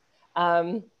 36.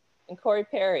 And Corey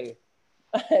Perry,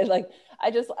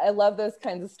 I love those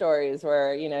kinds of stories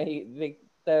where,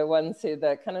 the ones who,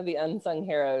 the kind of the unsung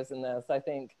heroes in this, I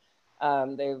think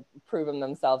they've proven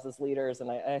themselves as leaders.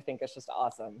 And I think it's just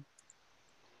awesome.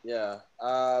 Yeah.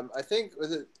 I think,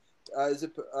 is it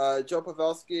Joe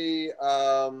Pavelski?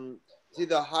 Is he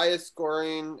the highest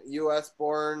scoring U.S.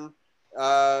 born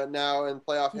now in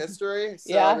playoff history?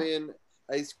 So, yeah. I mean,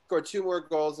 he scored 2 more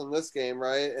goals in this game,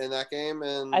 right? In that game,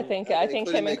 and I think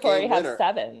him and Corey have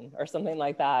 7 or something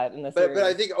like that in the series. But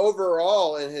I think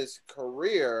overall in his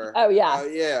career, oh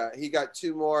yeah, he got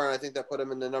 2 more, and I think that put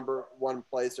him in the number 1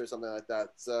 place or something like that.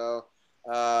 So,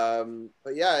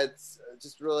 but yeah, it's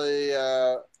just really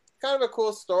kind of a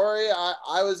cool story.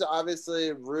 I was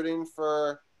obviously rooting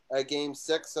for Game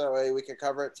 6, so we could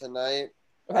cover it tonight.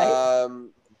 Right.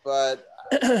 But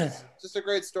just a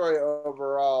great story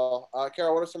overall.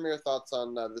 Carol, what are some of your thoughts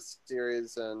on this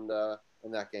series and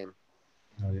in that game?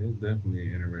 Oh, yeah, it's definitely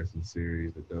an interesting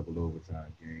series, the double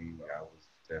overtime game. I was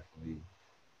definitely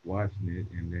watching it,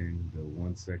 and then the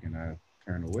 1 second I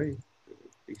turned away,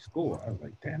 they score. I was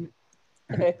like, damn it.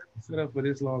 Okay. Set up for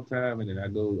this long time, and then I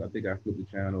think I flipped the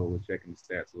channel or checking the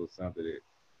stats or something. That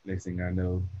next thing I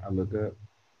know, I look up,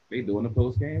 they doing the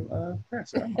post game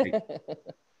presser. I'm like,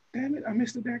 damn it, I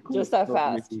missed it that quick. Just that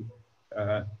fast.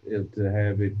 To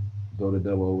have it go to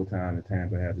double overtime and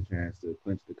Tampa have the chance to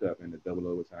clinch the cup in the double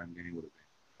overtime game would have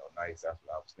been nice. That's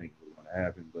what I was thinking was going to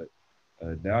happen. But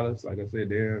Dallas, like I said,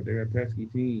 they're a pesky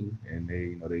team, and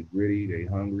they gritty, they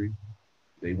hungry,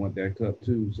 they want that cup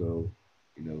too. So,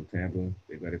 Tampa,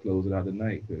 they better close it out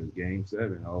tonight because Game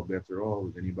 7, all bets are off.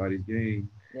 It's anybody's game.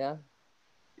 Yeah.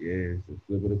 Yeah, it's a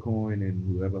flip of the coin,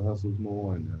 and whoever hustles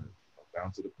more and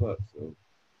bounce of the puck. So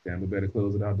Tampa better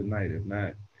close it out tonight. If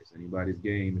not, it's anybody's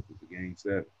game if it's a Game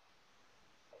 7.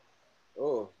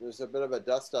 Oh, there's a bit of a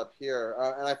dust up here.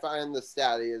 And I find the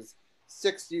stat is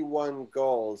 61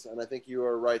 goals. And I think you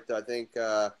were right, though. I think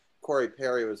Corey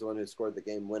Perry was the one who scored the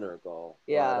game winner goal.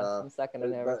 Yeah, second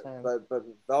in overtime. But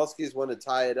Pavelski's one to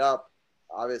tie it up,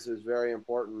 obviously, was very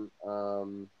important.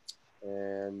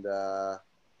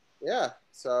 Yeah.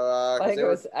 So I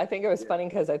think it was funny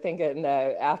because I think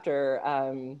after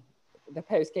the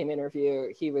post game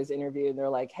interview, he was interviewed, and they're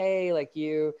like, "Hey, like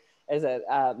you, is it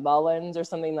Mullins or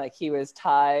something? Like he was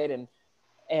tied,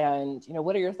 and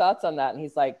what are your thoughts on that?" And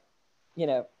he's like,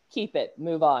 keep it,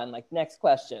 move on, like next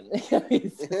question.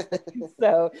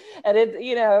 So, and it,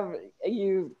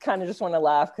 you kind of just want to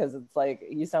laugh because it's like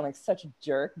you sound like such a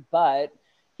jerk, but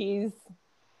he's,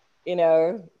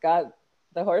 got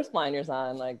the horse blinders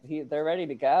on, like they're ready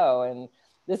to go. And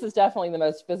this is definitely the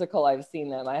most physical I've seen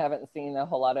them. I haven't seen a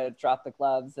whole lot of drop the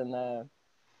gloves and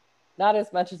not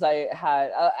as much as I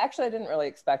had. Actually, I didn't really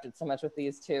expect it so much with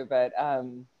these two, but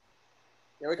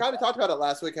yeah, we kind of talked about it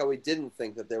last week how we didn't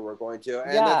think that they were going to,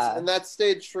 and that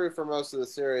stayed true for most of the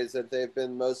series. That they've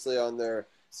been mostly on their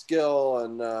skill,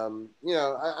 and I'm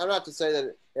not to say that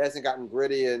it hasn't gotten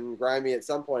gritty and grimy at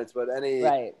some points, but any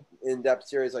in-depth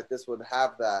series like this would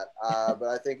have that. But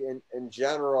I think in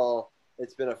general,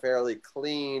 it's been a fairly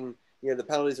clean. The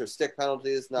penalties are stick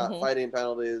penalties, not fighting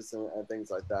penalties, and things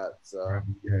like that. So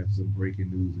we have some breaking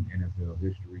news in NFL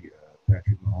history.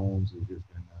 Patrick Mahomes has just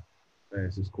been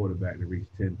fastest quarterback to reach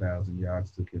 10,000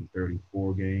 yards. Took him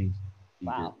 34 games. He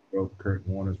just broke Kurt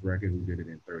Warner's record, who did it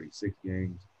in 36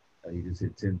 games. He just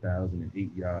hit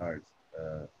 10,008 yards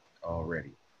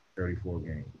already. 34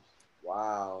 games.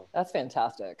 Wow. That's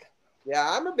fantastic. Yeah,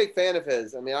 I'm a big fan of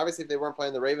his. I mean, obviously, if they weren't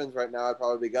playing the Ravens right now, I'd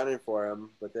probably be gunning for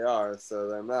him, but they are, so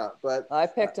I'm not. But I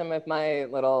picked him with my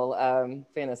little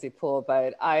fantasy pool,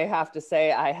 but I have to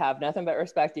say I have nothing but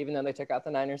respect, even though they took out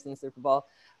the Niners in the Super Bowl.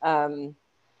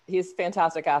 He's a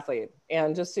fantastic athlete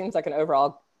and just seems like an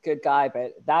overall good guy,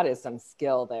 but that is some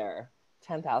skill there.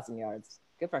 10,000 yards.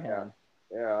 Good for him.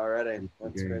 Yeah, already.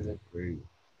 That's crazy. Great.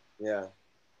 Yeah.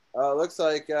 It looks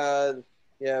like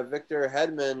Victor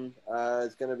Hedman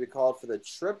is going to be called for the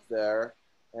trip there,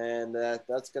 and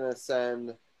that's going to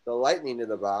send the Lightning to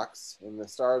the box, and the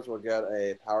Stars will get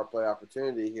a power play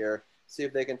opportunity here. See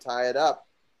if they can tie it up.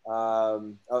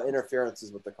 Interference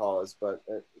is what the call is, but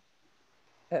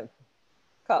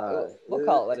we'll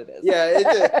call it what it is. Yeah,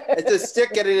 it's a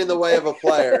stick getting in the way of a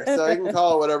player, so you can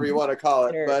call it whatever you want to call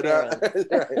it. But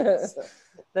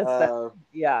right,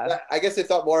 yeah, I guess they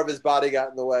thought more of his body got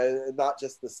in the way, not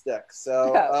just the stick.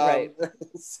 So, right.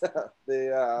 So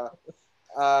the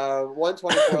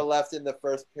 124 left in the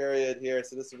first period here,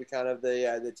 so this will be kind of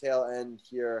the tail end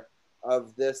here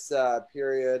of this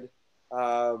period.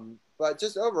 But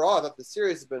just overall, I thought the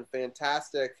series has been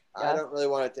fantastic. I don't really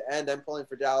want it to end. I'm pulling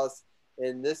for Dallas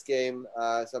in this game,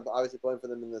 so I'm obviously pulling for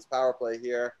them in this power play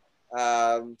here,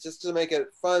 just to make it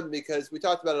fun, because we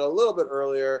talked about it a little bit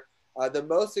earlier. The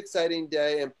most exciting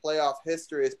day in playoff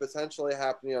history is potentially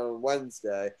happening on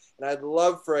Wednesday, and I'd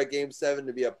love for a Game 7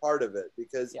 to be a part of it,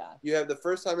 because you have the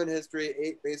first time in history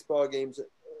 8 baseball games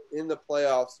in the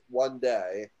playoffs one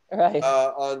day,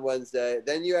 on Wednesday.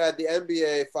 Then you add the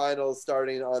NBA Finals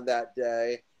starting on that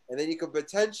day, and then you could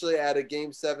potentially add a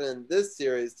Game 7 in this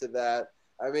series to that.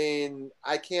 I mean,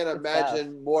 I can't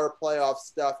imagine more playoff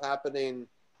stuff happening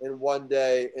in one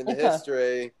day in the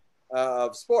history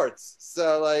of sports.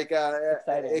 So, like,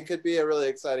 it could be a really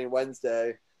exciting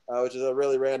Wednesday, which is a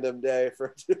really random day for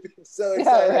it to be so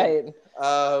exciting.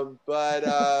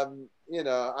 You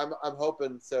know, I'm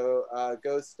hoping so.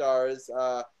 Go Stars.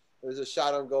 There was a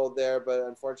shot on goal there, but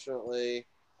unfortunately,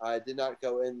 I did not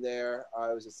go in there.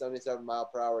 It was a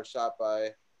 77-mile-per-hour shot by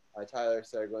Tyler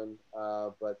Seguin,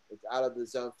 but it's out of the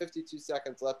zone. 52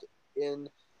 seconds left in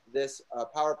this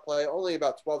power play. Only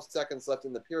about 12 seconds left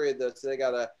in the period, though, so they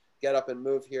got to get up and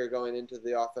move here going into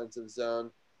the offensive zone.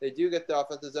 They do get the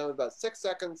offensive zone with about 6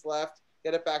 seconds left,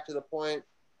 get it back to the point.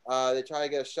 They try to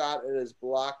get a shot. It is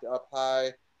blocked up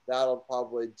high. That'll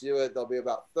probably do it. There'll be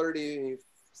about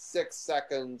 36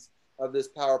 seconds of this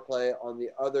power play on the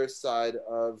other side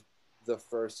of the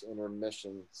first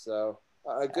intermission. So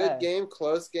a good game,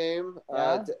 close game.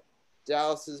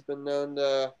 Dallas has been known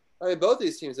to – I mean, both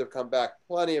these teams have come back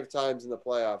plenty of times in the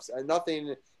playoffs, and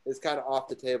nothing is kind of off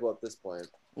the table at this point.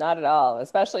 Not at all,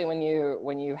 especially when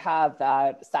you have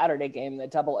that Saturday game, the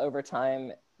double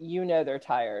overtime. You know they're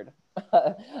tired.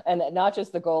 And not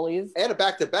just the goalies. And a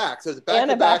back-to-back. So it's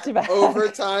back-to-back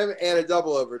overtime and a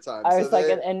double overtime. I was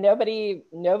and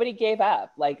nobody gave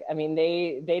up. Like, I mean,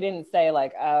 they didn't say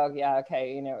like, oh, yeah,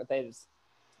 okay, you know, they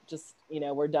just, you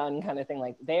know, we're done kind of thing.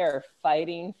 Like, they are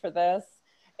fighting for this.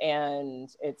 And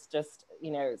it's just,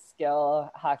 you know, skill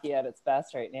hockey at its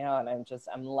best right now. And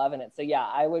I'm loving it. So, yeah,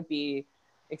 I would be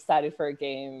excited for a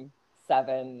Game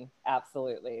 7.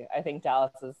 Absolutely. I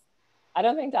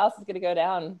don't think Dallas is going to go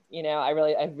down. You know, I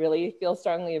really feel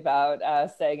strongly about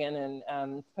Seguin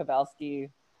and Pavelski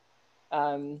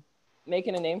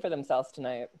making a name for themselves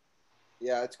tonight.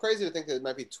 Yeah, it's crazy to think that it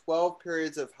might be 12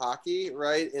 periods of hockey,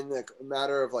 right, in the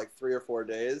matter of like 3 or 4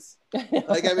 days.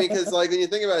 Like, I mean, because like when you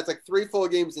think about it, it's like 3 full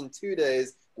games in 2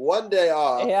 days, 1 day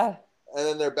off, and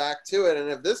then they're back to it. And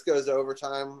if this goes to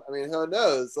overtime, I mean, who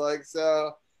knows? Like,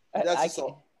 so that's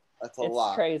that's a lot.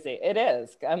 It's crazy. It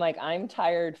is. I'm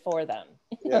tired for them.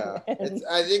 Yeah.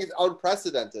 I think it's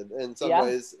unprecedented in some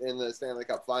ways in the Stanley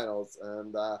Cup Finals.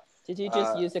 And did you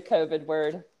just use a COVID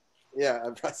word? Yeah,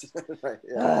 unprecedented, right.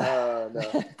 Yeah. No.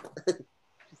 Just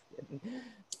kidding.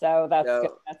 So that's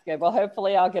good. That's good. Well,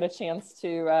 hopefully I'll get a chance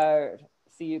to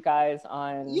see you guys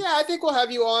on. Yeah, I think we'll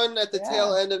have you on at the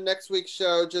tail end of next week's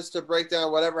show just to break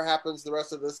down whatever happens the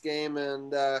rest of this game.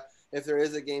 And if there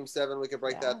is a Game 7, we could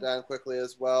break that down quickly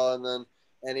as well. And then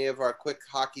any of our quick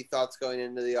hockey thoughts going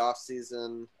into the off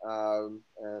season.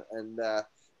 And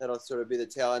that'll sort of be the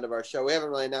tail end of our show. We haven't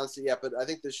really announced it yet, but I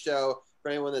think the show, for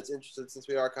anyone that's interested, since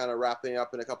we are kind of wrapping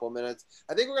up in a couple of minutes,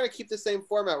 I think we're going to keep the same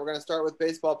format. We're going to start with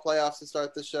baseball playoffs to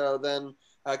start the show, then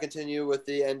continue with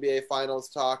the NBA Finals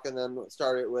talk, and then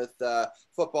start it with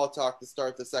football talk to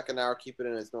start the second hour, keep it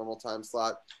in its normal time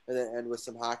slot, and then end with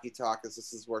some hockey talk, as this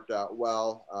has worked out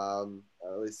well,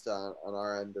 at least on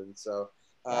our end. And so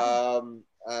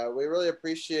we really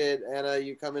appreciate, Anna,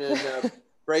 you coming in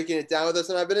breaking it down with us.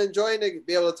 And I've been enjoying to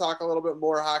be able to talk a little bit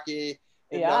more hockey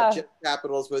and not chip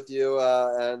capitals with you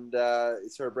and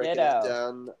sort of breaking it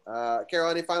down.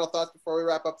 Carol, any final thoughts before we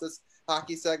wrap up this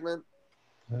hockey segment?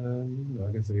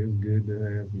 Like I say, it was good to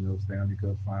have, Stanley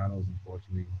Cup finals.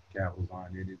 Unfortunately, Capitals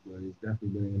aren't in it, but it's definitely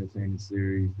been an entertaining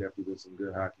series. Definitely been some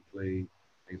good hockey played.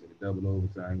 They said a double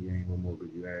overtime game. What more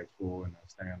could you ask for in a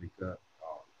Stanley Cup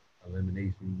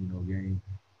elimination, game?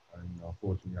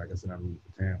 Unfortunately, like I said, I'm rooting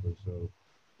for Tampa. So,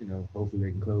 hopefully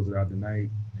they can close it out tonight.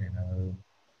 And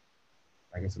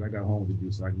like I said, I got homework to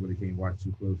do, so I really can't watch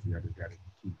too closely. I just got to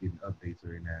keep getting updates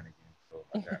every now and again. So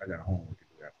I got homework to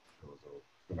do after the show.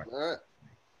 So, all right.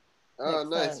 Oh,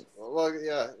 nice. Well,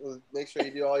 yeah. Make sure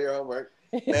you do all your homework.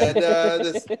 And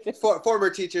this former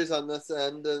teachers on this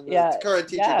end, and the current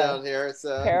teacher down here.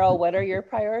 So. Carol, what are your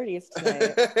priorities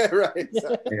tonight? Right.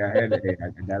 So. Yeah,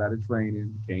 I got out of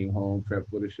training, came home, prepped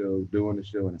for the show, doing the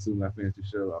show, and as soon as I finish the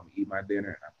show, I'm gonna eat my dinner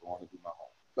and I'm going to do my homework.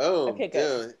 Boom. Okay,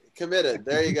 good. Dude, committed.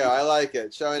 There you go. I like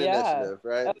it. Showing initiative,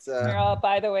 right? Carol,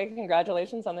 by the way,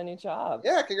 congratulations on the new job.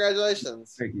 Yeah,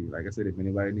 congratulations. Thank you. Like I said, if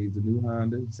anybody needs a new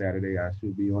Honda, Saturday I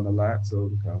should be on the lot, so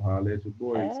come holler at your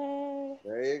boys.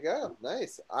 There you go.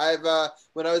 Nice. I've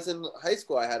when I was in high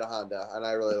school, I had a Honda, and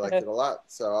I really liked it a lot.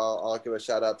 So I'll give a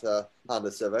shout out to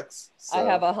Honda Civics. So. I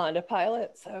have a Honda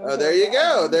Pilot. So. Oh, there you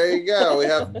go. There you go. We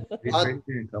have.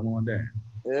 Come on down.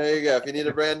 There you go. If you need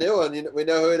a brand new one, we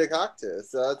know who to talk to.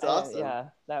 So that's awesome. Yeah,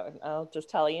 I'll just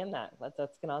tell Ian that. Let's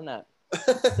get on that.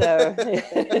 So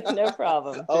no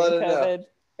problem. I'll let him know.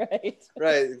 Right.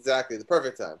 Right. Exactly. The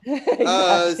perfect time.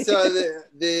 Exactly.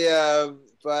 So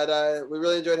but we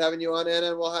really enjoyed having you on, Anna,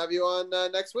 and we'll have you on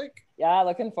next week. Yeah,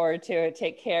 looking forward to it.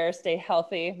 Take care. Stay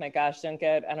healthy. My gosh, don't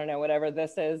get, I don't know, whatever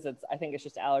this is. I think it's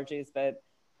just allergies, but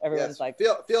everyone's like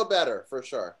feel better for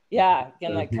sure. Yeah,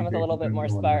 again, come with a little bit more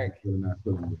spark.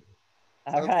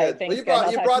 All right, thanks.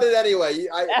 Well, you brought it anyway.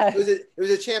 It was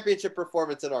a championship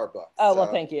performance in our book. Oh, well,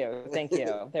 thank you.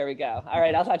 There we go. All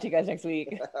right, I'll talk to you guys next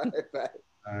week. All right, bye.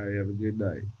 All right, have a good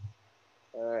night.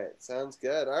 All right, sounds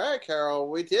good. All right, Carol,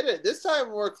 we did it. This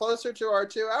time we're closer to our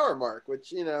 2-hour mark,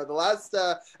 which, the last,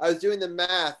 I was doing the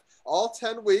math. All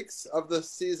 10 weeks of the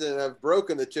season have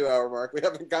broken the 2-hour mark. We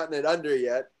haven't gotten it under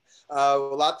yet. A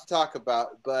lot to talk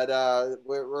about, but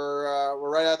we're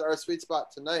right at our sweet spot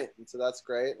tonight, and so that's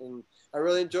great. And I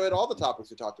really enjoyed all the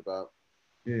topics we talked about.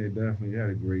 Yeah, definitely. You had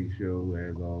a great show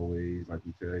as always. Like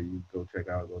you said, you go check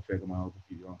them out. If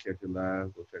you don't catch it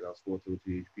live, go check out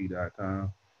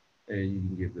sportsothp.com, and you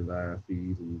can get the live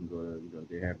feeds. And you can go to,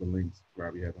 they have the links.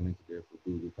 Probably have the links there for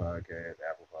Google Podcasts,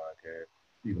 Apple Podcasts.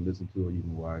 You can listen to it, you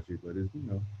can watch it, but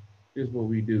it's what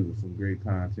we do. Some great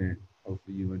content.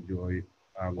 Hopefully you enjoy it.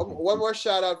 One more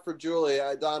shout out for Julie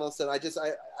Donaldson.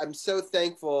 I'm so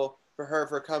thankful for her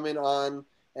for coming on.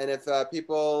 And if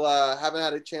people haven't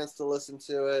had a chance to listen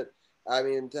to it, I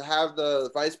mean, to have the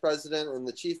vice president and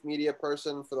the chief media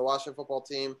person for the Washington football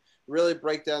team really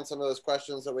break down some of those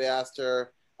questions that we asked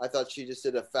her, I thought she just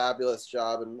did a fabulous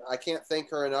job. And I can't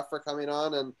thank her enough for coming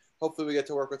on. And hopefully we get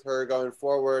to work with her going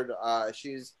forward.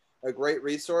 She's a great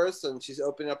resource, and she's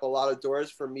opening up a lot of doors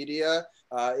for media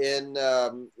in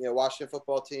Washington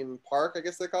Football Team Park, I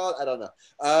guess they call it. I don't know.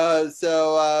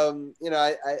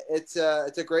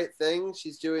 It's a great thing.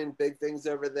 She's doing big things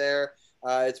over there.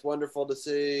 It's wonderful to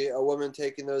see a woman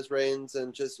taking those reins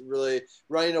and just really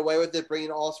running away with it, bringing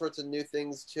all sorts of new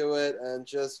things to it, and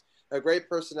just a great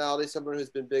personality, someone who's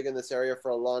been big in this area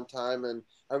for a long time. And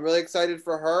I'm really excited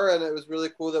for her, and it was really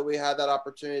cool that we had that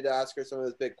opportunity to ask her some of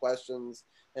those big questions.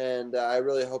 And I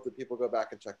really hope that people go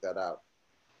back and check that out.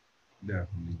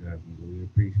 Definitely. We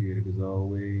appreciate it as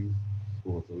always.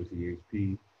 Sports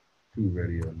OTHP, True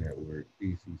Radio Network,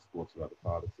 DC Sports About the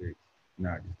Politics.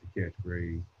 Not just a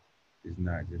catchphrase. It's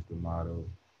not just a motto.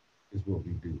 It's what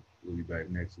we do. We'll be back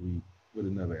next week with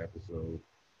another episode.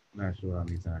 Not sure how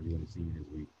many times you want to see me this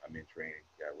week. I'm in training,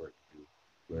 got work to do.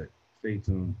 But stay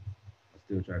tuned. I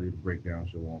still try to do the breakdown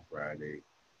show on Friday.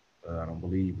 I don't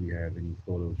believe we have any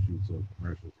photo shoots or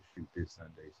commercials to shoot this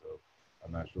Sunday, so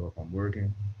I'm not sure if I'm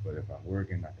working. But if I'm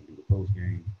working, I can do the post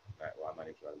game. I might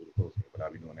even try to do the post game, but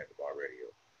I'll be doing that at the bar radio.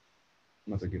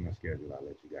 Once I get my schedule, I'll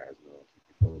let you guys know. Keep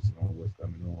you posted on what's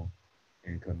coming on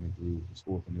and coming through the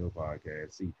Sports and Mill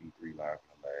podcast, CP3 Live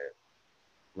from the Lab,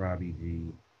 Robbie G,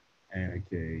 Anna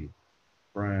K,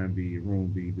 Brian B,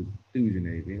 Room B, the Fusion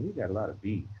A, man. We got a lot of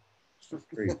B's. It's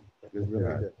crazy. Just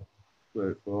realize.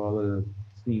 But for all of the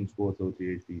Team Sports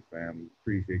OTHP family,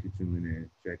 appreciate you tuning in,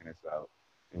 checking us out,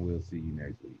 and we'll see you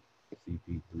next week.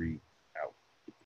 CP3